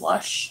that are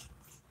flush,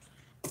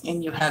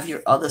 and you have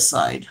your other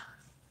side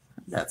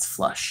that's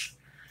flush.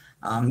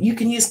 You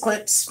can use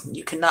clips,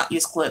 you cannot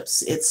use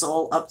clips. It's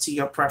all up to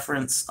your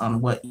preference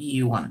on what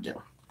you want to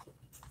do.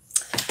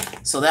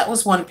 So that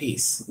was one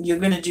piece. You're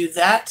going to do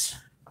that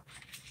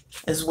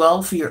as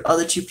well for your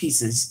other two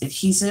pieces.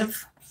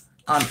 Adhesive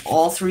on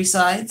all three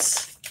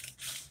sides,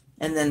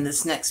 and then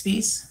this next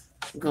piece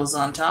goes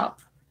on top,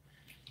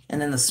 and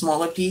then the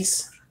smaller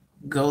piece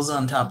goes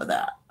on top of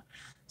that.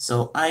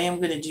 So I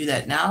am going to do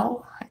that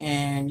now,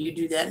 and you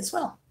do that as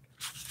well.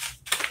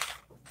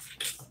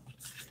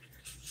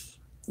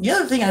 The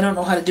other thing I don't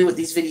know how to do with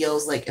these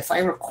videos, like if I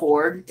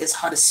record, is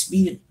how to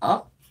speed it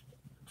up.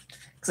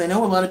 Because I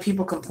know a lot of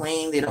people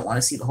complain they don't want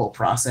to see the whole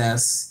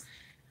process.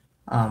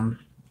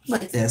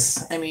 Like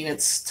this. I mean,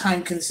 it's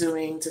time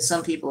consuming. To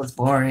some people, it's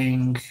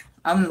boring.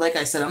 Like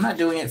I said, I'm not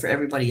doing it for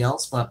everybody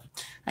else, but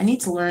I need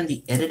to learn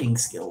the editing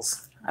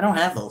skills. I don't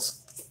have those.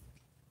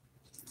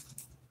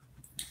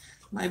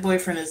 My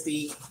boyfriend is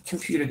the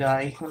computer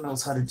guy who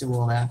knows how to do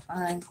all that.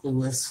 I'm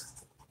clueless.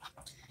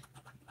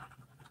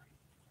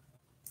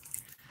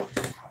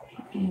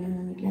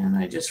 And again,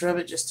 I just rub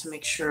it just to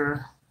make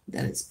sure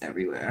that it's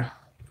everywhere.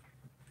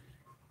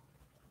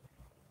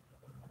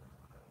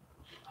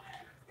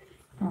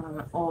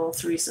 On all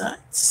three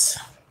sides.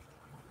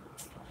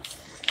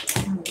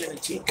 I'm going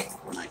to take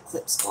my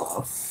clips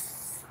off.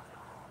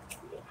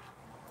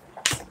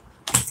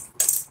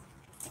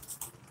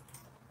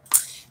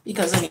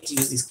 Because I need to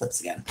use these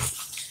clips again.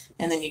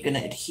 And then you're going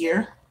to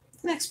adhere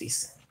the next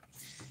piece.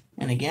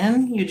 And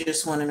again, you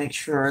just want to make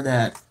sure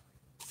that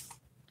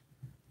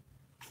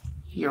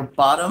your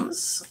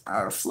bottoms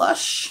are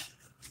flush,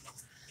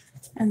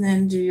 and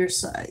then do your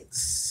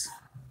sides.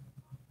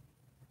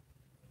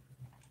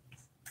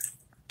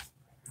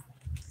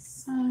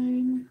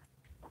 Side.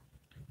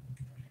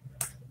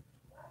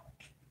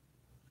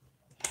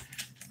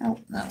 Oh,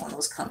 that one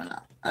was coming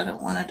up. I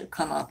don't want it to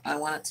come up. I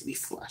want it to be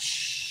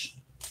flush.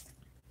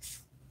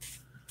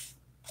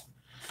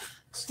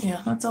 So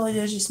yeah, that's all I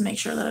do, is just make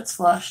sure that it's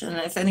flush. And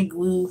if any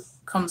glue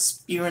comes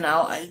spewing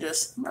out, I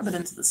just rub it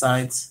into the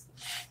sides.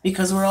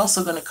 Because we're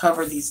also going to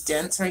cover these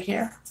dents right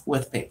here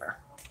with paper.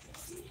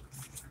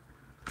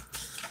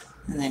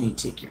 And then you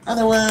take your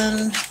other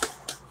one,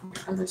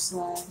 your other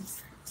side,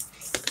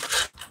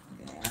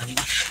 and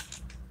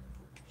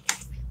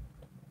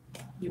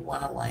you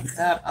want to line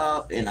that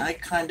up. And I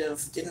kind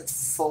of didn't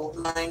fold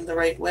mine the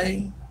right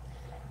way.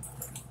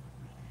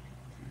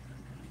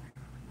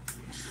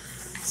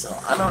 So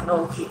I don't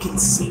know if you can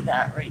see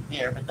that right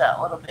there, but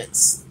that little bit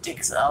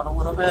sticks out a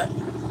little bit,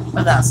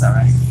 but that's all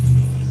right.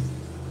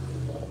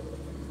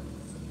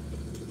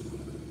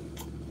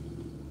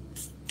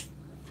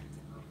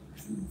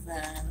 And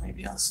then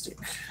maybe I'll stick.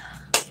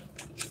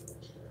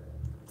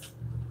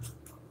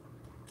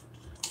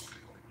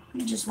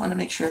 You just want to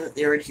make sure that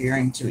they're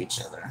adhering to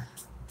each other.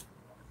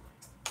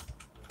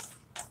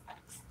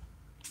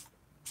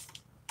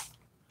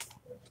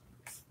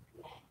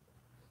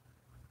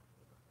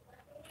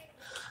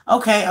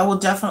 Okay, I will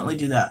definitely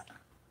do that.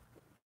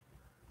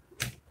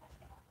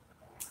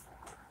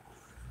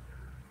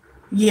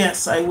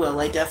 Yes, I will.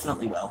 I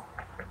definitely will.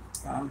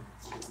 I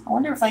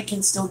wonder if I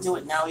can still do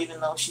it now, even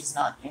though she's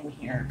not in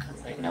here,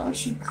 because I know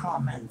she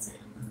commented.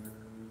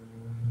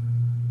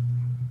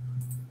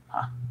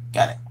 Huh,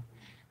 got it.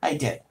 I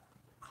did.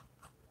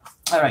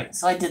 All right,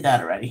 so I did that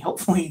already.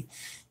 Hopefully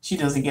she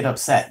doesn't get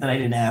upset that I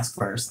didn't ask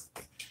first.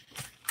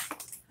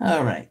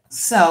 All right,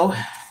 so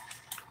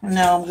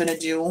now I'm going to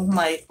do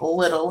my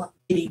little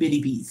itty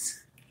bitty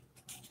bees.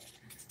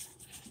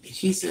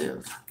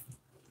 Adhesive.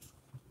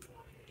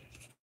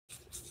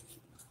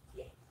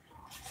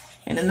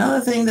 And another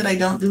thing that I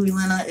don't do,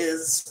 Elena,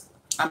 is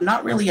I'm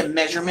not really a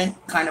measurement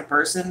kind of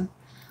person,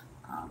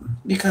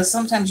 because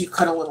sometimes you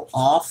cut a little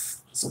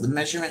off, so the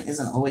measurement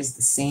isn't always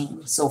the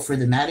same. So for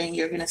the matting,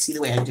 you're going to see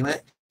the way I do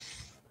it.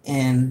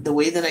 And the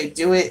way that I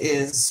do it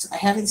is, I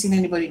haven't seen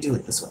anybody do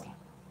it this way.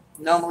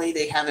 Normally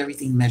they have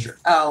everything measured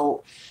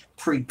out,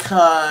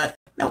 pre-cut.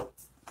 Nope.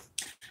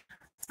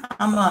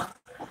 I'm a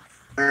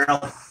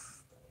girl.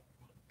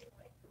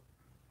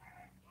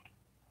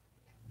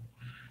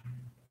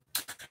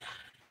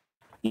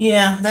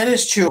 Yeah, that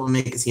is true.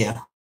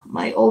 Yeah.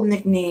 My old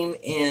nickname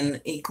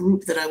in a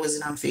group that I was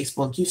in on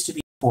Facebook used to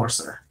be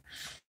Enforcer,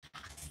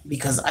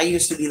 because I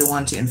used to be the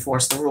one to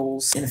enforce the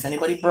rules, and if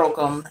anybody broke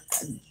them,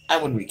 I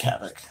would wreak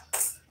havoc.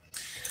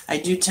 I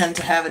do tend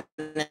to have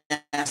a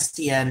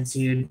nasty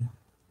attitude.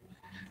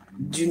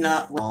 Do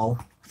not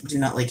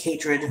like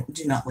hatred.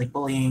 Do not like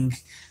bullying.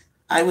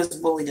 I was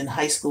bullied in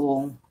high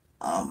school.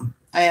 I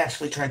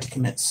actually tried to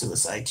commit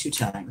suicide 2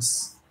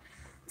 times.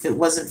 If it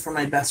wasn't for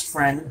my best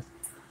friend,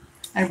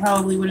 I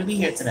probably wouldn't be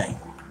here today.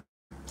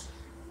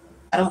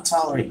 I don't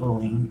tolerate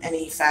bullying,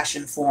 any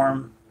fashion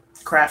form,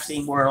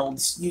 crafting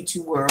worlds,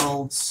 YouTube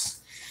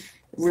worlds,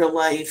 real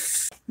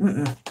life.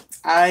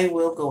 I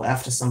will go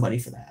after somebody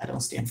for that. I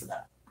don't stand for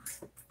that.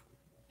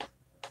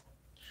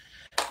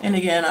 And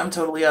again, I'm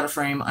totally out of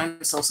frame.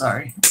 I'm so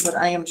sorry, but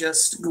I am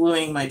just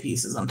gluing my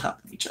pieces on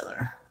top of each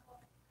other.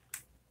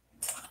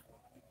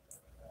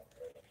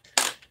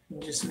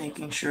 I'm just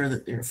making sure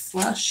that they're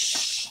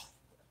flush.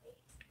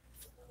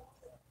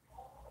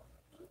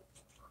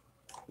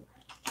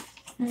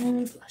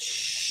 And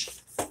flush.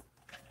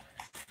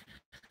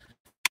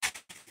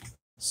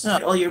 So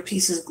all your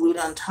pieces glued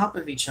on top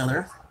of each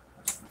other,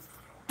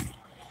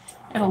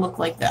 it'll look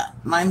like that.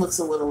 Mine looks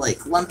a little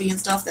like lumpy and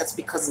stuff. That's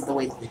because of the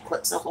way that the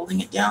clips are holding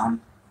it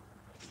down.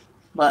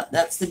 But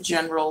that's the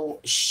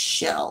general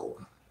shell.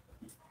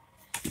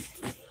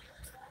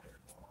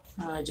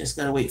 I just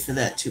gotta wait for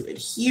that to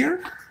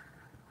adhere.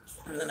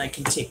 And then I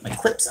can take my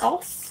clips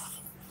off.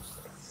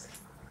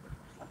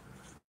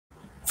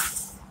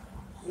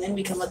 And then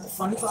we can let the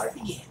fun part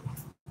begin.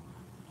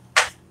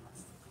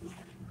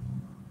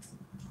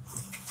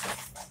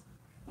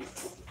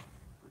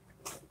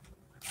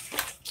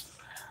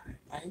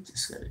 I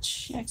just gotta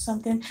check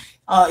something.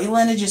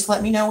 Elena, just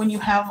let me know when you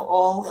have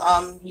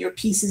all your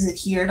pieces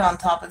adhered on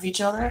top of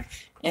each other,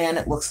 and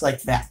it looks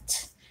like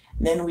that.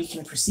 Then we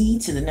can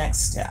proceed to the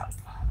next step.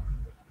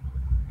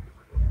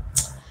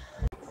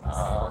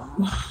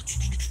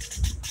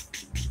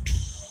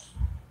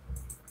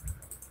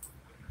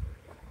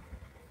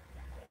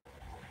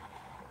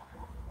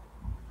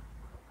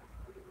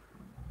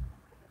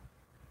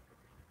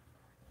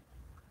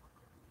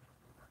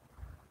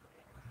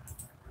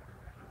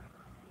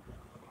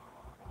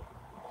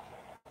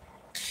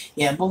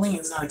 Yeah, bullying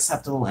is not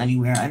acceptable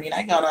anywhere. I mean,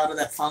 I got out of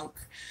that funk.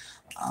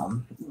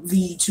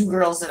 The 2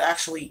 girls that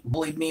actually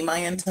bullied me my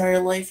entire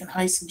life in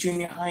high school,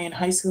 junior high and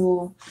high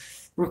school,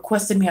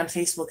 requested me on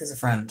Facebook as a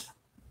friend.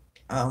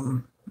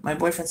 My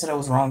boyfriend said I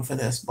was wrong for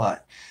this,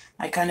 but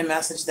I kind of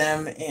messaged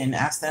them and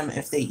asked them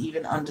if they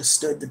even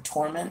understood the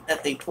torment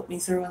that they put me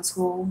through in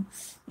school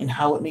and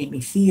how it made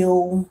me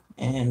feel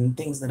and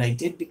things that I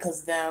did because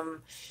of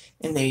them.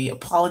 And they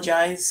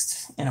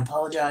apologized and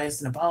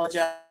apologized and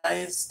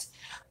apologized.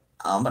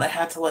 But I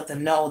had to let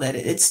them know that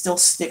it still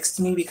sticks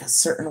to me because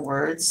certain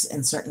words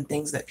and certain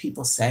things that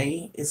people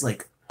say is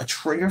like a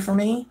trigger for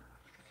me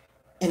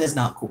and is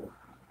not cool.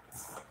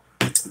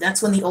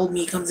 That's when the old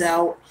me comes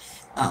out.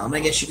 I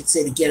guess you could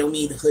say the ghetto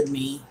me, the hood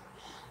me,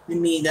 the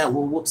me that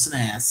will whoop some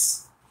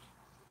ass.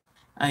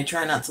 I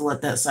try not to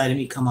let that side of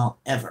me come out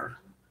ever.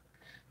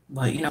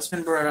 But, it's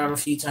been brought out a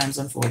few times,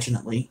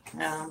 unfortunately.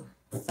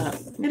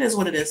 It is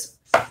what it is.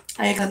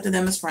 I accepted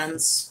them as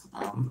friends.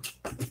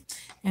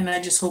 And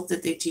I just hope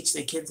that they teach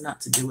their kids not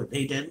to do what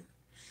they did.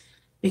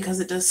 Because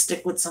it does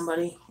stick with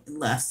somebody. It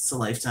lasts a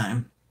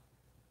lifetime.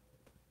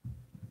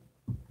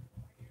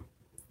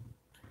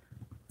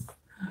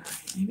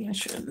 Maybe I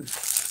should.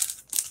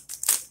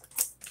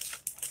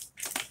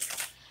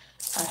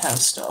 I have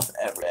stuff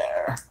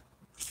everywhere.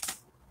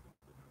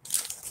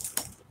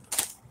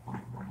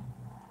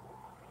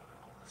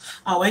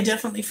 Oh, I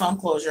definitely found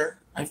closure.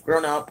 I've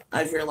grown up.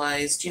 I've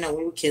realized, we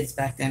were kids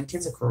back then.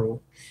 Kids are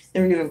cruel.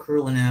 They're even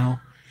crueler now.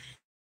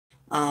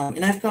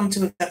 And I've come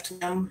to accept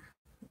them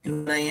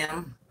and what I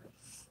am,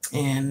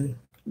 and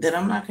that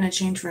I'm not going to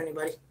change for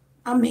anybody.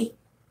 I'm me.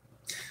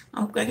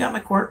 I got my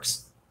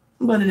quirks,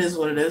 but it is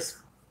what it is.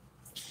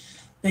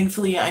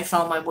 Thankfully, I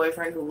found my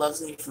boyfriend who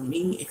loves me for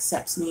me,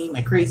 accepts me,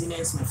 my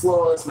craziness, my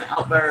flaws, my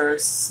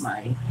outbursts,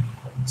 my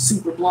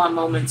super blonde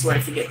moments where I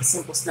forget the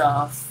simple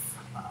stuff.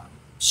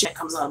 Shit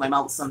comes out of my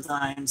mouth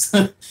sometimes.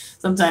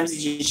 Sometimes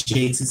he just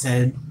shakes his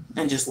head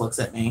and just looks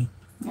at me.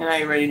 And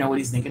I already know what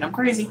he's thinking. I'm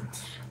crazy.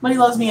 But he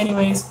loves me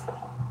anyways.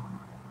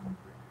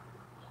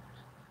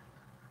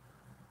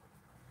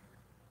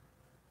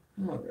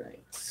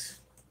 Alright.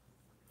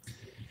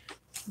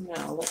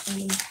 Now let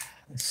me,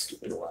 this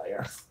stupid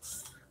wire,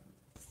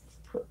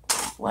 put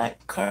the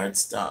black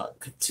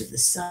cardstock to the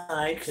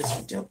side because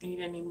we don't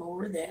need any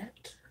more of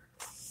that.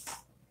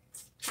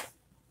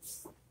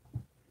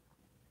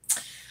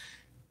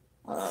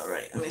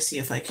 Alright, let me see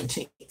if I can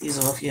take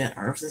these off yet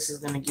or if this is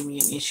going to give me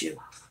an issue.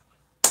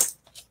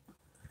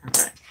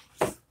 Alright.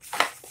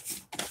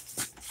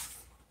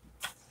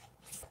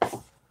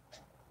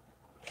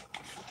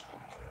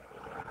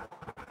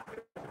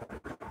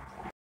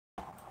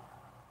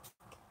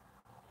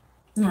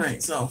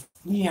 Alright, so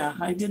yeah,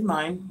 I did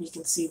mine. You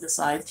can see the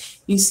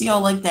sides. You see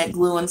all like that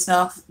glue and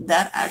stuff?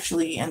 That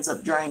actually ends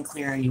up drying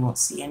clear and you won't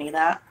see any of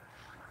that.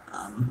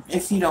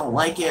 If you don't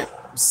like it,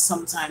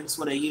 sometimes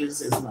what I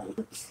use is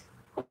like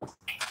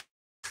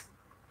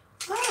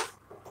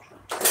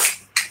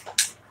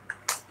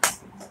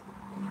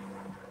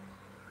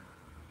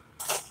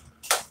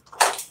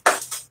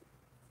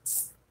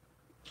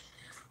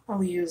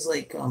I'll use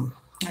like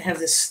I have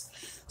this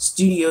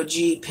Studio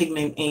G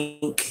pigment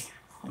ink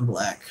in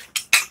black.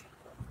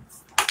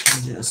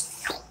 And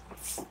just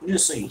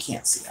so you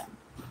can't see them.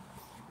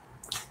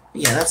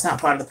 Yeah, that's not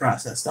part of the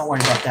process. Don't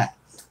worry about that.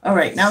 All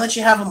right, now that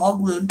you have them all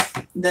glued,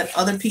 that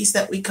other piece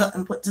that we cut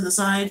and put to the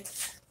side,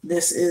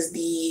 this is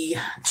the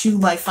 2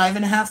 by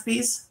 5.5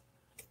 piece.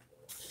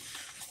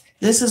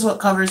 This is what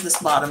covers this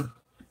bottom.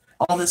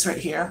 All this right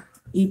here.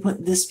 You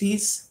put this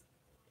piece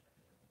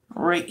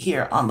right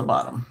here on the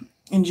bottom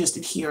and just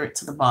adhere it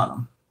to the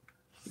bottom.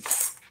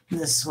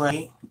 This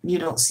way, you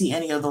don't see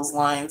any of those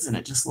lines and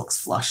it just looks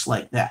flush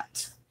like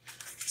that.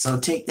 So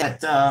take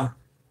that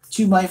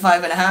 2 by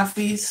 5.5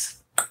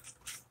 piece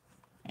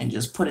and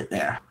just put it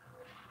there.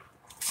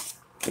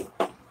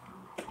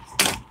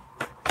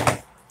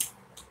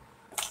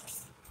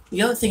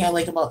 The other thing I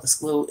like about this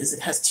glue is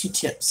it has 2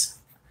 tips.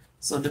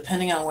 So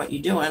depending on what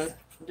you're doing,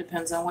 it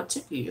depends on what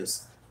tip you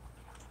use.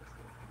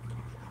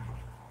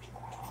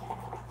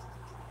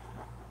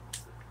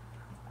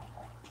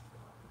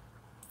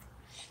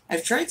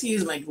 I've tried to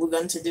use my glue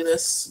gun to do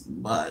this,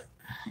 but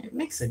it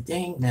makes a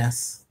dang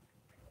mess.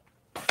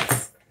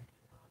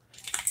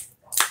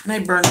 And I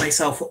burned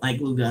myself with my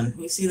glue gun.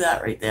 You see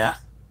that right there?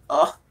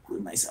 Oh,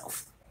 glued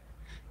myself.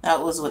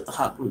 That was with the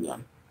hot glue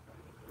gun.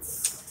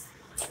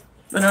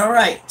 But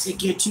alright,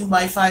 take your 2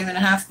 by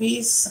 5.5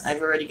 piece.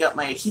 I've already got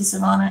my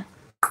adhesive on it.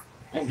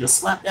 And just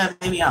slap that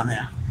baby on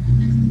there.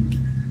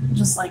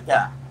 Just like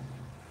that.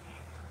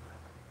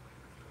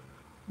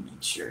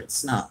 Make sure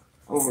it's not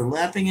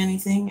overlapping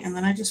anything. And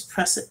then I just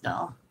press it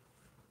down.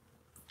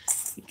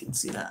 You can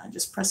see that. I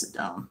just press it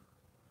down.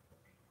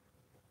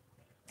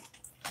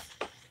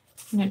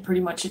 And it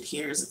pretty much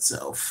adheres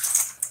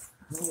itself.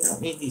 We don't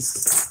need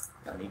these,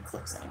 don't need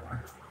clips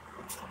anymore.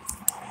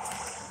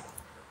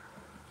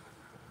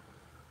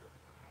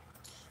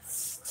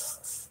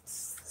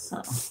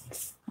 So,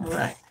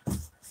 alright.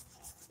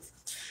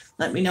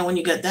 Let me know when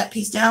you get that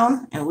piece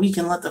down and we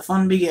can let the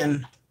fun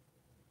begin.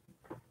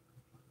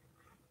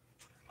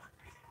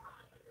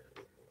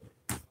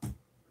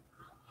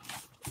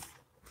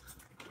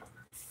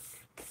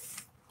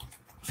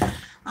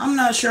 I'm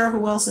not sure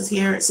who else is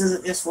here. It says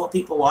that there's 4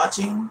 people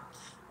watching.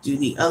 Do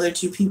the other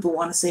 2 people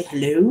want to say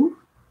hello?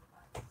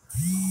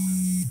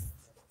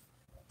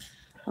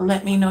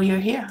 Let me know you're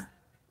here.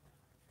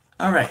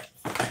 All right.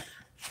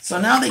 So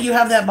now that you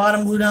have that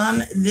bottom glued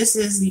on, this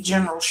is the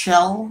general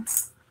shell.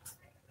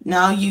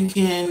 Now you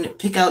can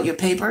pick out your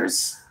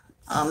papers.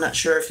 I'm not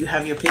sure if you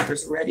have your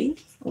papers ready.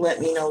 Let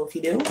me know if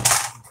you do.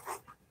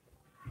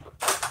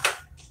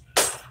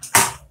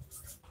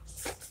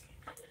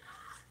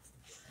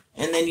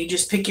 And then you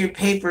just pick your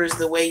papers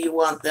the way you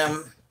want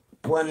them,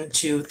 1,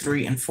 2,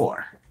 3, and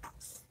 4.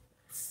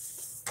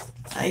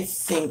 I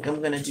think I'm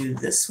going to do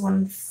this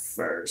one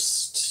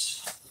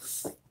first.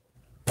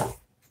 And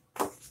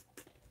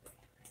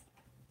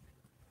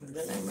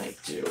then I might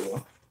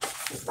do...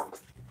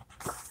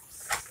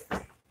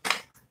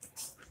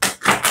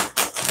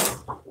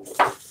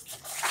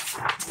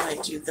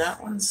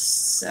 that one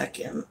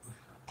second.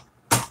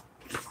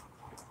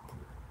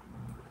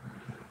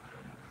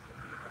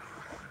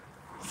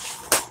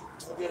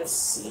 We're gonna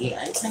see.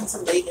 I tend to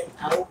lay them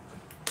out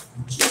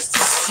just to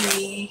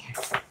see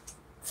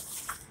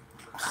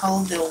how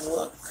they'll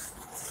look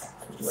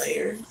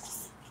layered.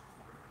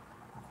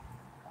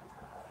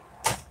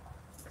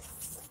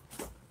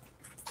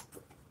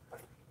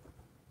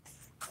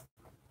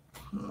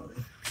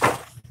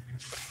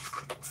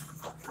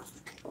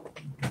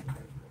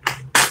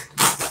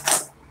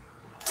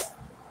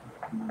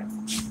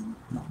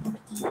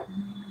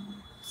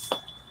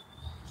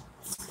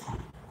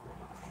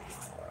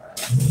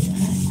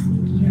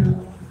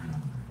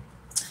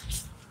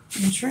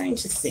 I'm trying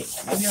to think.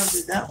 Maybe I'll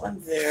do that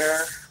one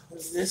there,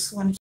 this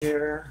one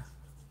here,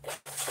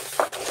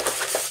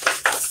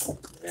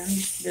 then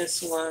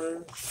this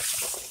one,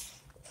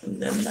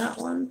 and then that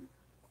one.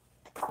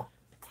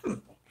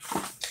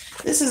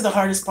 This is the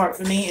hardest part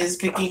for me, is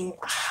picking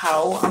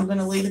how I'm going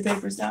to lay the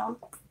papers down.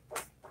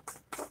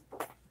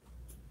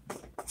 I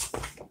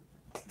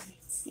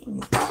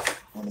think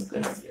what I'm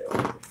going to do.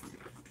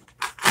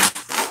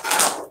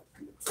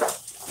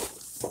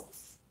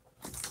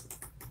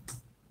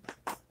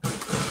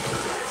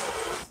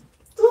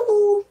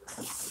 Ooh.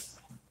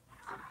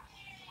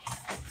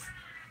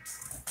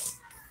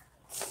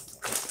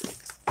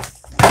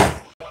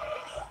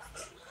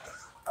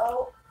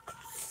 Oh.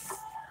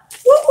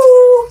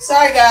 Woohoo!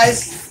 Sorry,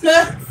 guys.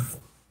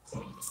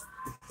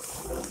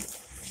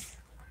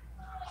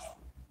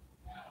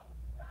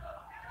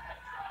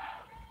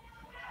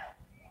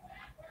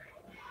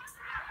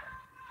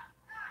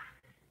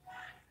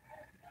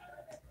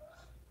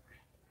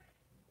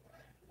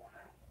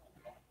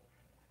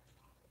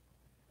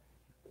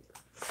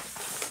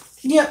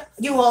 Yep,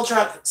 U-Haul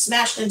truck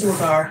smashed into a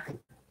car,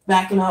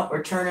 backing up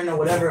or turning or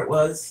whatever it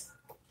was.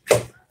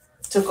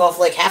 Took off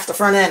like half the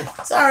front end.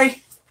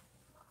 Sorry.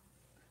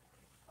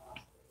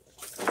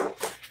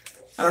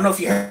 I don't know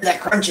if you heard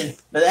that crunching,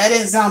 but that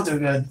didn't sound too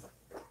good.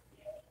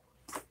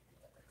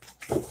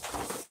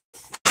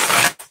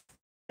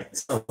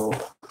 So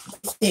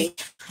I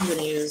think I'm going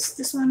to use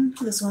this one,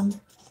 this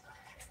one.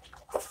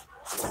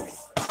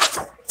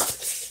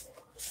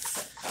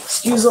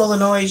 Excuse all the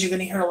noise. You're going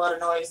to hear a lot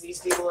of noise. These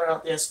people are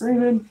out there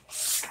screaming.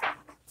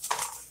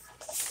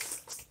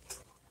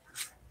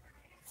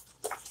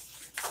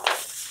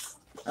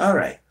 All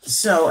right.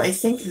 So I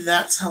think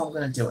that's how I'm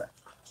going to do it.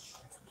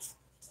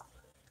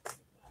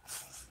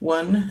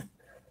 1,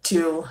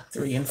 2,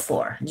 3, and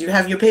 4. Do you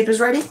have your papers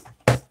ready?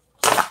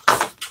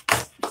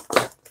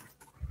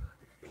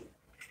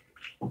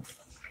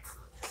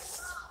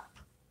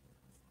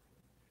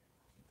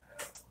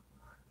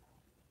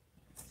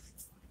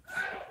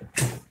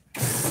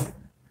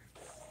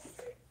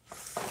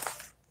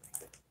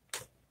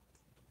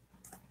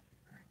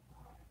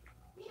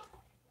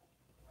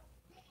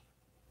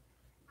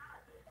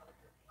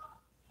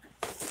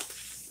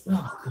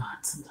 Oh, God.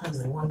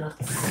 Sometimes I wonder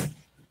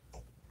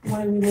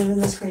why we live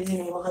in this crazy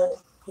neighborhood.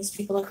 These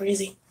people are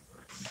crazy.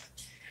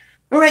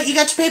 All right, you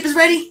got your papers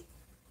ready?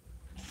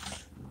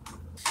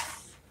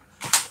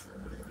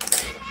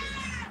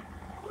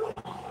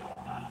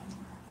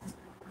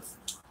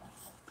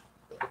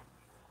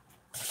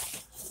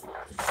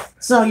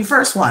 So your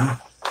first one,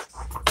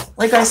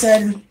 like I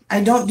said,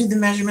 I don't do the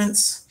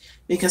measurements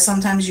because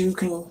sometimes you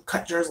can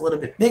cut yours a little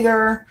bit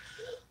bigger,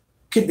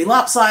 could be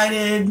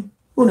lopsided,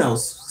 who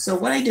knows. So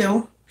what I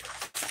do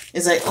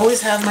is I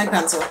always have my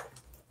pencil.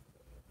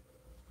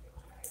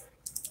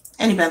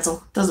 Any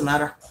pencil, doesn't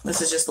matter.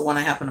 This is just the one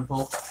I happen to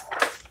pull.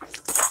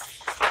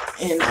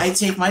 And I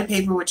take my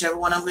paper, whichever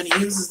one I'm going to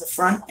use is the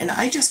front, and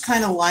I just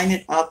kind of line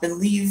it up and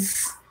leave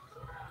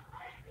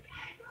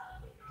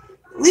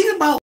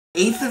about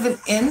 1/8 of an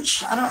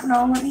inch. I don't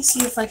know. Let me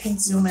see if I can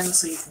zoom in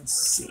so you can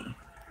see.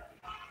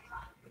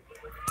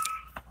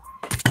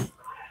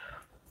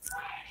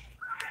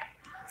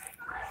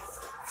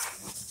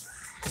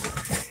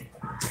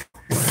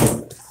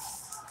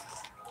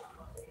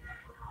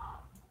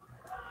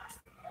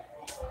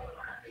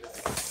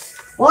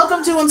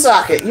 Welcome to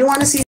Woonsocket. You want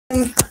to see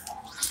him?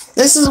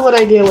 This is what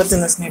I deal with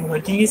in this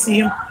neighborhood. Can you see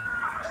him?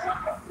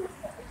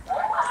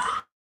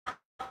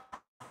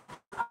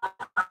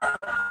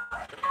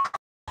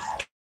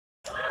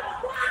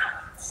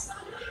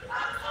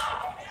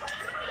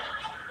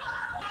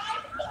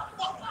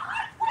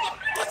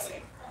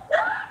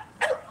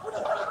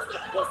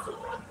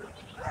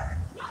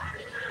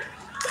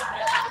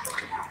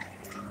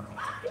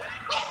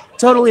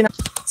 Totally not.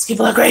 These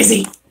people are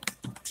crazy.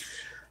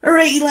 All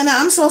right, Elena,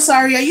 I'm so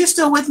sorry. Are you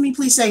still with me?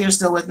 Please say you're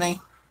still with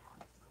me.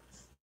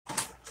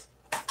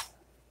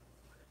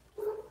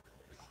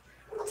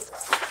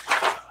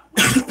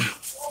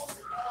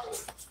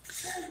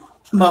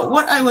 But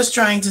what I was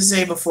trying to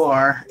say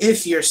before,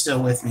 if you're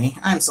still with me,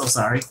 I'm so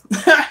sorry,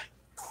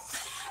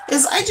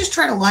 is I just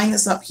try to line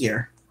this up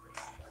here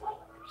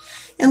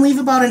and leave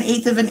about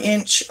 1/8 of an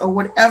inch or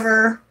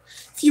whatever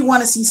if you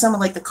want to see some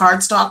of like the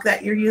cardstock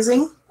that you're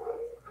using.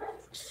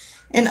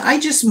 And I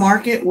just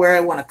mark it where I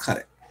want to cut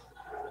it.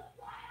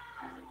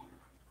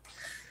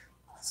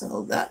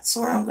 So that's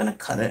where I'm going to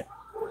cut it.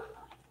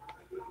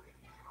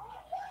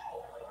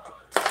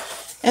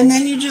 And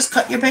then you just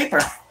cut your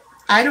paper.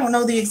 I don't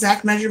know the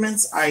exact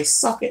measurements. I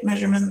suck at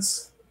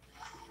measurements.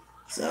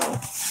 So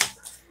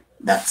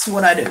that's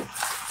what I do.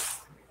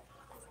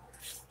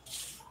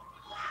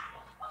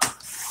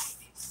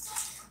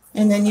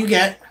 And then you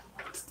get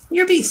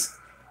your piece.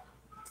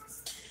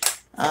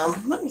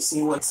 Let me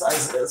see what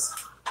size it is.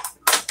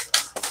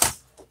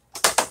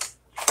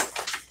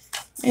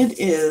 It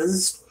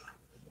is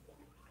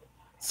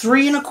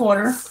 3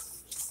 1/4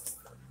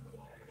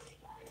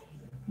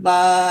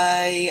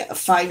 by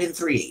 5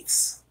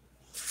 3/8.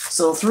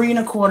 So 3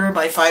 1/4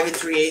 by 5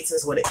 3/8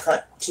 is what it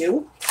cut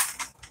to.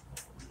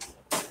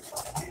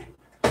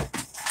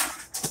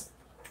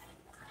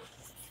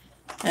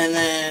 And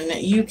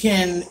then you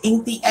can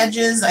ink the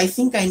edges. I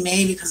think I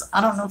may, because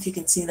I don't know if you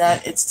can see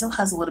that. It still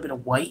has a little bit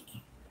of white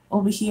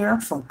over here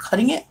from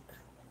cutting it.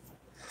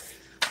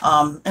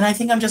 And I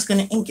think I'm just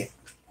going to ink it.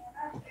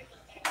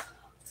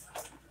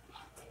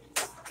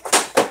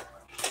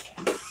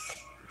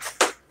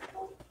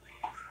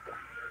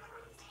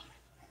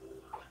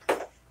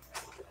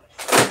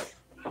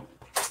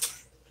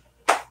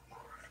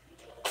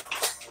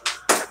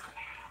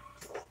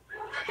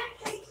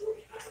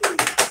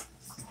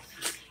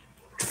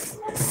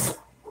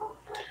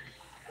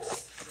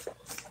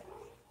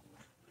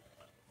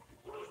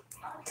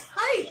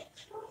 Hi.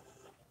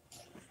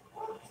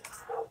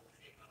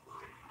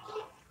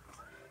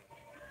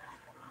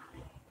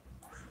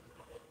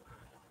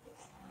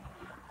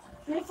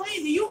 They're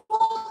fighting. You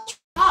won't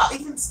stop.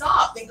 Even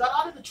stop. They got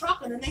out of the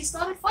truck and then they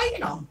started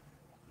fighting them.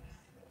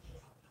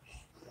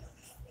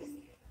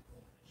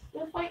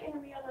 They're fighting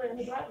in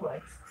the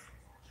driveway.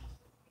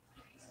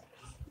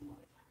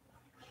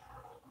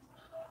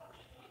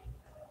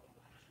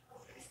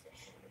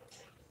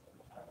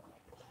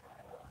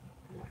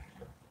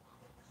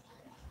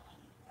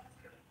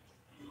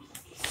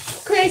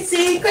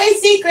 Crazy,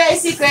 crazy,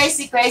 crazy,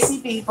 crazy, crazy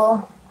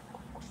people.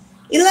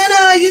 Elena,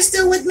 are you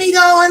still with me,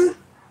 darling?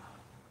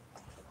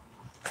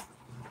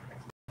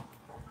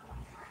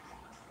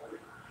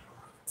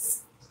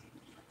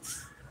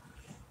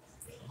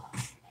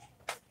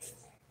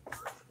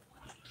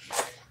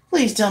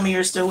 Please tell me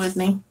you're still with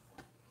me.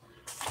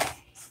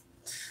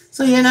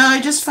 So, I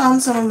just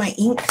found some of my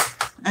ink.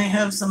 I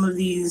have some of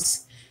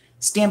these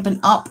Stampin'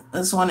 Up.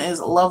 This one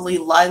is Lovely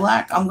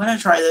Lilac. I'm going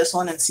to try this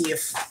one and see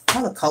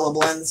how the color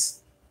blends.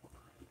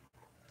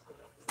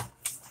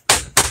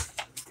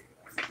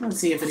 Let's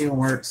see if it even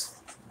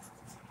works.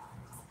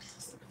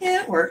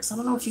 Yeah, it works. I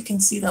don't know if you can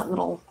see that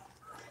little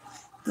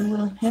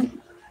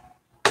hint.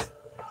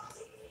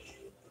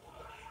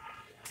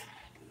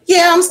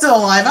 Yeah, I'm still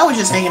alive. I was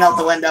just hanging out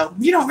the window.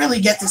 You don't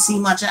really get to see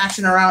much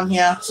action around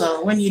here,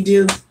 so when you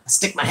do, I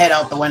stick my head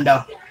out the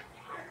window.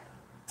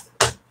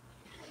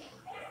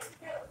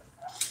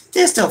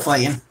 They're still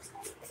fighting.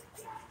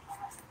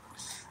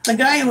 The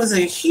guy was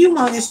a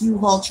humongous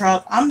U-Haul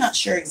truck. I'm not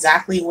sure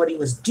exactly what he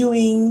was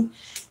doing,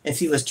 if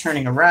he was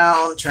turning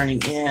around,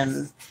 turning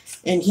in,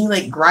 and he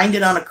like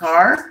grinded on a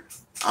car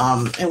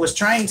and was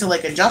trying to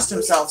like adjust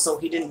himself so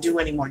he didn't do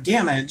any more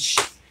damage,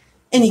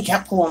 and he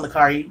kept pulling the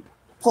car. He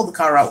pulled the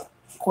car out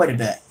quite a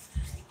bit.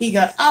 He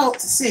got out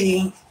to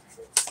see.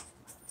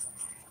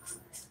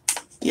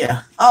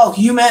 Yeah. Oh,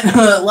 you meant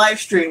live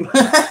stream.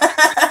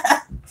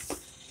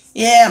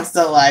 Yeah, I'm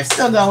still alive,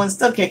 still going,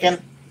 still kicking.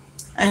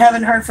 I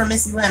haven't heard from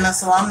Miss Elena,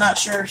 so I'm not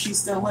sure if she's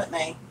still with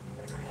me.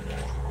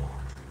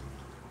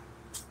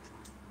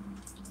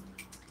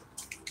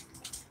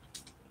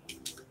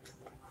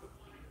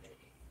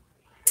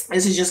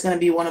 This is just going to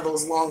be one of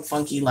those long,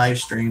 funky live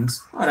streams.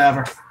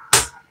 Whatever.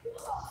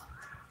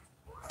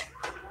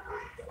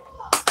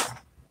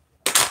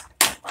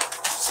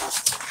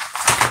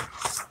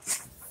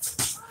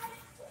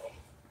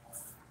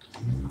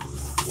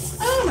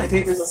 Oh, my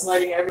papers are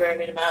sliding everywhere. I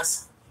made a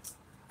mess.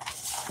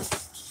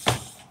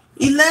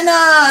 Elena,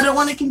 I don't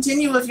want to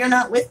continue if you're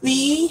not with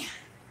me.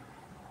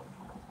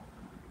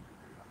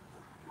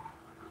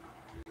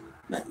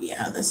 But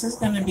yeah, this is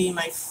going to be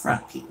my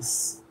front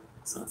piece.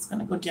 So it's going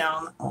to go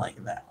down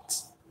like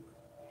that.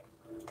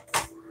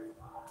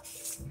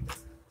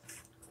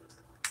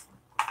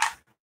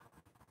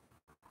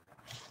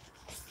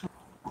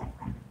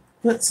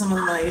 Put some of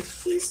my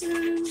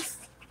pieces.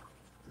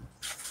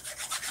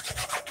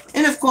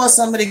 And of course,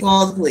 somebody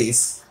called the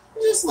police.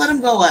 Just let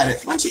them go at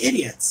it. Bunch of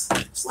idiots.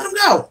 Just let them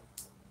go.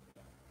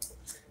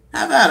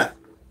 How about it?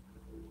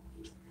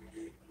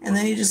 And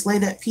then you just lay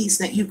that piece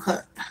that you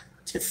cut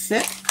to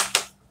fit.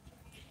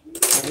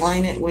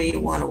 Align it where you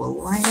want to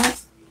align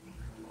it.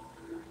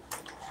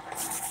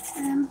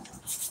 And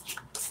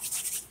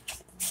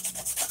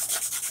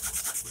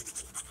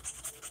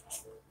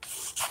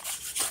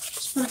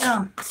just put it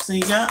down. So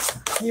you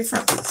got your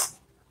front piece.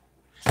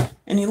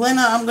 And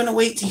Elena, I'm going to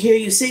wait to hear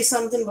you say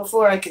something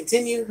before I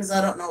continue because I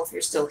don't know if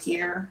you're still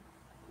here.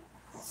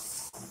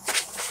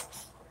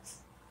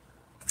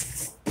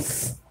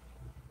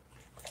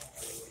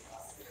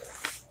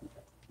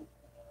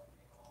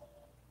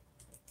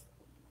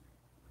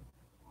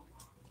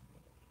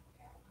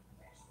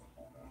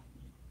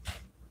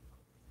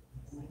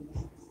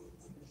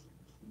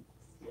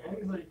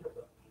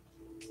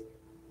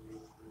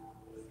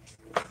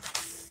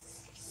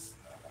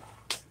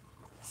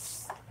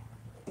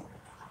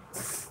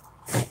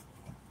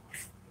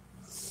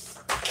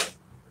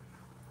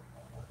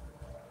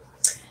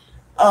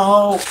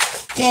 Oh,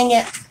 dang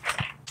it.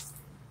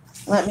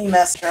 Let me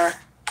mess her.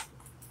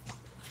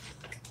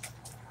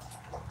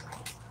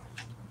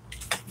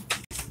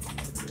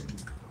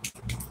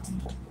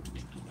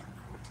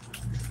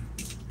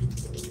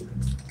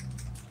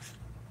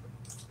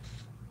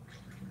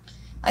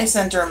 I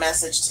sent her a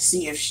message to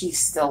see if she's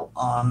still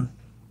on.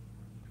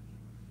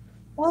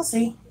 We'll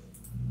see.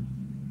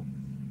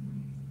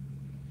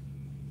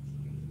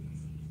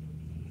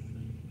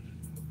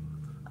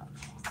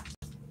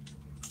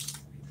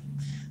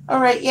 All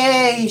right,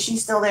 yay,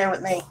 she's still there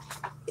with me.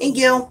 Thank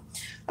you.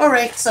 All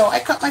right, so I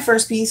cut my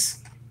first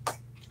piece.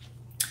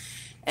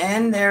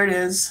 And there it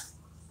is.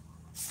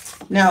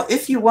 Now,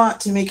 if you want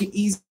to make it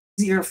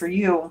easier for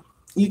you,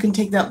 you can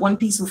take that one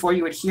piece before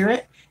you adhere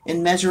it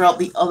and measure out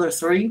the other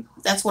three.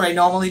 That's what I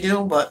normally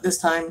do, but this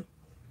time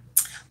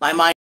my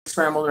mind is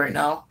scrambled right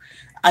now.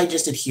 I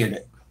just adhered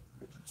it.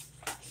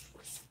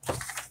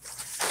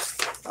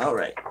 All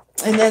right.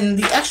 And then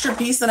the extra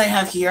piece that I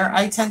have here,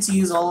 I tend to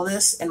use all of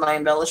this in my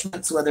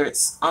embellishments, whether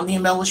it's on the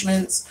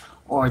embellishments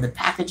or the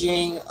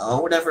packaging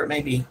or whatever it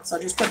may be. So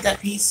just put that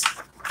piece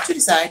to the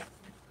side.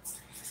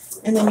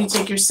 And then you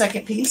take your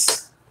second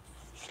piece.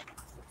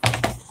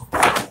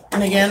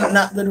 And again, I'm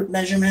not good with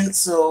measurements,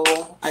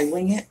 so I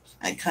wing it.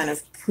 I kind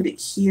of put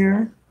it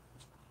here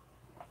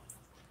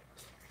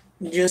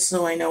just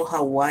so I know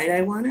how wide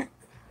I want it.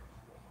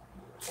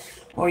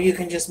 Or you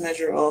can just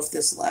measure off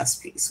this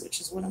last piece, which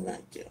is what I'm going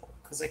to do,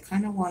 because I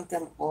kind of want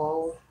them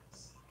all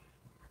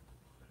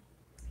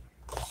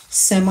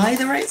semi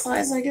the right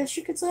size, I guess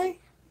you could say.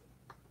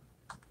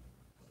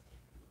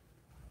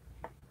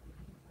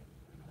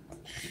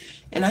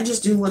 And I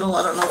just do little,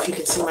 I don't know if you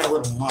can see my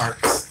little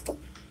marks,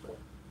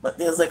 but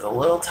there's like a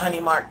little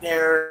tiny mark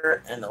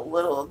there and a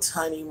little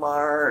tiny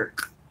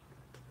mark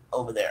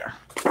over there.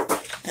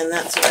 And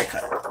that's where I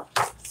cut it.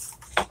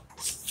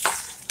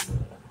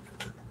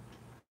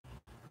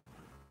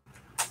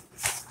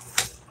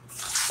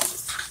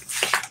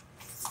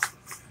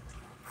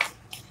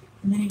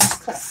 And then you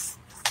just cut.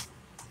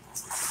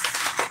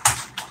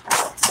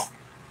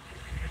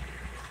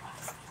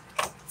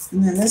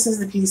 And then this is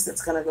the piece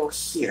that's going to go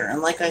here.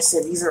 And like I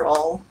said, these are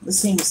all the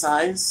same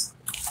size.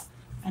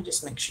 I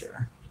just make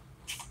sure.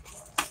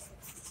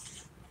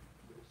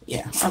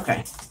 Yeah,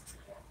 okay.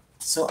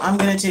 So I'm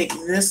going to take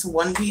this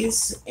one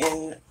piece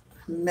and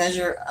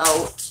measure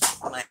out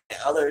my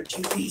other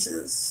two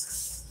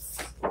pieces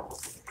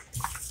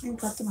and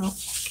cut them out.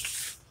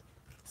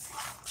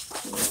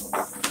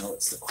 Now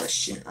it's the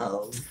question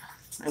of,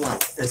 I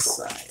want this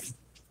side.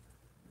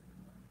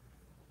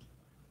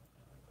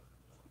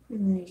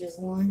 And then you just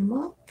line them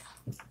up.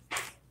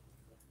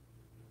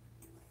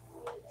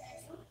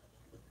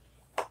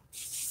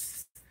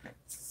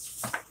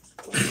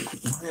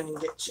 And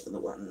get you the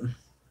one.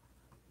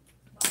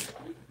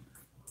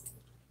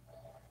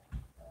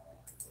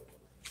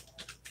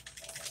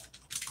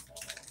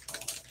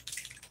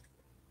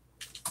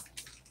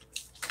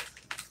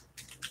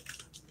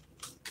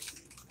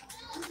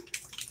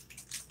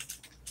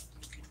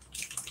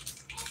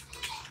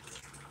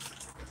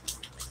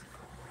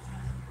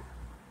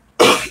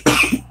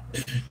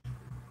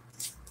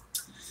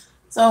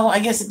 So I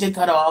guess it did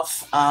cut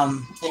off,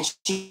 and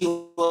she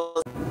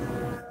was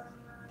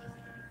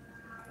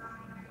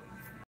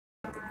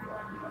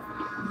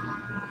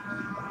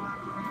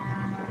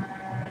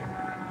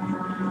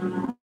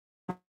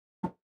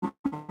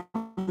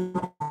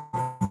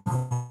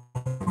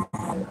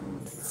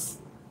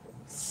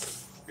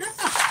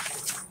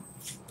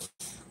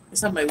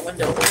it's on my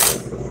window.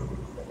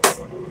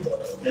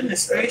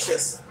 Goodness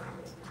gracious.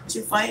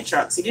 Two fire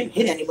trucks. He didn't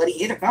hit anybody, he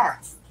hit a car.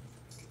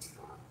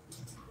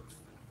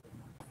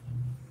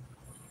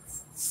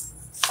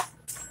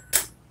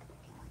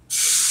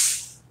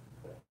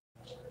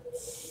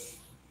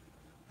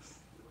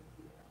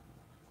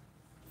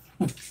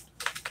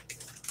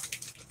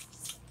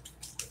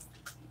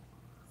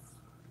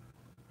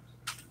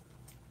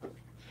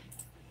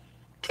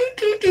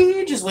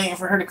 Just waiting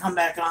for her to come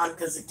back on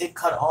because it did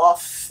cut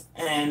off,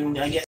 and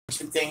I guess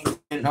two things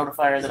didn't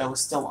notify her that I was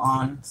still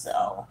on.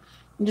 So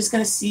I'm just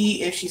gonna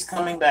see if she's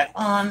coming back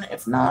on.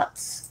 If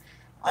not,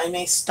 I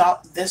may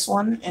stop this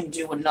one and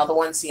do another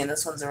one. Seeing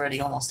this one's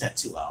already almost at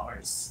 2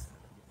 hours.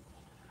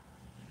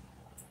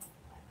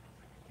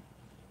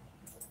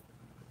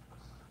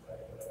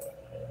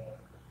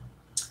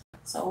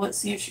 So let's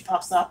see if she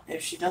pops up.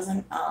 If she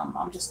doesn't,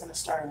 I'm just gonna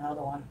start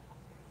another one.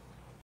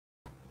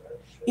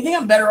 You think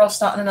I'm better off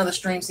starting another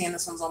stream seeing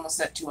this one's almost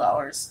at 2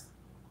 hours?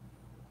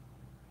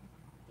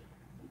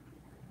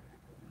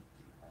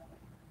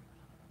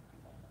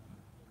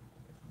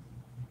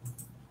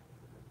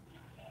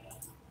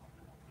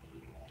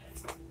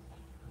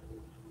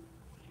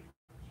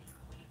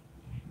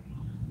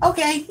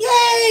 Okay,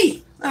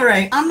 yay! All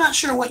right, I'm not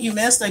sure what you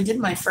missed. I did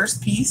my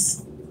first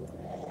piece,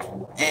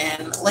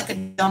 and like a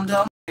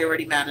dum-dum, I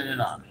already matted it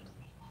on.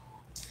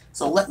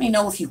 So let me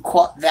know if you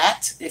caught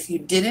that. If you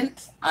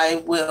didn't, I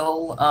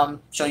will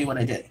show you what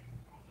I did.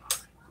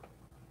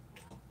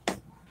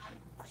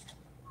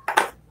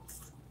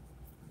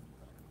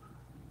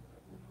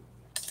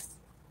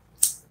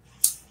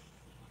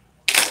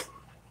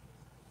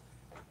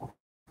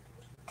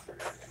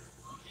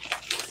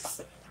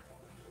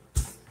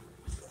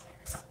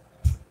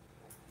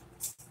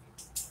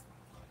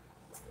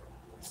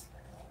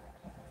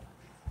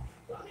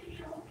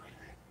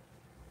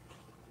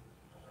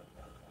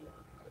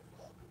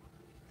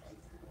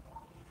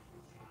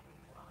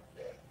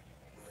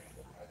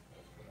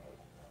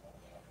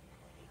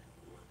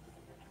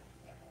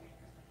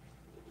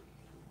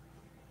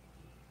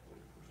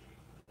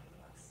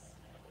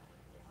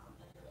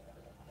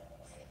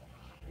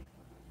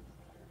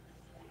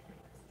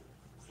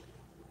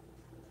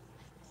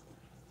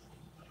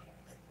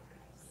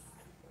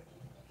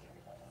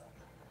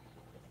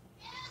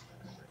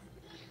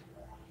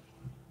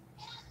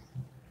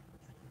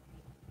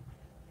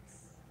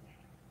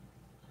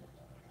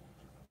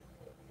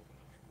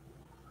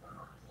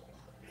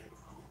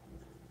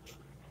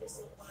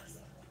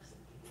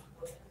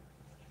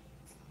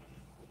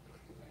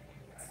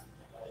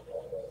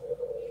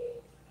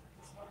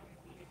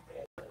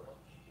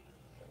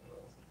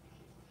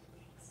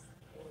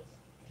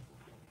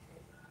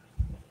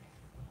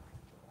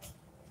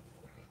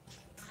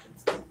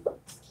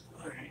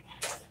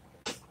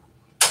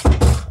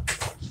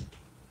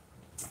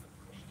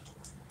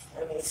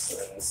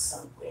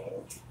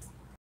 something.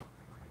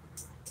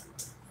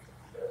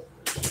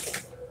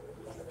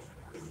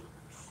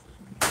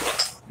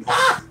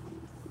 Ah!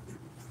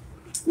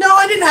 No,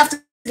 I didn't have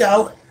to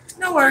go.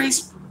 No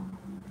worries.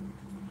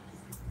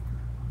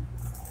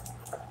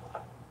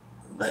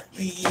 Let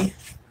me...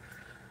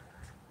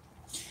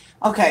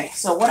 Okay,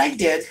 so what I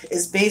did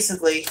is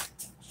basically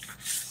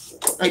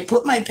I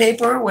put my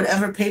paper,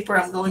 whatever paper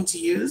I'm going to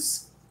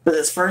use for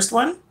this first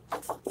one,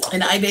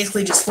 and I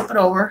basically just flip it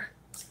over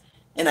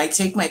and I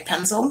take my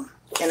pencil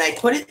and I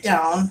put it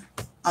down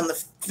on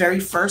the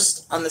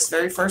on this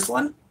very first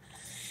one,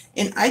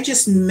 and I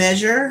just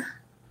measure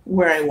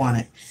where I want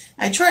it.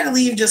 I try to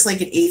leave just like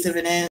 1/8 of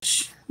an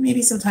inch,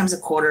 maybe sometimes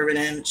 1/4 of an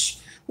inch,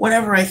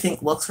 whatever I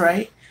think looks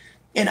right.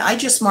 And I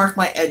just mark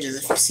my edges.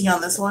 If you see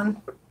on this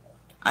one,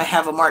 I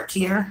have a mark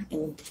here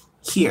and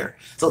here.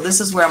 So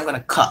this is where I'm going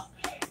to cut.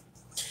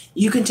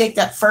 You can take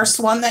that first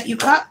one that you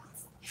cut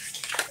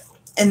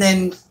and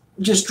then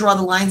just draw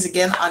the lines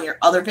again on your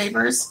other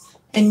papers.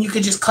 And you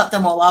could just cut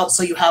them all out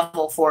so you have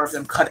all 4 of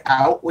them cut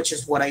out, which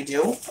is what I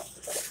do.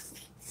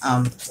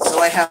 So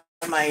I have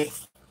my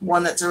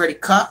one that's already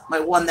cut, my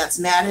one that's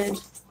matted,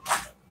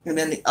 and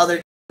then the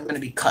other I'm going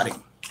to be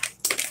cutting.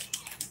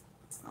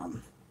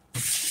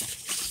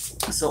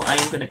 So I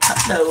am going to cut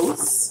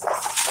those.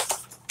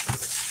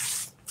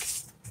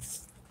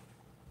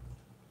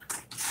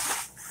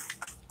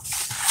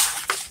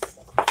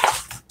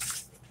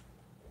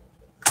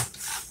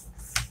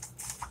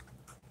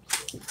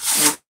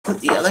 And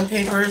put the other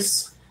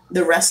papers,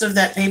 the rest of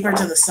that paper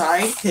to the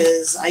side,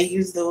 because I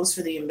use those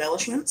for the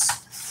embellishments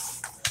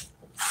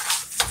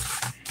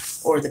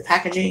or the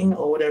packaging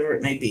or whatever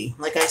it may be.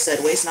 Like I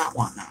said, waste not,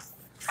 want not.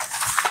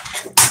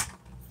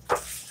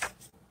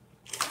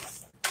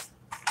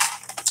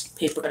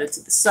 Paper cut it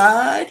to the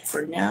side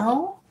for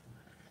now.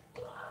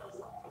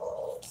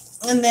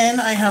 And then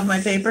I have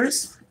my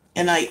papers,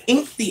 and I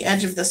inked the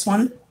edge of this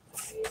one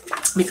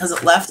because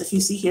it left, if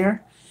you see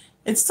here,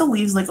 it still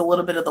leaves like a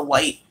little bit of the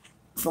white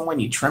from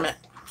when you trim it.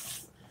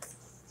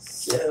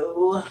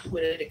 So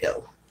where did it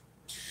go?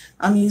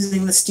 I'm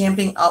using the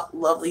Stampin' Up!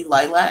 Lovely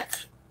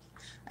Lilac.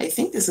 I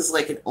think this is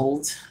like an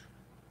old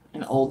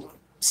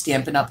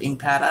Stampin' Up! Ink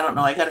pad. I don't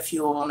know. I got a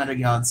few of them at a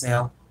yard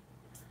sale.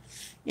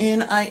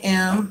 And I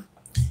am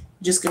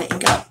just going to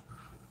ink up.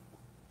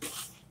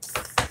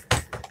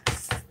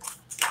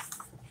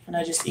 And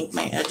I just ink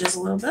my edges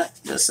a little bit,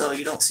 just so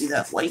you don't see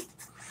that white.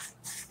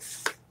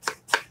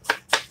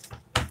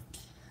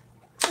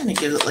 And it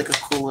gives it like a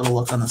cool little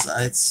look on the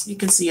sides. You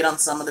can see it on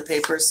some of the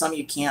papers, some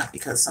you can't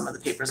because some of the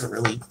papers are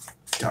really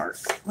dark,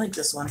 like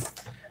this one.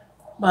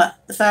 But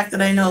the fact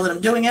that I know that I'm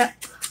doing it,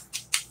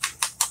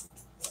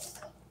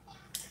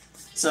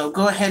 so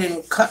go ahead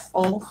and cut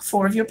all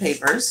 4 of your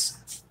papers.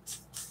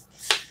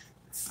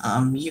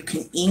 You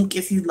can ink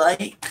if you'd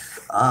like.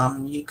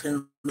 You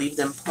can leave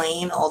them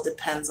plain. All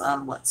depends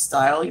on what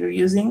style you're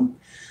using.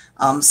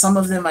 Some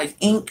of them I've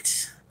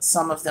inked.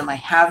 Some of them I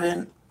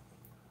haven't.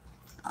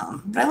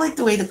 But I like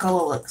the way the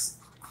color looks.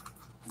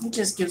 It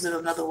just gives it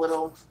another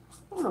little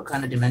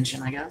kind of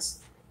dimension, I guess.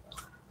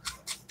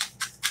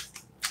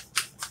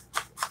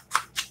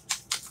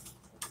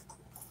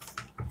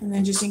 And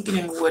then just ink it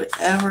in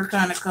whatever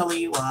kind of color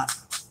you want.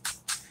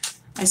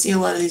 I see a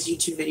lot of these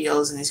YouTube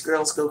videos and these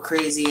girls go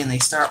crazy and they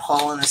start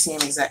hauling the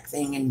same exact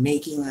thing and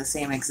making the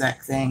same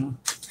exact thing.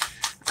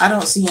 I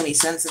don't see any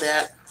sense of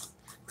that,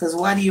 because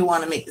why do you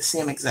want to make the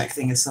same exact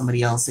thing as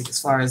somebody else, like as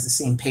far as the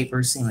same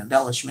paper, same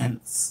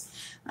embellishments?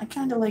 I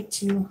kind of like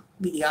to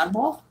be the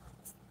oddball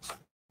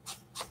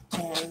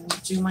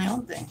and do my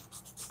own thing.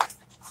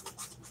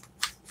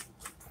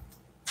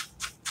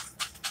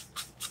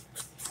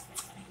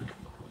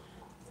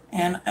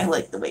 And I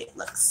like the way it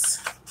looks.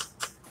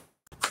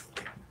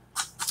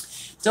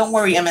 Don't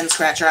worry, MN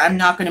Scratcher. I'm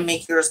not going to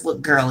make yours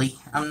look girly.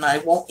 I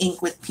won't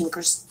ink with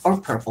pinkers or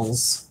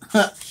purples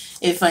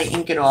if I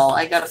ink at all.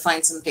 I got to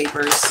find some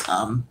papers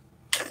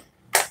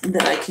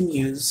that I can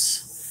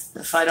use.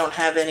 If I don't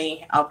have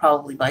any, I'll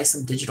probably buy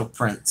some digital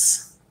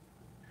prints.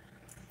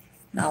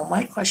 Now,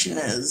 my question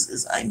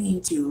is I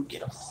need to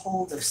get a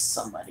hold of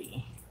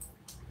somebody.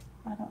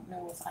 I don't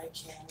know if I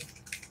can.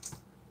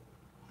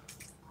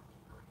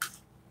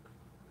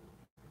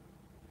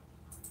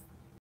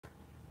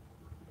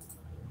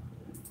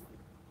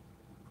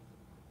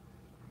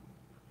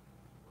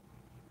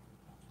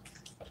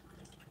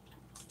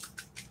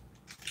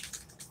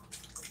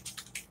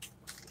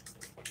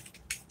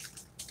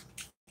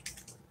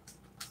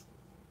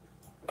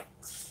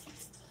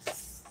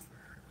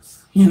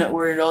 You're not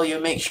worried at all. You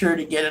make sure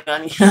to get it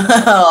on you.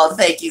 Oh,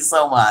 thank you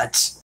so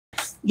much.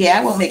 Yeah,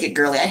 I won't make it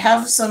girly. I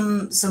have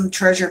some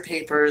treasure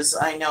papers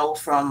I know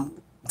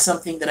from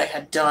something that I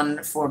had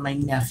done for my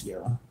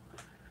nephew.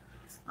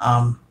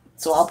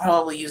 So I'll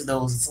probably use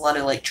those. It's a lot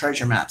of like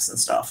treasure maps and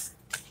stuff.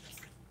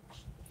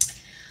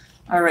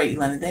 All right,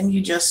 Elena. Then you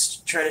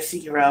just try to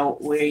figure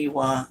out where you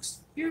want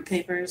your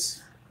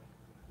papers.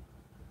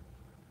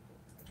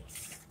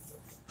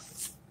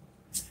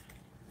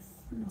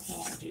 I don't know if I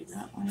want to do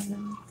that one and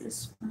then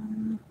this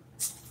one.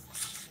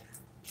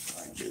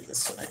 I do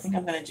this one. I think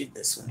I'm going to do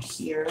this one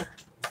here.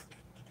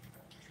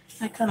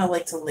 I kind of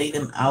like to lay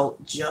them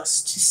out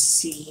just to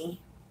see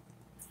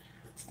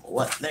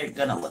what they're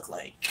going to look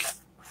like.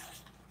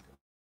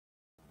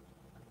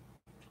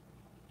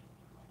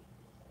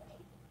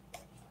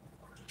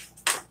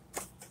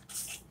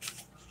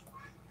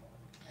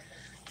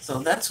 So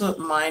that's what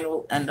mine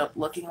will end up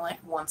looking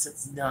like once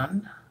it's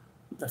done,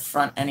 the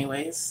front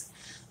anyways.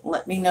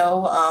 Let me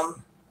know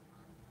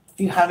if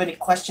you have any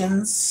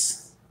questions.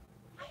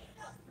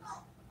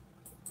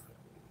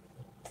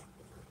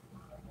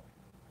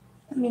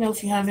 Let me know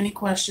if you have any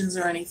questions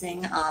or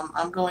anything.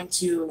 I'm going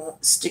to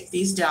stick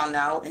these down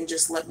now and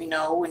just let me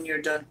know when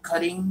you're done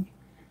cutting,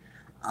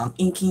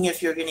 inking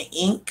if you're going to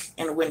ink,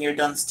 and when you're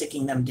done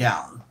sticking them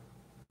down.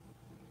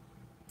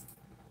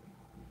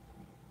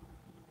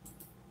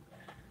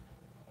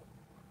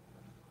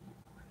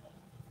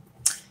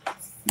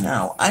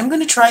 Now, I'm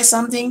going to try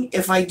something.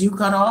 If I do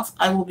cut off,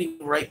 I will be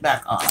right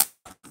back on.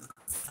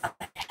 I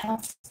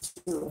have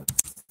to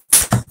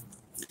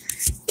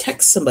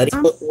text somebody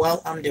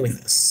while I'm doing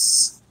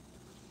this.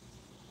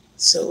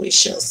 So we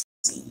shall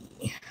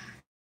see.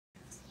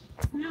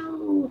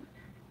 No.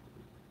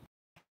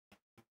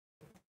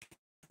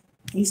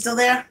 You still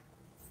there?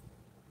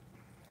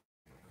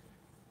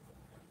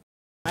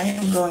 I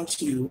am going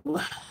to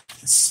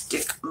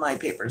stick my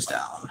papers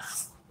down.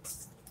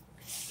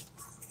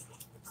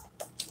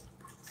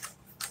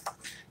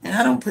 And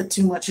I don't put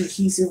too much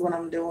adhesive when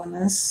I'm doing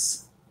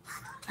this.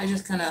 I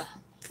just kind of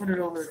put it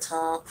over the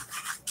top.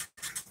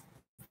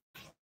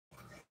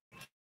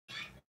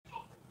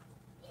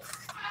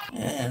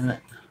 And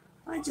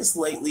I just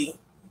lightly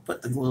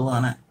put the glue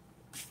on it.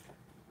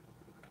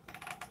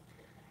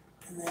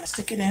 And then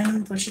stick it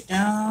in, push it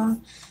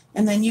down.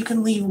 And then you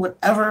can leave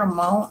whatever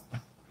amount, I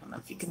don't know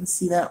if you can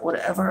see that,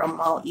 whatever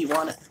amount you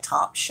want at the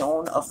top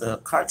shown of the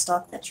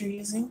cardstock that you're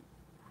using.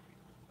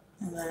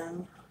 And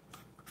then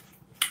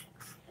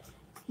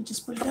you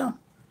just put it down.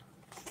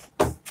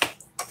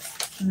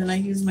 And then I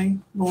use my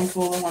bone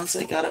folder once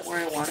I got it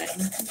where I want it,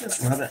 and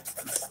just rub it.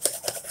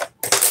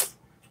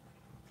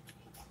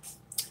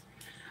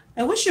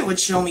 I wish it would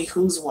show me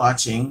who's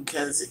watching,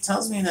 because it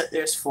tells me that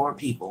there's 4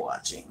 people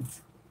watching.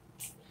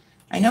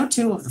 I know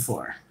 2 of the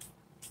 4,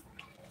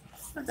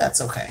 but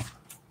that's okay.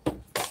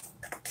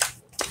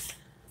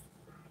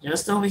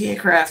 Just over here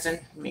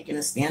crafting, making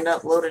a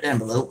stand-up loaded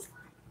envelope.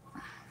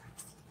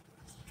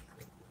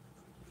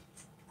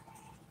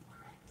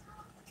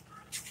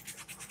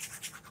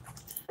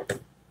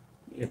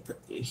 You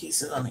put the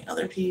adhesive on the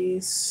other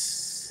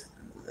piece,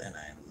 and then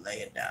I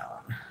lay it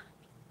down.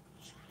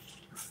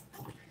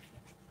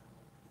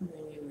 And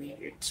then you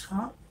leave your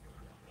top.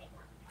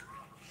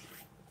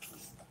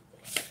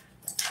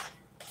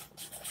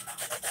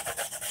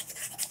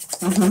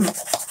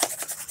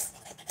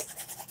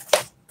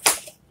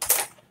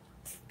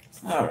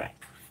 All right.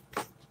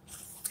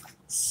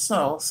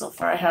 So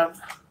far I have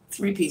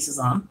 3 pieces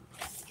on.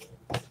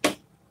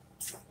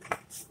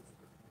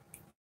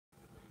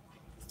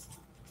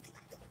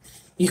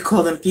 You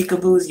call them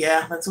peekaboos?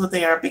 Yeah, that's what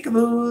they are,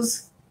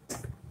 peekaboos.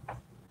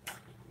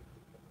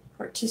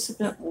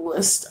 Participant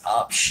list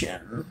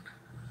option.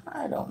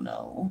 I don't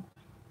know.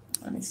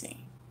 Let me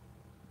see.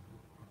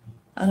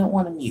 I don't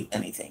want to mute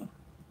anything.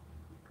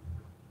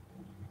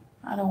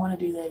 I don't want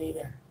to do that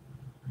either.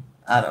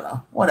 I don't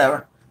know.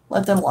 Whatever.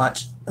 Let them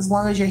watch. As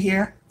long as you're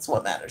here, it's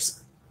what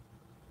matters.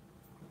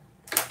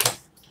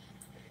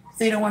 If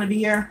they don't want to be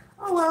here,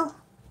 oh well.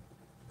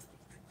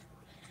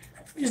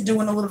 I'm just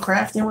doing a little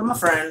crafting with my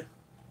friend.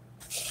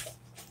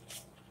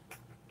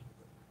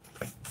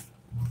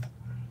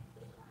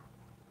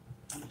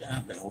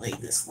 I'm going to lay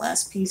this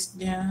last piece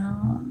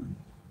down.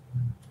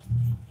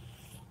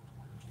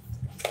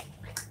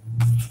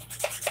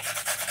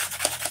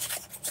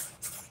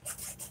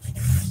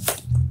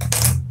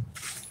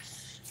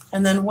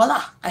 And then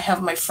voila, I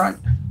have my front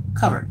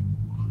covered.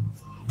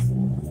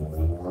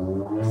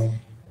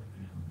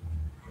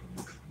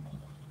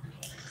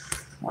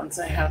 Once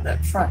I have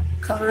that front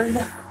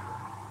covered,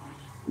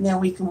 then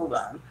we can move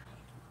on.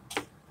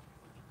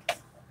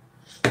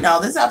 Now,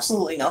 there's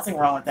absolutely nothing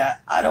wrong with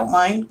that. I don't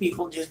mind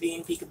people just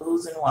being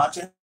peekaboos and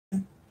watching.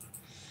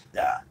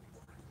 I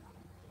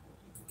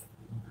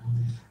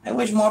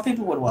wish more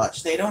people would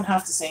watch. They don't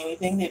have to say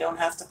anything. They don't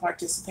have to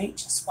participate.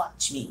 Just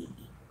watch me.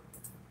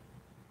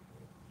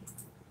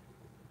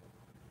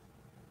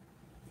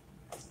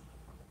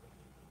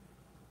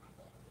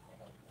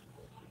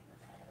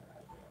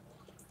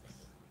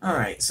 All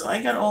right, so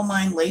I got all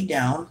mine laid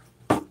down.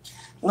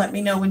 Let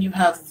me know when you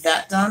have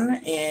that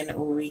done, and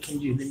we can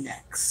do the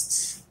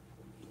next.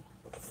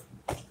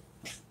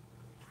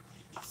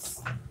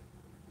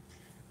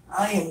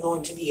 I am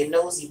going to be a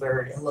nosy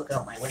bird and look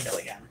out my window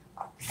again.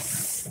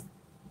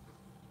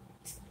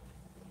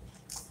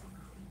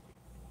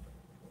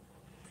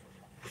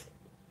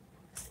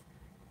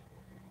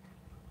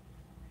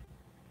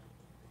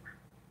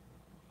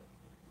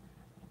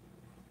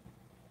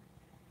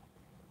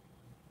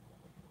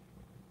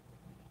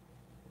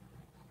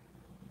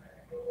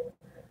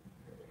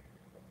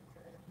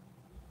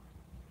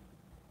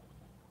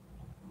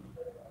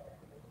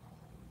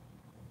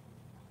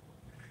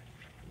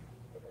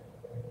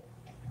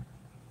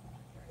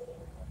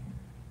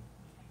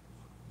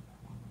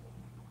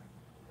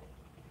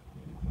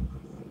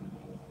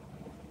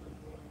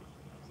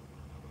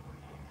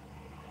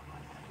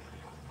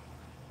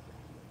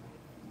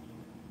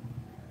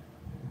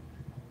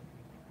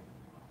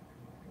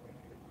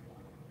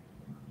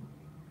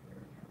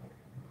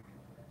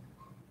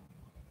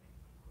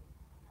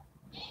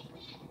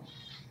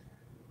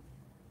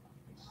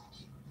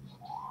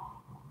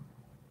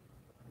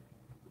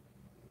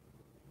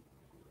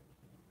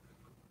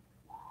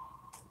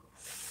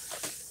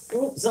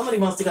 Ooh, somebody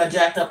must have got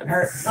jacked up and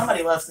hurt.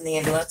 Somebody left in the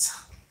ambulance.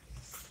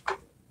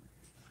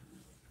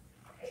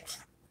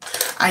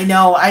 I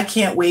know, I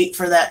can't wait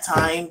for that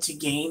time to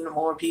gain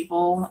more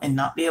people and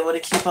not be able to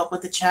keep up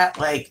with the chat.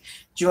 Like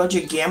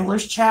Georgia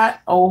Gamblers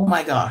chat, oh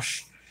my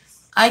gosh.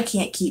 I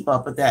can't keep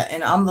up with that,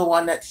 and I'm the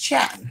one that's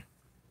chatting.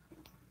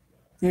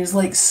 There's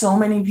like so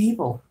many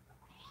people.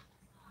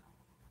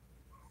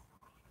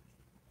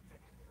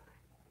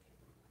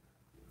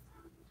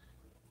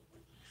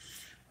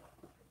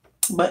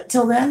 But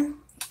till then,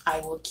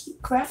 I will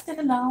keep crafting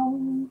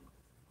along.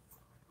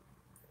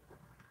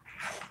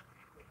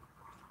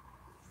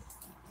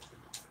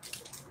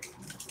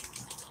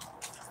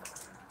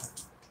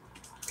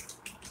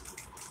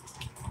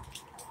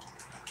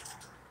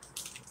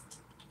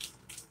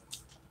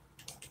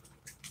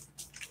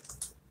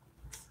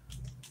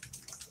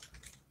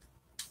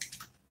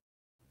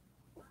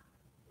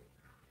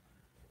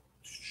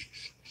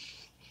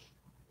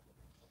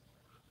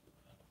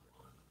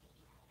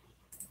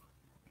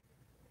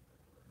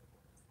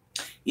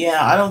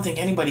 Yeah, I don't think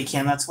anybody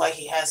can. That's why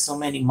he has so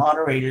many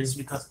moderators,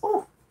 because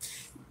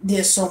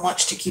there's so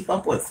much to keep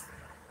up with.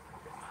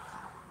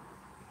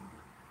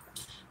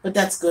 But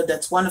that's good.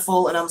 That's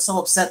wonderful. And I'm so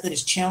upset that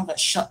his channel got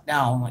shut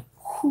down. Like,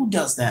 who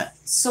does that?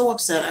 So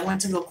upset. I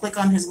went to go click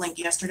on his link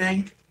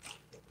yesterday,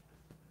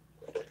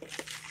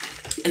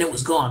 and it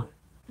was gone.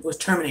 It was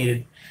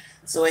terminated.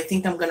 So I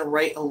think I'm going to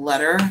write a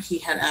letter. He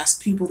had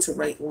asked people to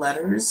write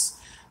letters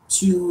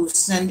to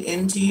send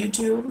into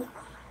YouTube.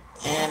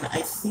 And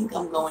I think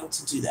I'm going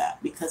to do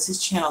that because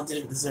his channel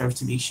didn't deserve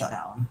to be shut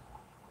down.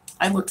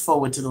 I looked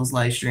forward to those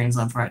live streams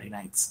on Friday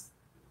nights.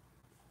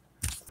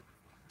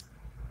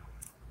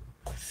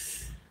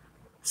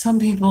 Some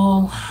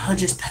people are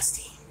just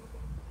pesty.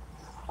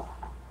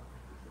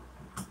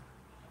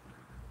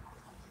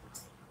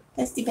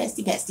 Pesty,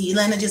 pesty, pesty.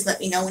 Elena, just let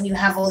me know when you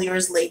have all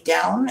yours laid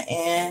down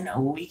and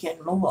we can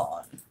move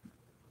on.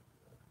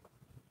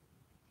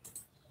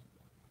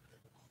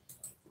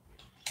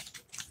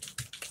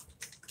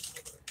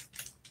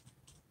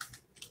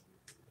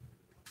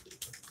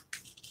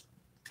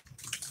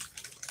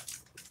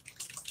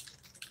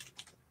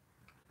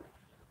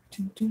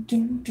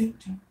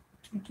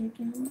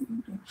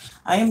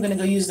 I am going to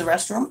go use the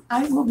restroom.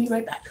 I will be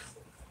right back.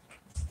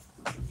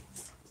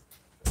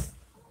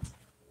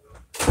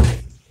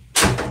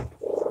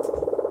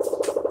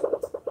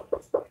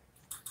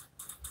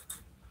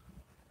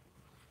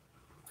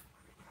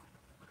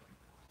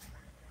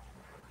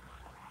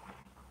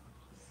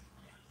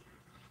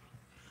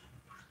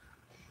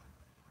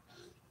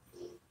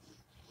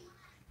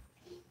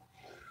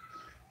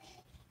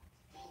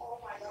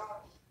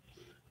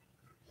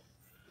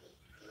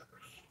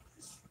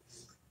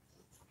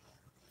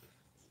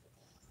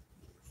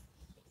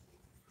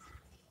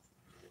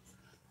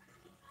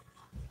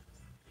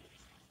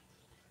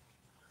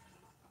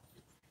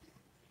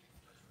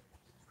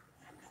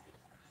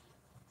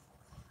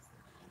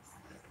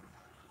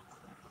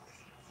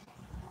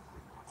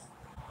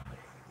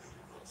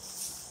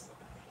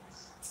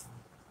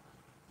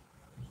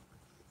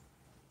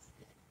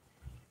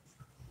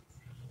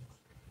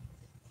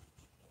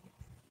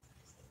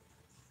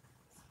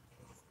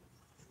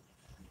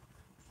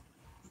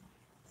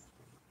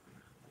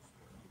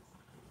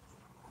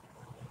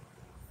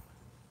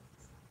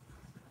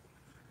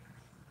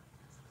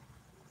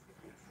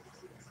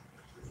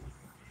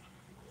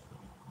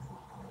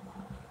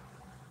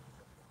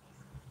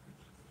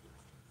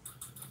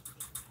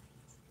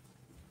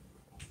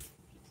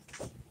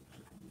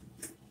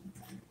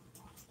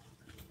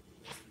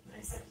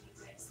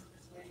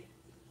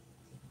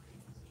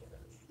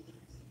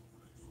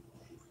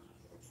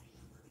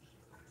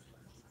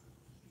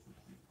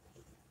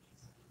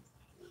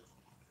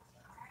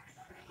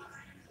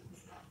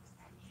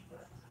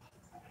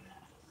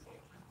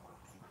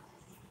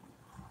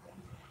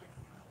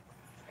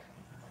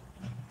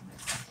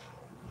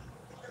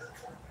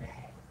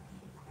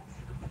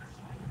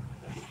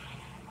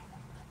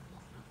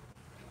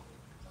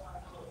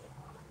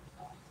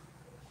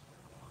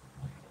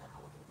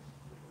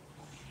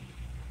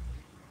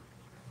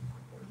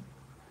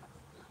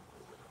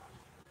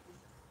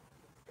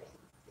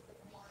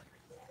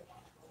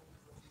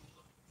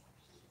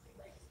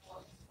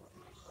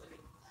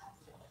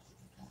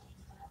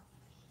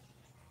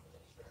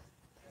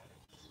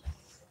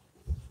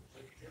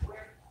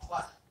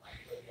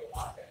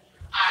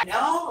 I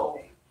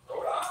know.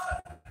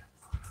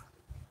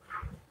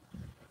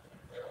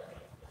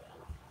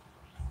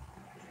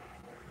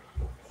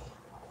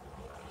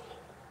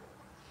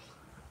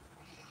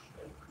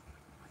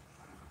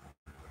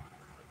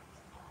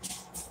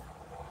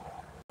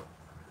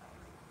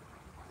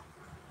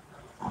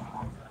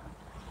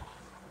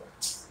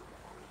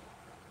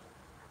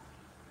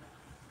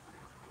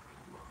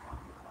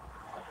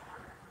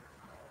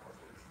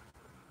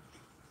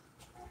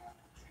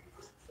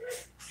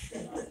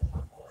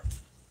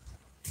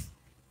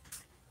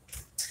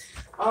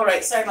 All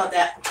right, sorry about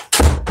that.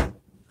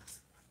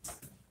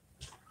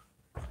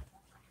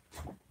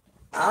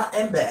 I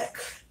am back.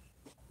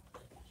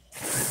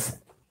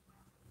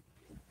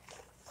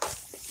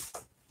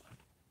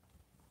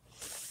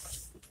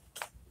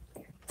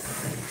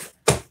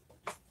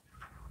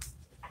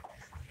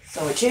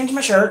 So I changed my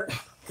shirt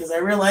because I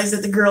realized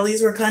that the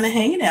girlies were kind of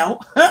hanging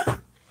out.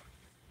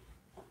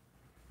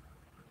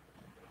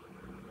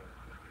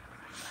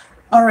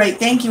 All right,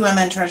 thank you,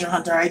 MN Treasure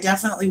Hunter. I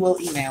definitely will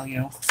email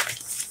you.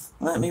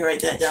 Let me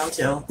write that down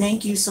too.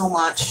 Thank you so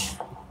much.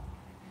 I'm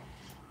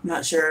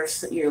not sure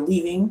if you're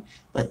leaving,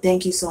 but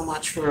thank you so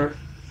much for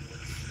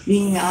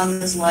being on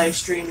this live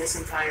stream this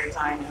entire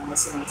time and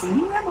listening to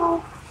me.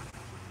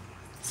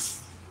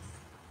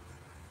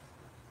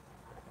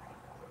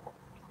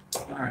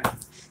 All right,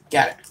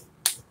 got it.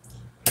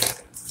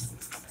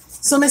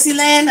 So, Miss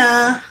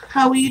Elena,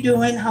 how are you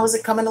doing? How's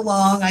it coming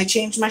along? I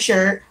changed my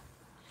shirt.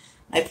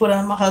 I put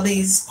on my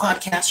hubby's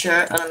podcast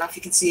shirt. I don't know if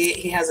you can see it.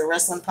 He has a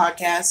wrestling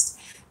podcast,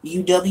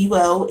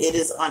 UWO. It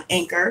is on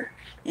Anchor,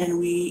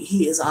 and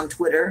he is on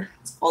Twitter.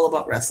 It's all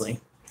about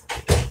wrestling.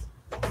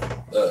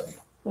 Love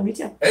you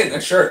too. Hey,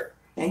 nice shirt.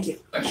 Thank you.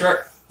 Nice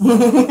shirt.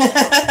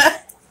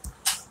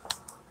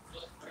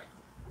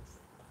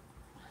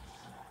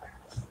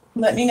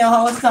 Let me know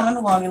how it's coming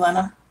along,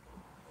 Elena.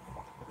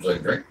 Would you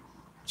like a drink?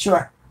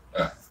 Sure.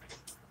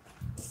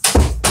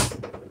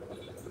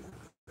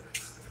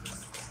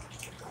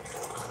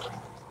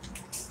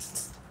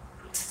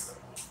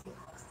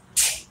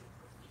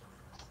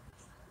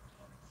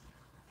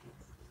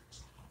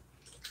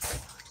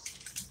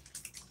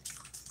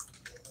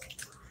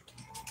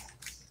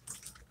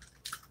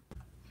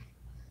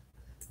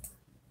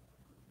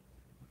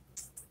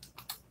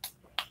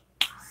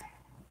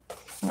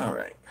 All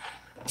right.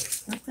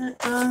 Got that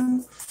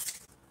done.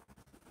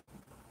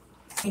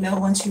 You know,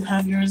 once you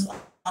have yours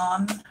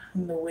on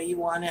in the way you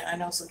want it, I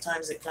know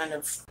sometimes it kind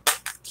of,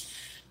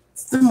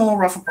 it's the more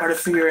rougher part of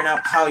figuring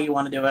out how you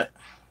want to do it.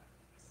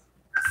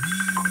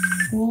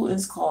 Who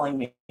is calling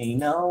me?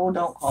 No,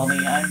 don't call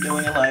me. I'm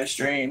doing a live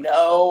stream.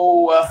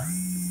 No.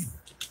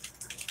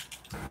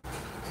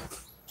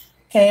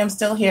 Okay, I'm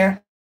still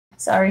here.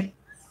 Sorry.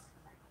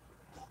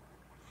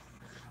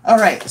 All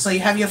right, so you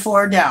have your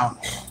 4 down.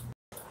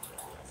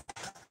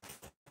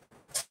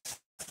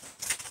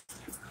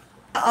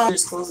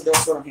 Just close the door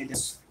so I don't hear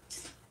this.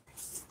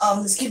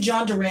 This kid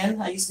John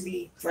Duran, I used to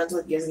be friends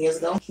with years and years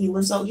ago. He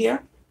lives out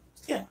here.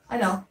 Yeah, I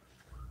know.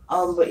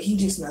 But he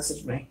just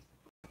messaged me.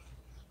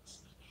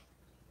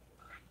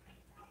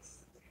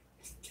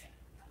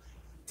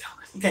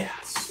 Okay.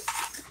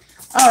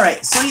 All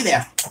right, so you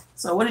there.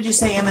 So what did you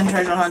say, MN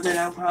Treasure Hunter?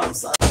 No problem.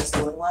 So I'm just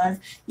doing live.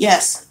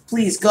 Yes,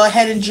 please go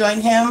ahead and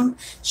join him.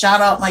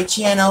 Shout out my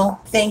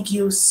channel. Thank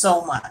you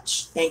so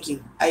much. Thank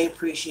you. I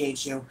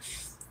appreciate you.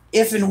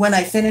 If and when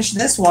I finish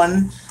this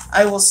one,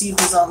 I will see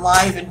who's on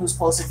live and who's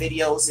posted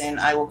videos, and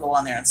I will go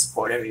on there and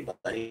support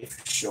everybody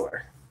for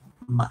sure.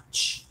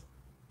 Much.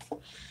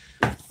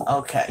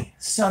 Okay,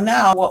 so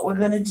now what we're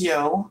going to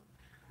do,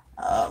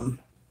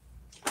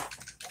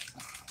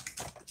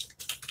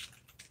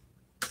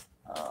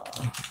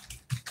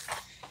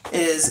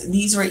 is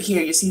these right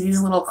here. You see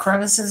these little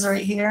crevices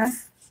right here?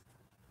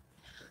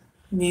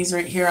 These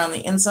right here on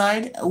the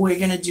inside. We're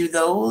going to do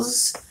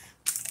those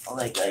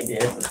like I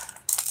did.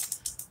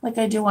 Like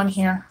I do on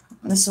here.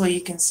 This way you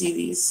can see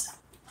these.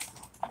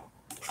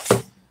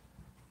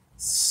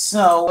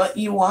 So what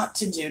you want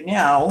to do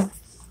now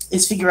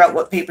is figure out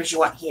what papers you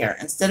want here.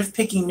 Instead of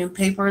picking new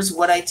papers,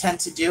 what I tend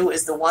to do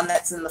is the one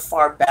that's in the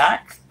far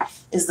back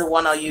is the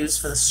one I'll use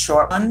for the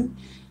short one.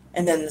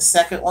 And then the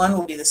second one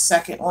will be the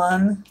second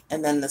one.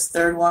 And then this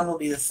third one will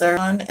be the third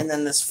one. And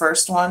then this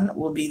first one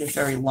will be the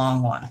very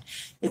long one.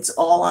 It's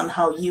all on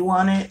how you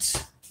want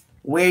it,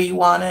 where you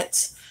want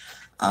it.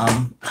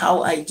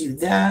 How I do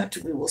that,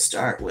 we will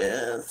start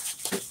with,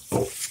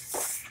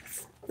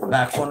 the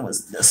back one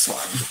was this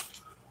one.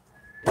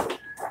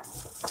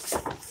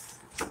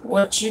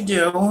 What you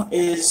do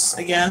is,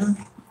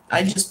 again,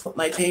 I just put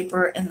my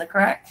paper in the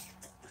crack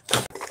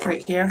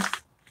right here.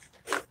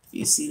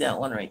 You see that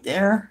one right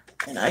there.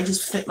 And I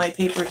just fit my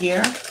paper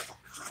here.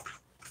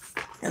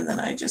 And then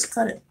I just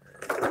cut it.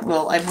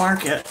 Well, I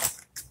mark it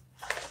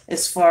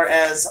as far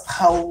as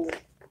how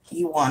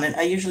you want it.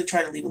 I usually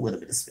try to leave a little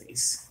bit of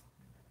space.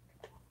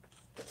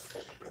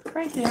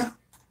 Right there.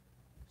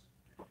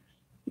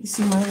 You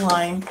see my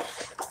line.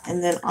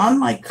 And then on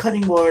my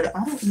cutting board,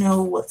 I don't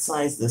know what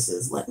size this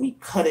is. Let me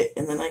cut it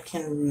and then I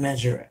can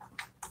measure it.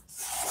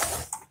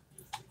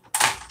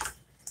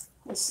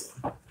 Let's see.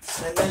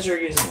 I measure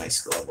using my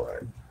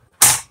scoreboard.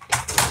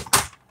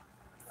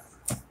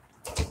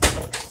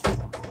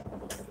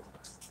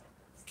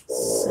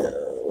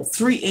 So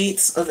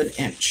 3/8 of an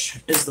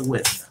inch is the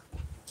width.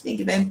 Thank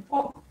you, babe.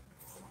 Oh.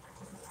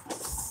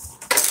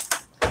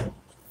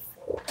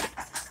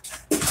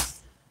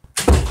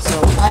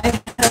 So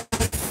I have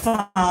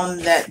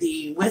found that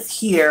the width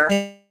here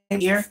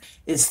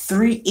is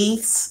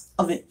 3/8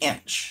 of an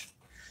inch.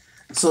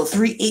 So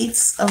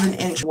 3/8 of an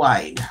inch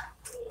wide,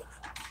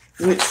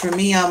 which for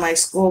me on my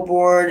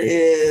scoreboard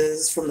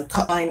is from the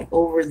cut line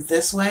over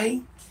this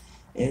way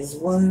is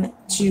 1,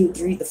 2,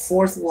 3, the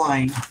fourth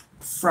line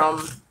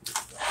from,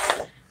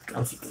 I don't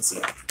know if you can see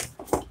it.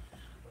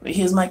 But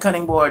here's my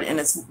cutting board, and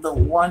it's the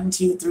 1,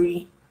 2,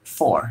 3,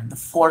 4, the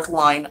fourth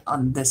line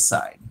on this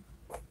side.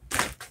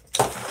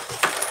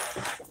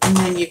 And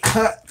then you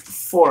cut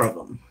 4 of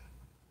them.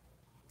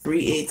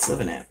 3/8 of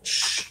an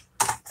inch.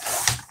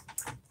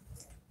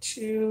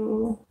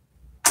 2,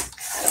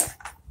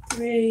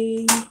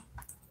 3,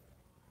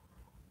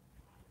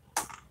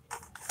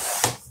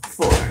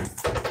 4.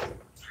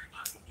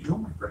 You know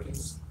my brick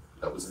is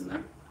that was in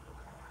there?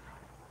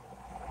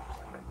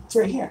 It's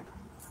right here.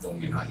 Don't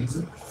you not use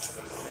it?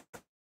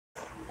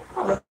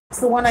 Oh, that's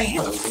the one I No,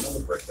 have. there was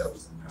another brick that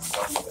was in there. I'm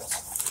talking about.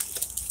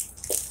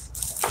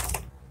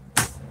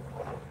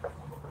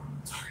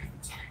 Sorry.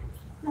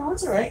 No,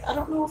 it's all right. I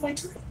don't know if I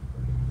took it.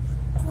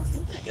 I don't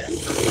think I did.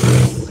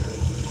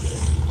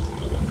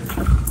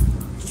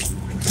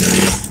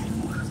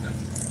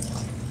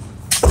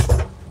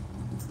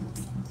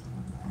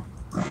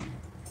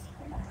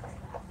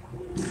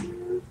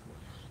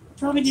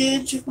 Probably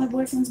did. Took my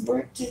boyfriend's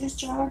brick to his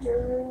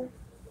charger.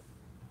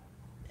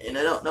 And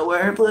I don't know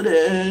where I put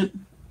it.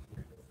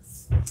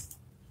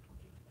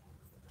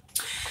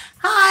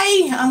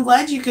 Hi, I'm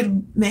glad you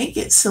could make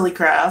it, Silly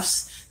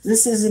Crafts.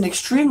 This is an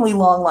extremely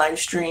long live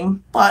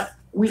stream, but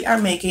we are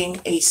making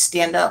a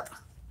stand-up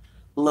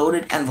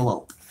loaded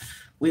envelope.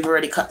 We've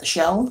already cut the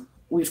shell.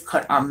 We've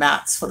cut our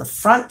mats for the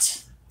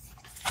front.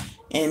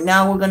 And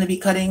now we're going to be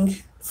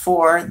cutting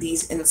for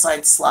these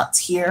inside slots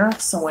here.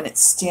 So when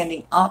it's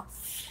standing up,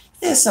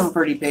 there's some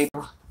pretty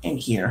paper in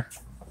here.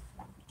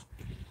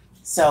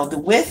 So the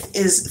width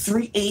is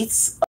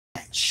 3/8 of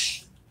an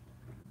inch.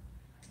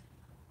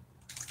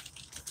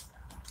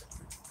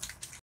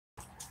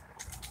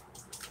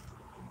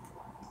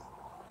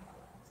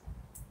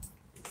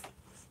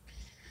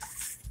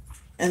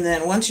 And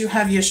then once you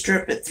have your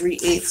strip at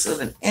 3/8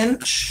 of an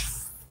inch,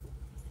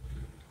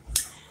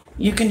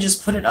 you can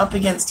just put it up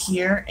against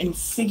here and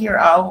figure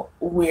out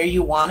where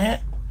you want it.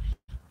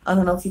 I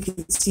don't know if you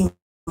can see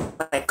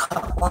my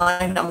cut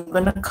line. I'm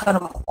going to cut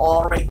them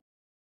all right.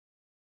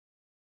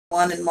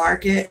 One and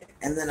mark it,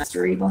 and then a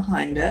 3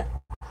 behind it.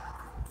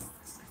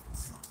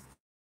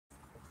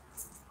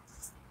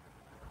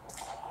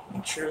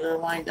 Make sure they're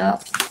lined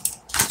up.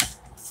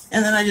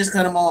 And then I just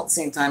cut them all at the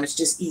same time. It's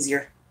just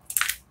easier.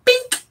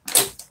 Bink!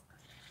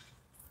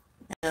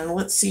 And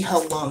let's see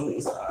how long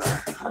these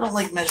are. I don't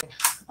like measuring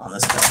on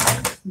this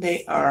guy.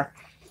 They are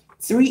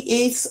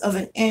 3/8 of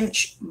an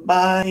inch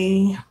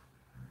by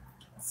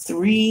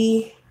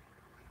 3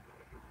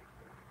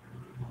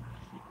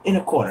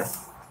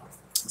 1/4.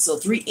 So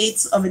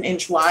 3/8 of an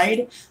inch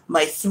wide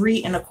by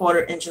 3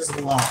 1/4 inches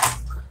long.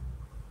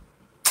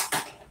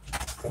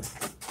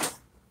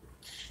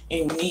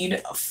 And you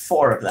need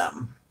 4 of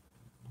them.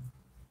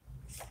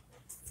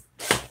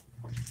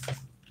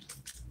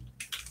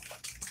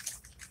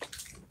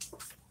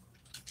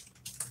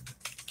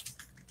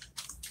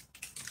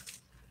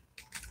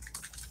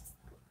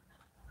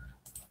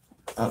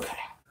 Okay.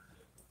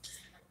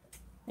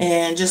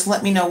 And just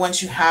let me know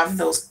once you have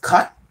those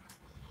cut.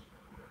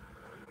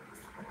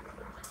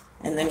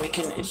 And then we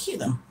can adhere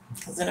them.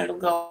 Because then it'll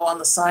go on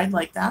the side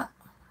like that.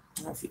 I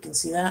don't know if you can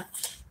see that.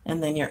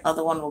 And then your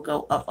other one will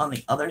go up on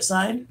the other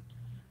side.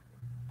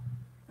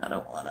 I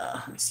don't want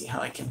to, let me see how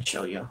I can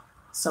show you.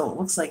 So it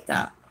looks like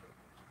that.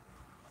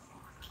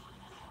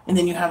 And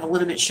then you have a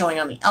little bit showing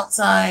on the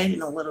outside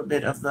and a little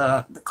bit of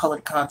the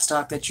colored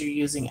cardstock that you're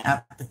using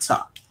at the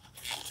top.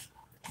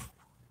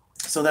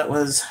 So that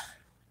was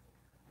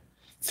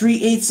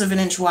 3/8 of an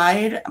inch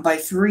wide by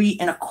 3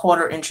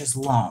 1/4 inches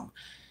long.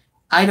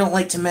 I don't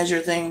like to measure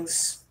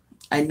things.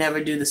 I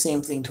never do the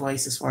same thing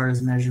twice as far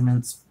as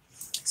measurements.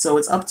 So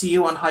it's up to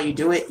you on how you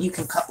do it. You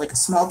can cut like a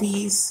small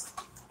piece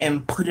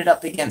and put it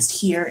up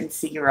against here and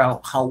figure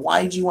out how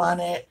wide you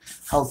want it,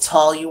 how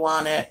tall you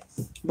want it.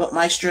 But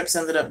my strips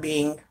ended up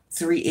being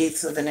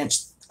 3/8 of an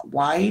inch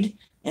wide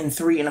and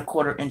 3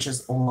 1/4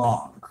 inches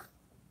long.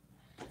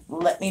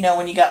 Let me know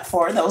when you got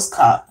 4 of those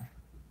cut.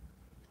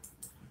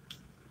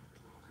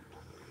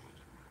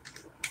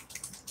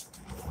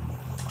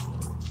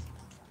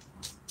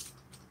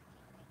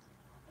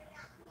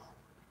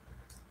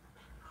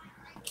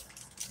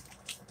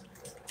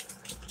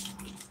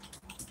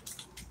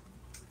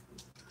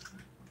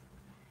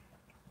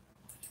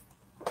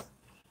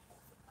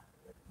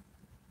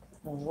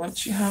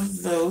 Once you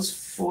have those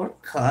 4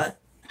 cut,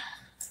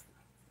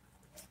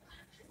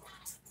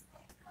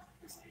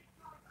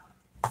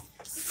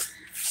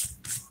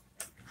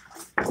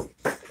 and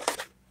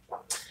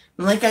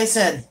like I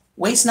said,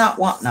 waste not,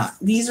 want not.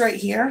 These right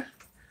here,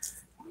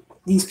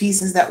 these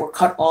pieces that were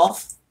cut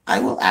off, I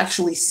will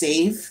actually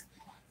save.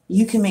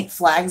 You can make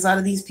flags out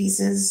of these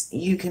pieces.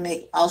 You can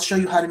make, I'll show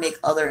you how to make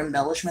other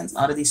embellishments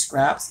out of these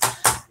scraps.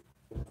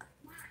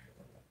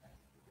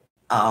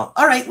 All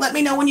right, let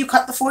me know when you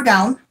cut the 4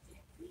 down.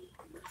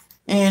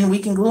 And we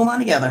can glue them on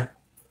together.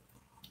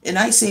 And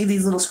I save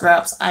these little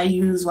scraps. I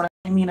use, when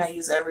I mean I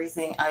use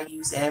everything, I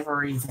use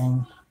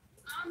everything.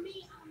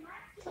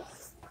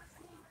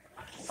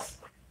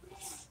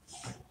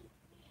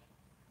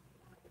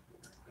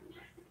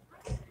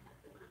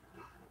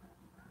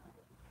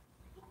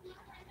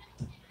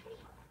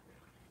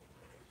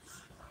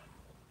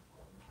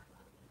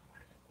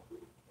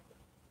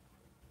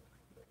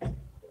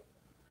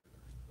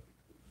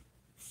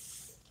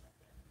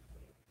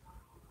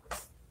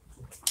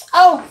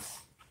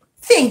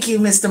 Thank you,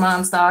 Mr.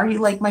 Monstar. You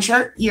like my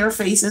shirt? Your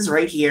face is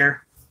right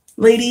here.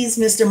 Ladies,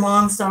 Mr.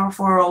 Monstar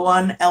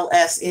 401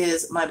 LS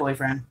is my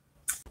boyfriend.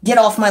 Get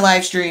off my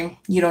live stream.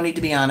 You don't need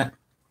to be on it.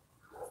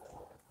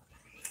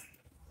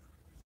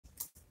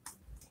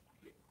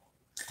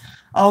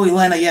 Oh,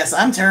 Elena, yes,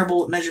 I'm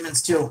terrible at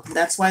measurements too.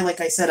 That's why,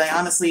 like I said,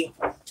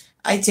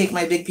 I take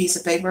my big piece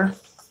of paper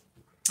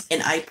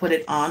and I put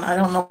it on. I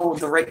don't know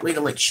the right way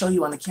to like show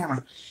you on the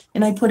camera.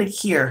 And I put it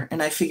here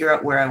and I figure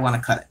out where I want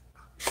to cut it.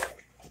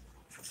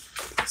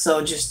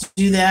 So just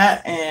do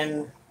that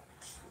and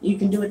you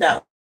can do it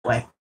that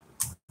way.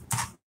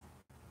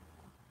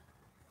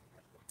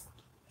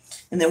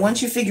 And then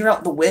once you figure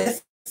out the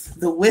width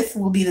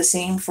will be the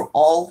same for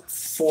all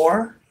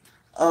 4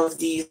 of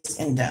these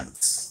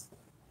indents.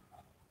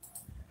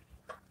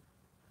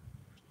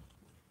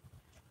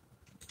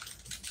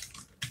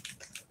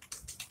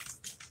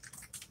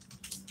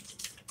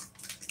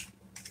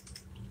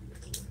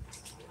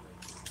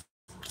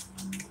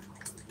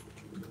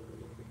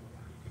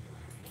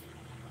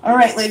 All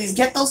right, ladies,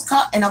 get those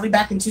cut, and I'll be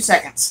back in 2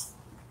 seconds.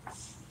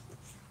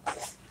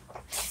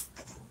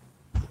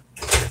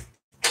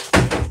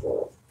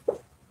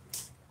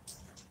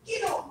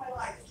 Get off my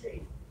live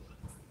stream.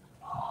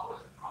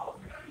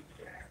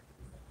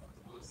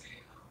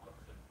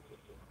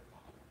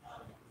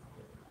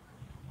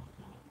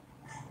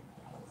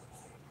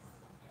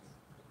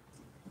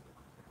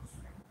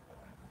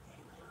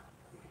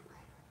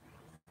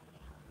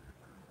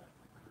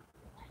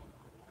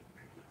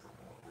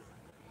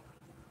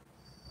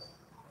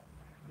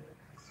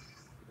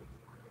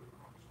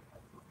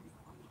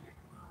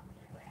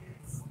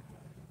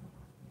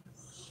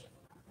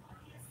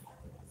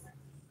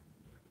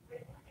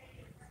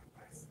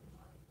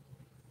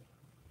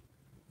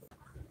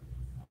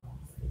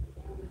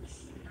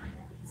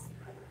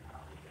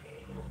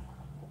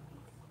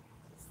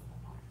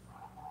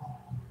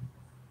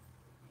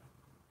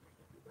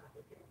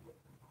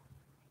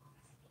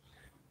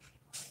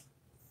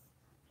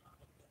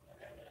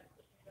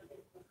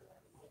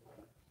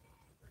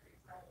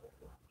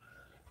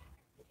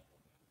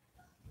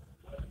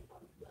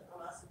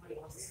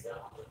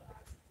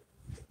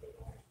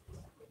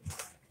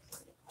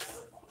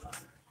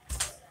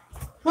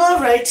 All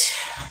right.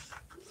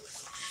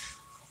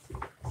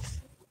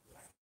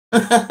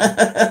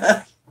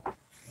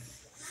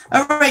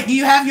 All right, do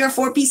you have your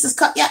 4 pieces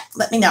cut yet?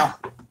 Let me know.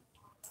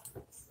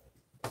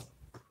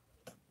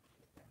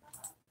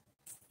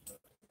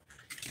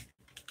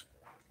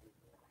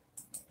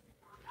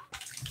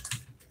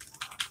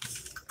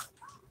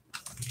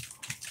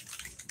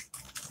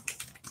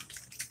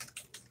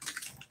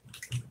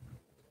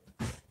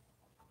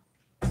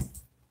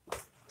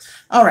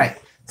 All right,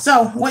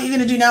 so what you're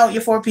going to do now with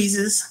your 4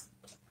 pieces,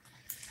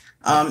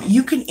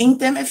 you can ink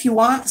them if you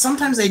want.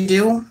 Sometimes I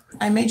do.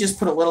 I may just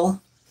put a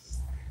little,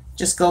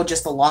 just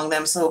along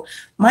them. So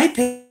my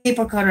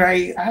paper cutter,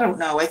 I don't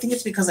know. I think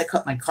it's because I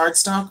cut my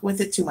cardstock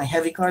with it too, my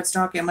heavy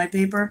cardstock and my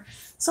paper.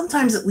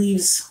 Sometimes it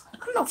leaves,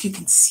 I don't know if you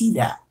can see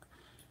that.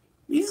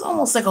 It leaves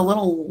almost like a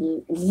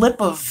little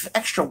lip of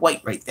extra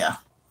white right there.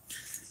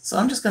 So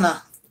I'm just going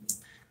to,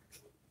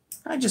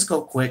 I just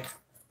go quick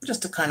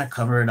just to kind of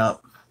cover it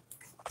up.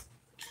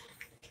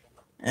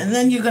 And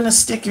then you're going to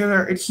stick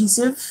your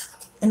adhesive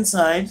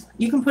inside.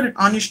 You can put it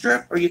on your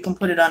strip or you can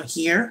put it on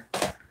here.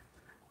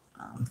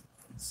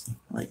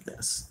 Like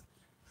this.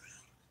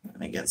 Let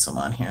me get some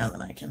on here and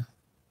then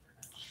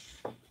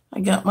I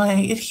got my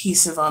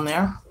adhesive on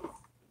there.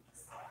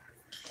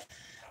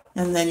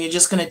 And then you're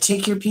just going to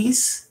take your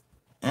piece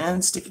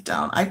and stick it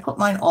down. I put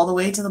mine all the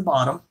way to the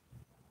bottom.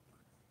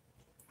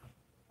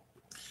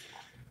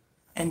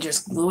 And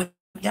just glue it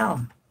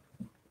down.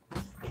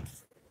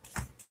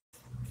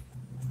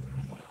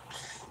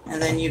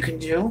 And then you can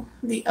do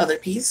the other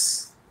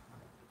piece.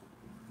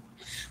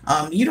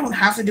 You don't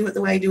have to do it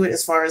the way I do it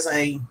as far as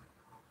I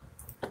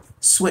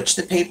switch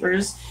the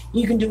papers.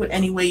 You can do it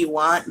any way you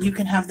want. You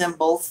can have them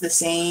both the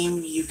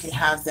same. You can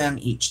have them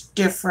each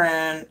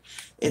different.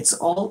 It's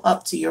all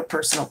up to your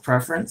personal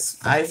preference.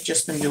 I've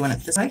just been doing it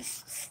this way.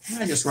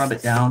 I just rub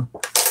it down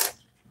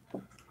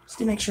just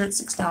to make sure it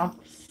sticks down.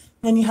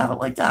 Then you have it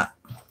like that.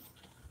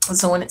 And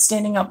so when it's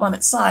standing up on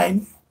its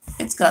side,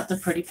 it's got the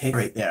pretty paper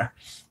right there.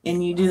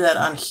 And you do that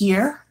on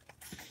here,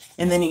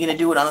 and then you're going to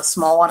do it on a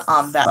small one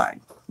on that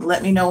side.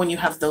 Let me know when you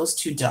have those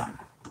 2 done.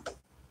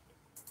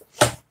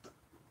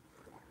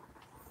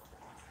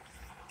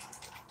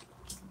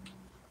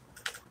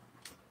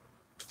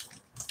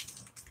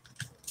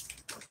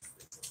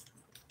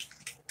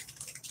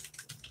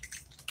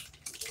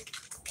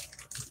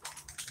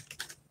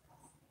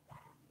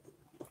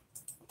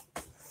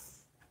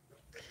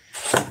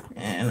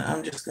 And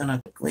I'm just going to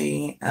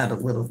quickly add a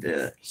little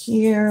bit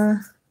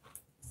here.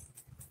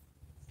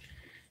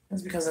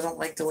 That's because I don't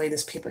like the way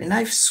this paper, and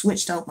I've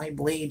switched out my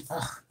blade.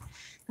 Ugh,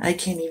 I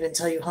can't even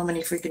tell you how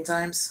many freaking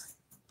times.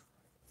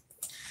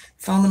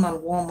 Found them on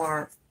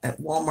Walmart,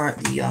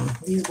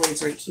 these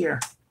blades right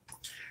here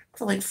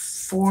for like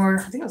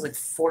I think it was like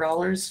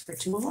 $4 for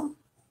 2 of them.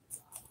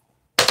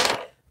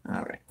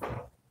 All right.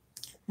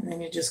 And then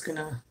you're just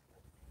gonna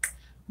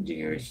Do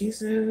your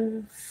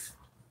adhesive.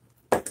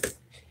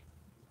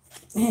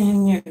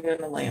 And you're going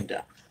to lay them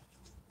down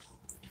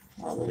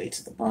all the way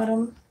to the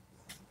bottom.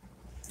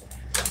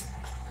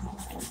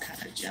 I'll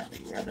kind of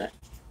gently rub it.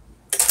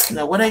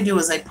 Now what I do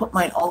is I put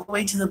mine all the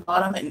way to the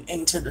bottom and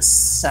into the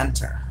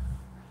center.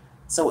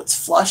 So it's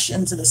flush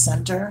into the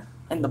center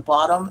and the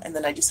bottom, and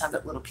then I just have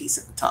that little piece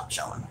at the top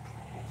showing.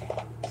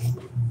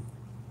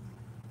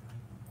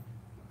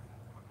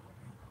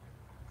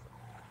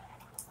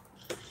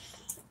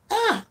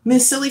 Ah,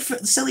 Miss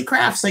Silly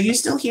Crafts, are you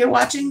still here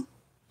watching?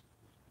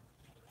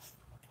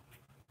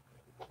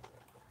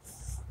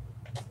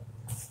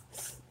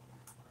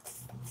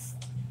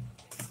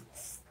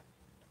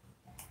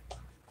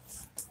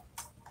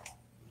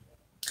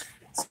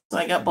 So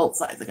I got both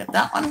sides. I got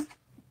that one,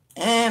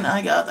 and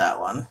I got that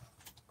one.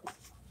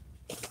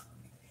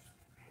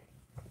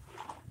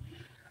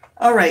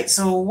 All right,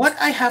 so what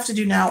I have to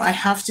do now, I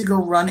have to go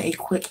run a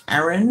quick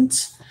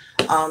errand.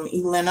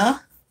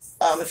 Elena,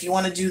 if you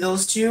want to do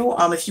those two,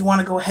 if you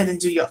want to go ahead and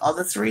do your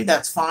other three,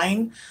 that's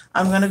fine.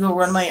 I'm going to go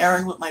run my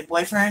errand with my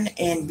boyfriend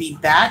and be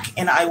back,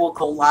 and I will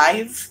go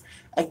live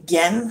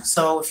again.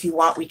 So if you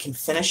want, we can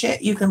finish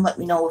it. You can let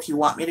me know if you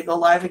want me to go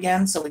live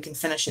again so we can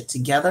finish it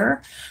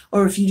together,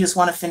 or if you just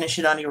want to finish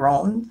it on your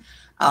own.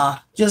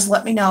 Just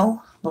let me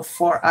know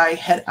before I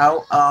head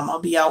out. I'll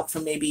be out for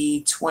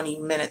maybe 20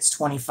 minutes,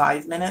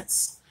 25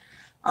 minutes.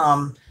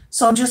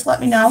 So just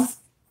let me know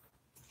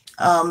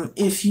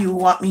if you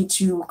want me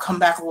to come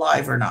back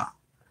live or not.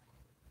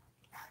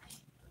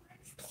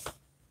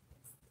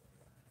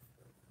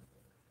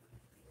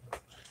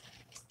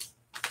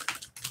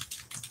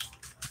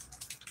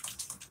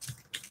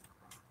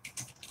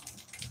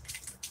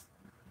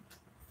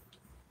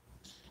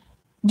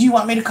 Do you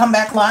want me to come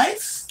back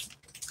live?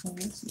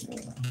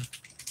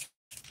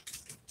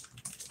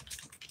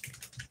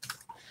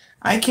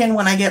 I can,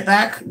 when I get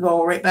back,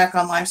 go right back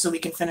on live so we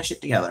can finish it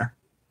together.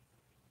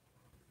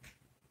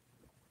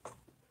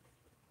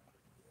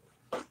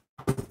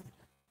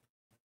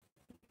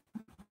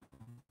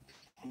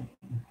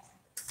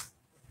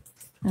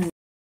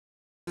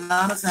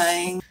 Not a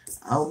thing.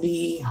 I'll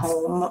be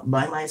home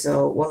by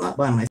myself. Well, not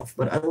by myself,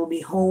 but I will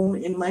be home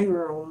in my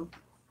room.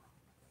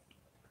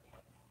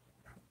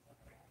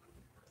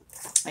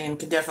 And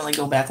can definitely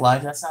go back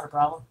live. That's not a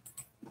problem.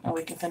 And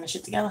we can finish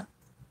it together.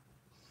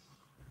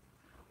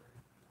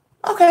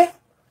 Okay.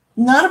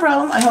 Not a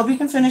problem. I hope you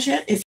can finish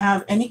it. If you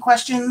have any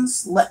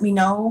questions, let me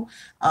know.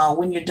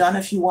 When you're done,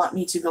 if you want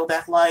me to go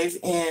back live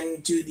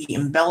and do the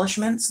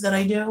embellishments that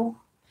I do,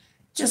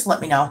 just let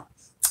me know.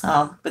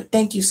 But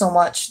thank you so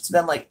much. It's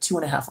been like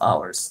 2.5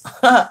 hours.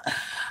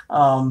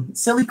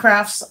 Silly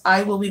Crafts,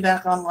 I will be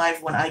back on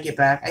live when I get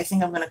back. I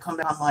think I'm going to come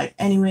back on live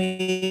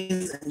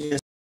anyways. And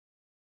just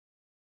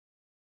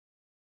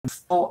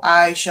so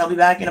I shall be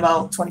back in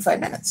about 25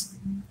 minutes.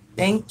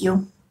 Thank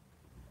you.